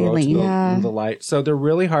glow to lean. the light. So they're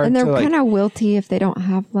really hard And they're to kind of wilty if they don't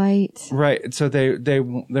have light. right. So they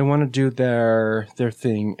want to do their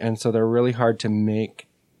thing, and so they're really hard to make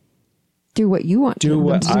Do what you want. do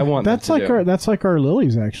what I want. That's them like to do. that's like our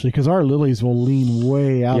lilies actually, because our lilies will lean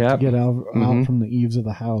way out Yep. to get out from the eaves of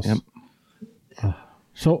the house. Yep.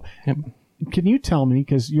 So, can you tell me,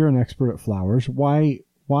 because you're an expert at flowers, why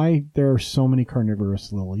there are so many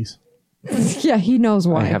carnivorous lilies? Yeah, he knows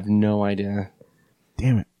why. I have no idea.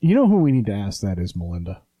 Damn it! You know who we need to ask that is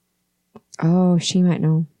Melinda. Oh, she might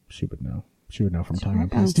know. She would know. She would know from time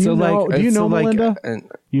and know. place. Do you know Melinda?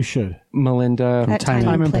 You should. Melinda, At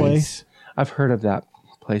Time and place. I've heard of that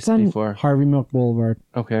place Done. before. Harvey Milk Boulevard.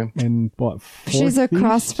 Okay. And what? She's Fourth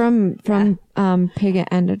across East? from Pig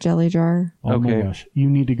and a Jelly Jar. Oh my Okay. gosh! You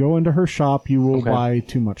need to go into her shop. You will Okay. buy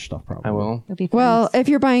too much stuff. Probably. I will. It'll be Well, fun. if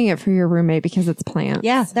you're buying it for your roommate because it's plants.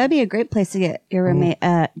 Yeah, that'd be a great place to get your roommate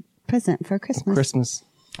a present for Christmas. Christmas.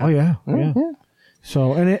 Oh yeah. Yeah.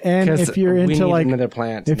 So and 'Cause if you're we into need like another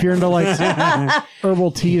plant. if you're into like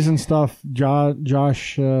herbal teas and stuff,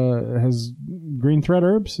 Josh has green thread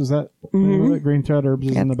herbs. Is that what green thread herbs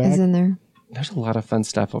is in the Is bag? in there. There's a lot of fun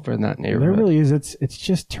stuff over in that There neighborhood. really is. It's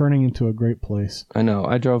just turning into a great place. I know.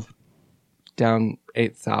 I drove down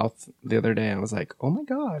 8th South the other day and I was like, oh my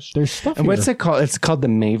gosh. There's stuff. And what's here. it called? It's called the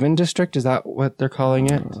Maven District. Is that what they're calling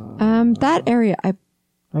it? That area, I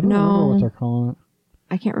I don't No. remember what they're calling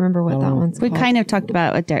it. can't remember what that one's We called. kind of talked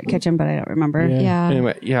about it with Derek Kitchen, but I don't remember. Yeah. Yeah.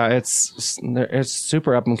 Anyway, yeah, it's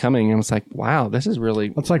super up and coming. And I was like, wow, this is really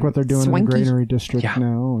That's like what they're doing in Swanky. the Granary District Yeah.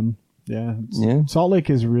 now, and Yeah. Salt Lake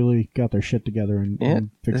has really got their shit together and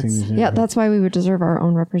fixing it's- these. Yeah, neighborhoods. that's why we would deserve our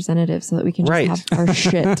own representative so that we can just Right. have our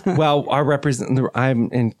shit. well. I'm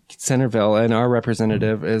in Centerville, and our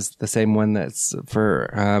representative is the same one that's for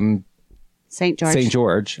St. George. St.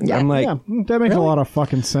 George. I'm like, yeah, that makes a lot of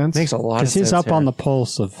fucking sense. makes a lot of Because sense. he's up here. on the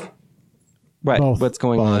pulse of. right. Both. What's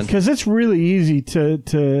going on? Because it's really easy to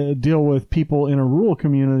deal with people in a rural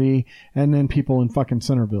community and then people in fucking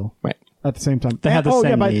Centerville Right. at the same time. They have the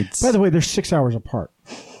same by, needs. By the way, they're 6 hours apart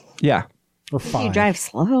Yeah. or 5. You drive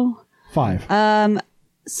slow. 5.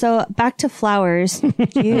 So back to flowers.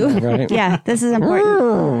 You, Right. yeah, this is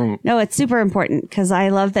important. No, it's super important because I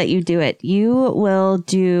love that you do it. You will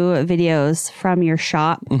do videos from your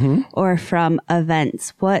shop or from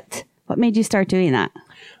events. What made you start doing that?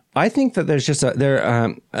 I think that there's just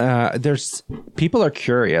there's people are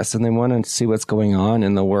curious and they want to see what's going on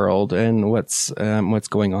in the world and what's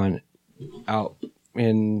going on out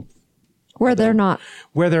in Where they're not.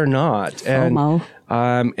 where they're not. And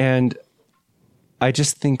FOMO. and I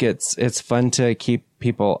just think it's fun to keep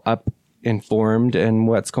people up informed and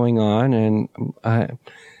what's going on. And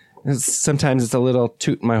sometimes it's a little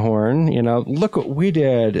toot my horn, look what we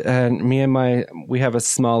did. And we have a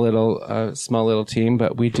small little team,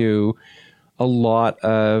 but we do a lot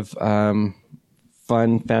of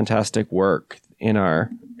fun, fantastic work in our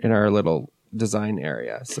little design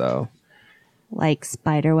area. So Like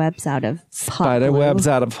spider webs out of spider webs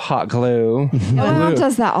out of hot glue. My mom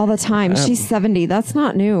does that all the time. She's 70. That's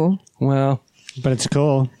not new. Well, But it's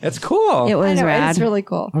cool. it's cool. It was rad. It's really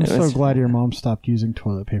cool. I'm so glad your mom stopped using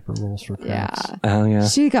toilet paper rolls for crafts. Yeah. Oh yeah.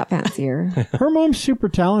 She got fancier. Her mom's super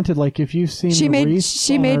talented. Like if you've seen She the made wreath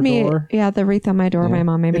on her me door, the wreath on my door my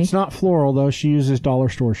mom made me. it's not floral though. She uses dollar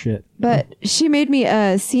store shit. But she made me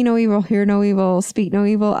a see no evil, hear no evil, speak no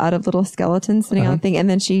evil out of little skeletons sitting on the thing, and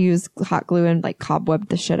then she used hot glue and like cobwebbed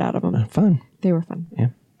the shit out of them. Fun. They were fun.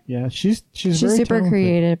 Yeah, she's She's very super talented.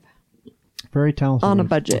 creative. Very talented On a with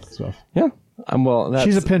budget. stuff. Yeah.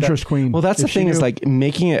 She's a Pinterest queen. Well, that's If the she thing is knew- like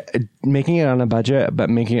making it on a budget, but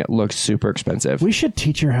making it look super expensive. We should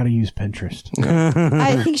teach her how to use Pinterest.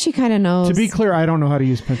 I think she kind of knows. To be clear, I don't know how to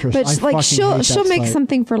use Pinterest. but I like fucking she'll hate she'll that make site.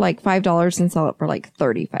 something for like $5 and sell it for like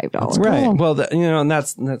 $35. Right. cool. Well, and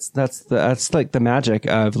that's like the magic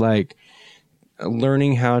of like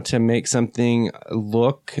learning how to make something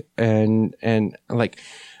look and like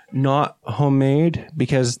not homemade,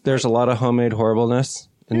 because there's a lot of homemade horribleness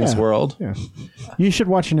in this Yeah. world. Yeah. You should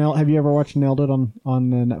watch Nailed. Have you ever watched Nailed It on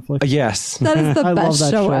Netflix? Yes. That is the I love best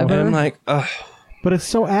that show show. ever. And I'm like, ugh, But it's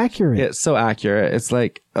so accurate. it's so accurate. It's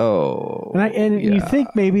like, oh. And you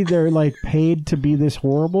think maybe they're like paid to be this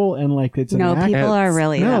horrible and like it's an No, act. people are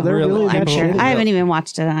really. No, they're really I'm that sure. shitty. I haven't even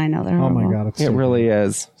watched it. And I know they're. Oh my horrible. god, it's It so really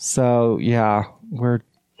is. So yeah,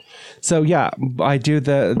 I do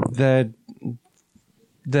the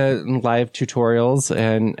live tutorials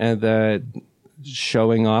and the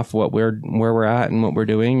showing off where we're at and what we're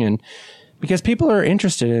doing, and because people are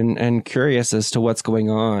interested in and curious as to what's going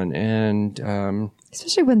on, and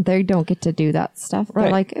Especially when they don't get to do that stuff. Or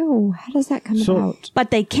Right. like, oh, how does that come about? But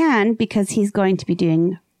they can, because he's going to be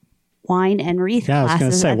doing wine and wreath Yeah, I was going to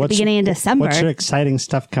classes say, at the beginning of December. what's your exciting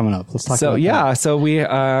stuff coming up? Let's talk so about yeah, that. so we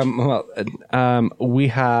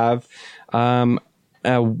have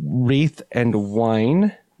a wreath and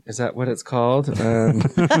wine. Is that what it's called? I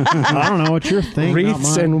don't know. It's your thing. not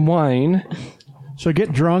Wreaths mine. and wine. So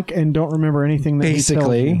get drunk and don't remember anything that he tells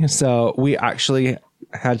Basically, you. so we actually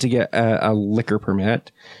had to get a liquor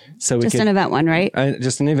permit, so we Just could an event one, right?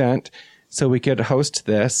 just an event, so we could host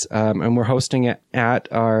this, and we're hosting it at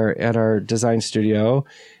our design studio,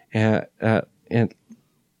 in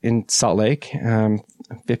Salt Lake,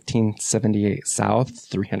 1578 South,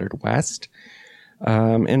 300 West.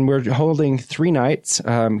 And we're holding 3 nights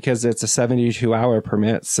because it's a 72-hour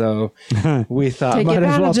permit. So we thought Take Might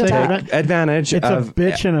as well advantage of take that. advantage It's of a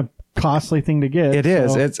bitch and a costly thing to get. It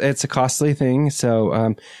is. so- It's a costly thing.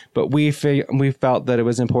 So, but we felt that it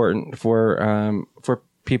was important for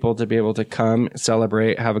people to be able to come,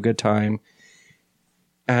 celebrate, have a good time,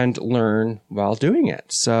 and learn while doing it.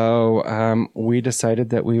 So we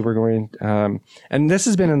decided that we were going, and this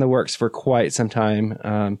has been in the works for quite some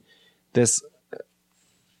time. This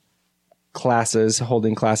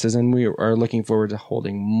holding classes, and we are looking forward to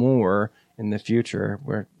holding more in the future.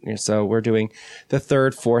 We're doing the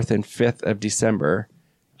 3rd, 4th, and 5th of December,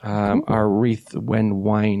 our wreath and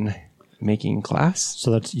wine making class.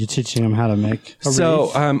 So that's you're teaching them how to make a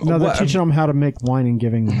So, wreath. No, they're teaching them how to make wine and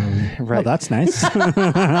giving them a wreath. Oh, right. that's nice.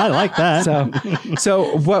 I like that.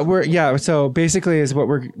 So what so basically is what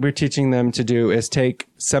we're teaching them to do is take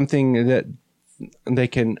something that they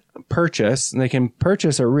can purchase. They can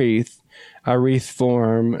purchase a wreath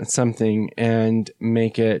form, something, and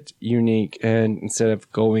make it unique. And instead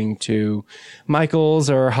of going to Michael's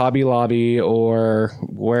or Hobby Lobby or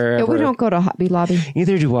wherever, Yeah, we don't go to Hobby Lobby.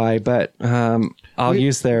 either do I, but I'll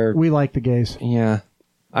use their We like the gays. yeah.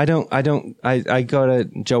 I go to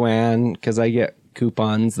Joanne because I get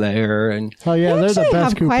coupons there, and Oh yeah, They they're the actually best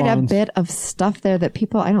have coupons. quite a bit of stuff there that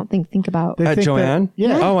people I don't think about. They at think Joanne. that-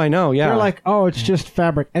 yeah. Oh, I know. Yeah. They're like, oh, it's just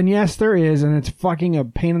fabric. And yes, there is, and it's fucking a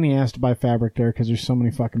pain in the ass to buy fabric there because there's so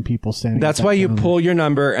many fucking people standing. That's at that why you counter. pull your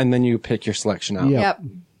number and then you pick your selection out. Yeah. Yep.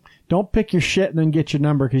 Don't pick your shit and then get your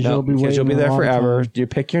number because No, you'll be because waiting you'll be a there long forever. time. You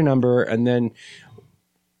pick your number and then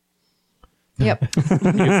Yep.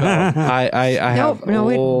 I have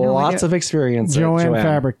lots do. of experience at Joanne Joanne.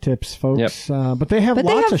 Fabric Tips, folks. But they have But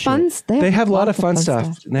they lots have of fun. shit. They have a lot of fun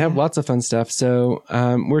stuff. They have lots of fun stuff. So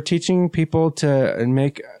we're teaching people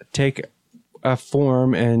to take a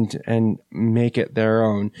form and make it their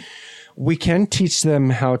own. We can teach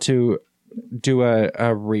them how to do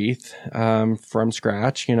a wreath from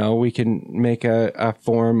scratch. We can make a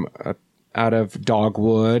form out of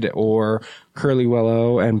dogwood or curly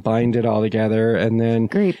willow and bind it all together, and then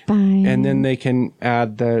Grapevine. and then they can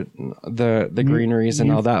add the greeneries and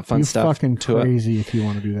all that fun you stuff fucking to it. crazy if you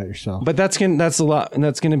want to do that yourself. But that's a lot, and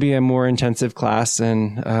that's going to be a more intensive class,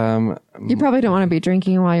 and You probably don't want to be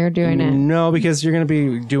drinking while you're doing it. no, because you're going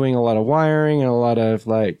to be doing a lot of wiring and a lot of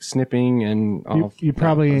like snipping and all. you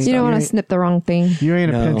probably ain't, You don't want to snip the wrong thing. You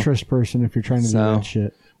ain't a No. Pinterest person if you're trying to do So- that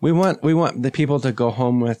shit. We want the people to go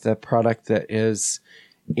home with a product that is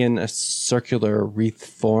in a circular wreath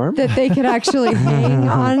form. That they could actually hang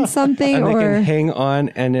on something and they or can hang on,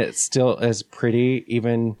 and it still is pretty,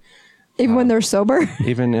 even even when they're sober.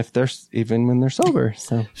 even when they're sober.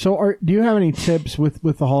 So So, do you have any tips with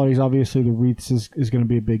the holidays? Obviously, the wreaths is going to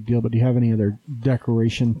be a big deal, but do you have any other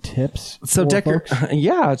decoration tips? So for folks?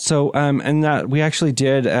 yeah. So and that we actually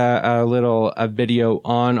did a video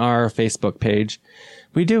on our Facebook page.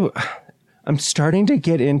 We do. I'm starting to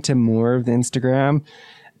get into more of the Instagram.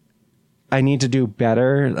 I need to do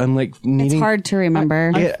better. I'm like needing. It's hard to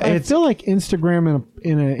remember. I feel like Instagram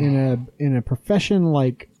in a profession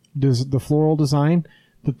like the floral design,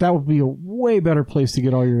 that would be a way better place to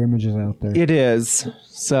get all your images out there. It is.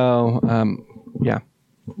 So yeah.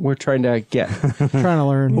 We're trying to Trying to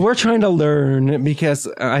learn. We're trying to learn because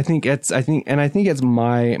I think it's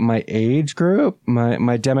my age group,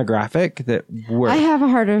 my demographic that I have a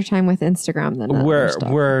harder time with Instagram than other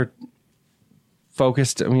stuff. we're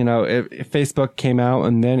focused. If Facebook came out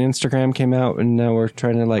and then Instagram came out, and now we're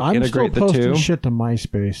trying to I'm integrate still the posting two. shit to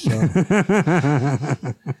MySpace. So.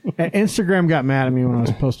 And Instagram got mad at me when I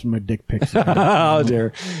was posting my dick pics. Oh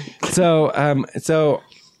dear. So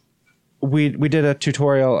we did a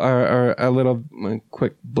tutorial or a little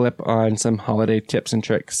quick blip on some holiday tips and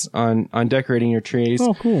tricks on decorating your trees.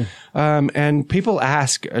 Oh, cool. And people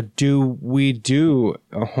ask, do we do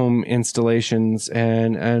home installations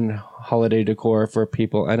and holiday decor for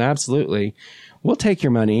people? And absolutely, we'll take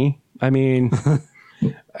your money. I mean,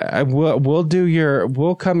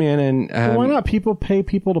 we'll come in and Well, why not? People pay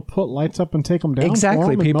people to put lights up and take them down. exactly.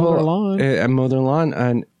 For 'em and People mow their lawn. mow their lawn,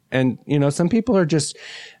 and you know, some people are just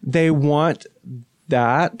they want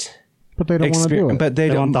that. But they don't want to do it. But They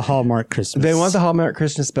don't want the Hallmark Christmas. They want the Hallmark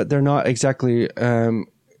Christmas, but they're not exactly Do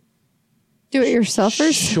it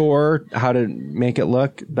yourselfers. sure how to make it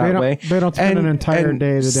look that way. They don't spend an entire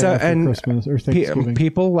day the day after Christmas or Thanksgiving.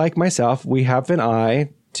 People like myself, we have an eye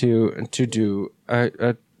to do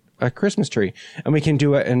a Christmas tree, and we can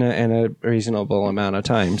do it in a reasonable amount of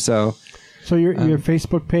time. So your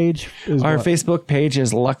Facebook page is our what? Facebook page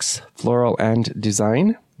is Lux Floral and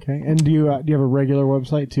Design. Okay, and do you have a regular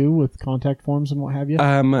website too with contact forms and what have you?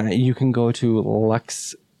 You can go to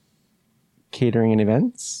Lux Catering and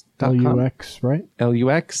Events. LUX, right?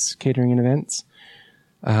 LUX Catering and Events.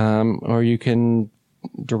 Or you can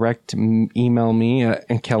direct email me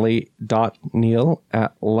at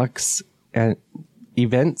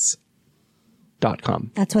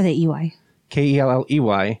kelly.neal@luxevents.com. That's with a EY.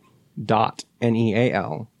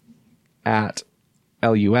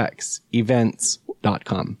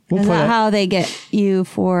 KELLEY.NEAL@LUXevents.com. Is that how they get you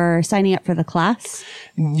for signing up for the class?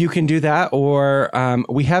 You can do that, or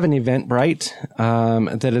we have an Eventbrite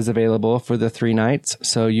that is available for the 3 nights.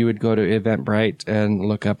 So you would go to Eventbrite and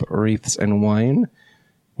look up Wreaths and Wine.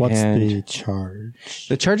 What's And the charge?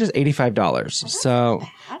 the charge is $85. So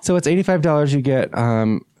it's $85. You get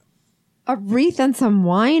A wreath and some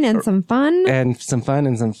wine and some fun. and some fun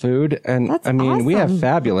and some food. And That's I mean, we have awesome.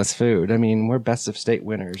 fabulous food. I mean, we're best of state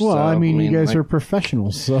winners. Well, so, I mean, you guys like- are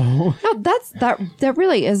professionals, so No, that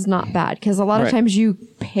really is not bad because a lot of Right. times you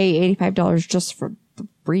pay $85 just for the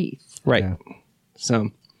wreath. right. Yeah.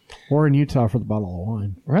 So, or in Utah for the bottle of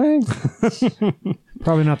wine. right.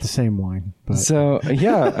 Probably not the same wine, but So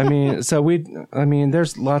yeah, I mean,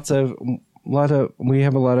 there's we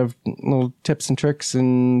have a lot of little tips and tricks,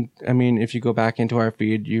 and I mean, if you go back into our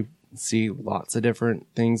feed, you see lots of different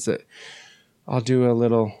things that I'll do a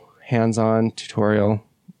little hands-on tutorial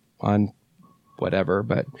on whatever,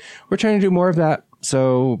 but we're trying to do more of that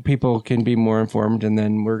so people can be more informed, and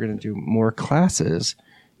then we're going to do more classes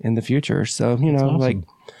in the future. So, you know, awesome. like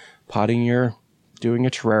doing a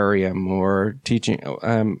terrarium or teaching,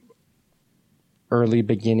 early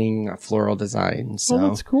beginning floral design. So, well,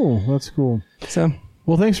 that's cool. That's cool. so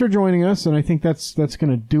Well, thanks for joining us, and I think that's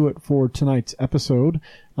going to do it for tonight's episode,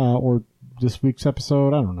 or this week's episode.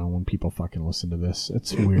 I don't know when people fucking listen to this.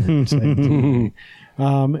 It's weird. saying to me.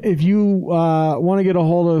 If you want to get a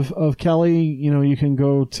hold of Kelly, you know, you can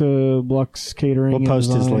go to Lux Catering. We'll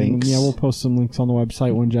post his links. Yeah, we'll post some links on the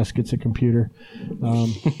website when Jess gets a computer.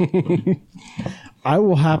 I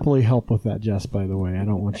will happily help with that, Jess, by the way. I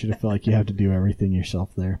don't want you to feel like you have to do everything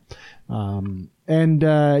yourself there. And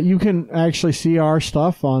you can actually see our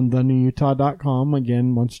stuff on thenewutah.com,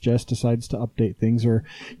 again, once Jess decides to update things. Or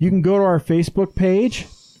you can go to our Facebook page,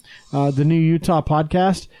 The New Utah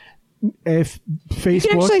Podcast. If Facebook... You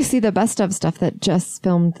can actually see the best of stuff that Jess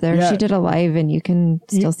filmed there. Yeah. She did a live and you can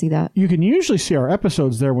still see that. You can usually see our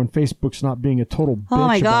episodes there when Facebook's not being a total bitch Oh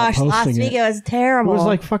my about gosh, last posting week it was terrible. It was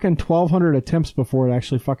like fucking 1,200 attempts before it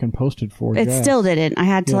actually fucking posted for it Jess. still didn't. I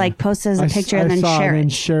had to Yeah. like post it as a picture and then saw share and then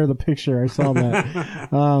it. share the picture. I saw that.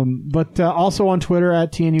 But also on Twitter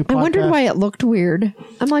at TNU Podcast. I wondered why it looked weird.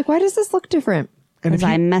 I'm like, why does this look different? And Because if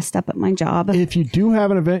I you, messed up at my job. if you do have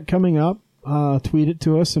an event coming up, tweet it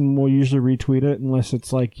to us and we'll usually retweet it unless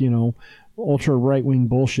it's like, you know, ultra right-wing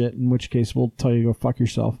bullshit, in which case we'll tell you to go fuck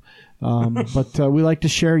yourself. But we like to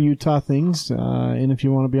share Utah things. And if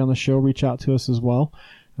you want to be on the show, reach out to us as well.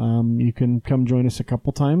 You can come join us a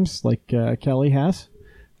couple times like Kelly has.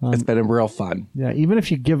 it's been real fun. Yeah, even if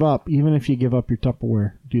you give up your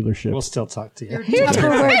Tupperware dealership. We'll still talk to you.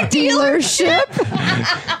 Tupperware dealership.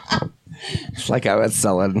 It's like I was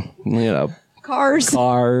selling, you know, Cars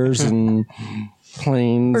and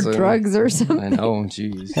planes. or and- drugs or something. I know,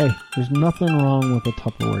 jeez. Hey, there's nothing wrong with a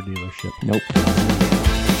Tupperware dealership. Nope.